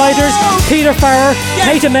letter writers: Peter Farrer,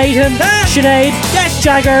 Peter Maton, Sinead,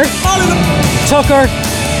 Jagger, all of them. Tucker,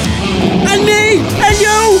 and me, and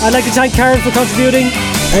you. I'd like to thank Karen for contributing.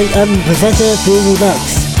 I'm Professor Bruno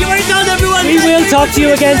Knox. You already told everyone. We will talk to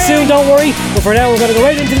you again soon, don't worry. But for now, we're going to go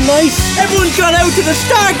right into the night. Everyone's gone out to the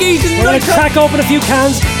Stargeezers. We're going to crack open a few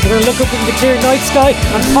cans. We're going to look up into the clear night sky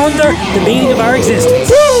and ponder the meaning of our existence.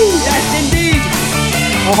 Woo! Yes, indeed.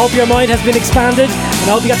 I hope your mind has been expanded, and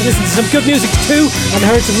I hope you got to listen to some good music too, and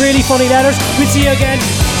heard some really funny letters. We'll see you again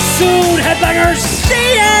soon, headbangers.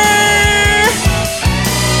 See ya!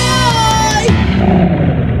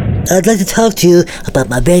 I'd like to talk to you about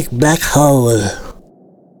my big black hole.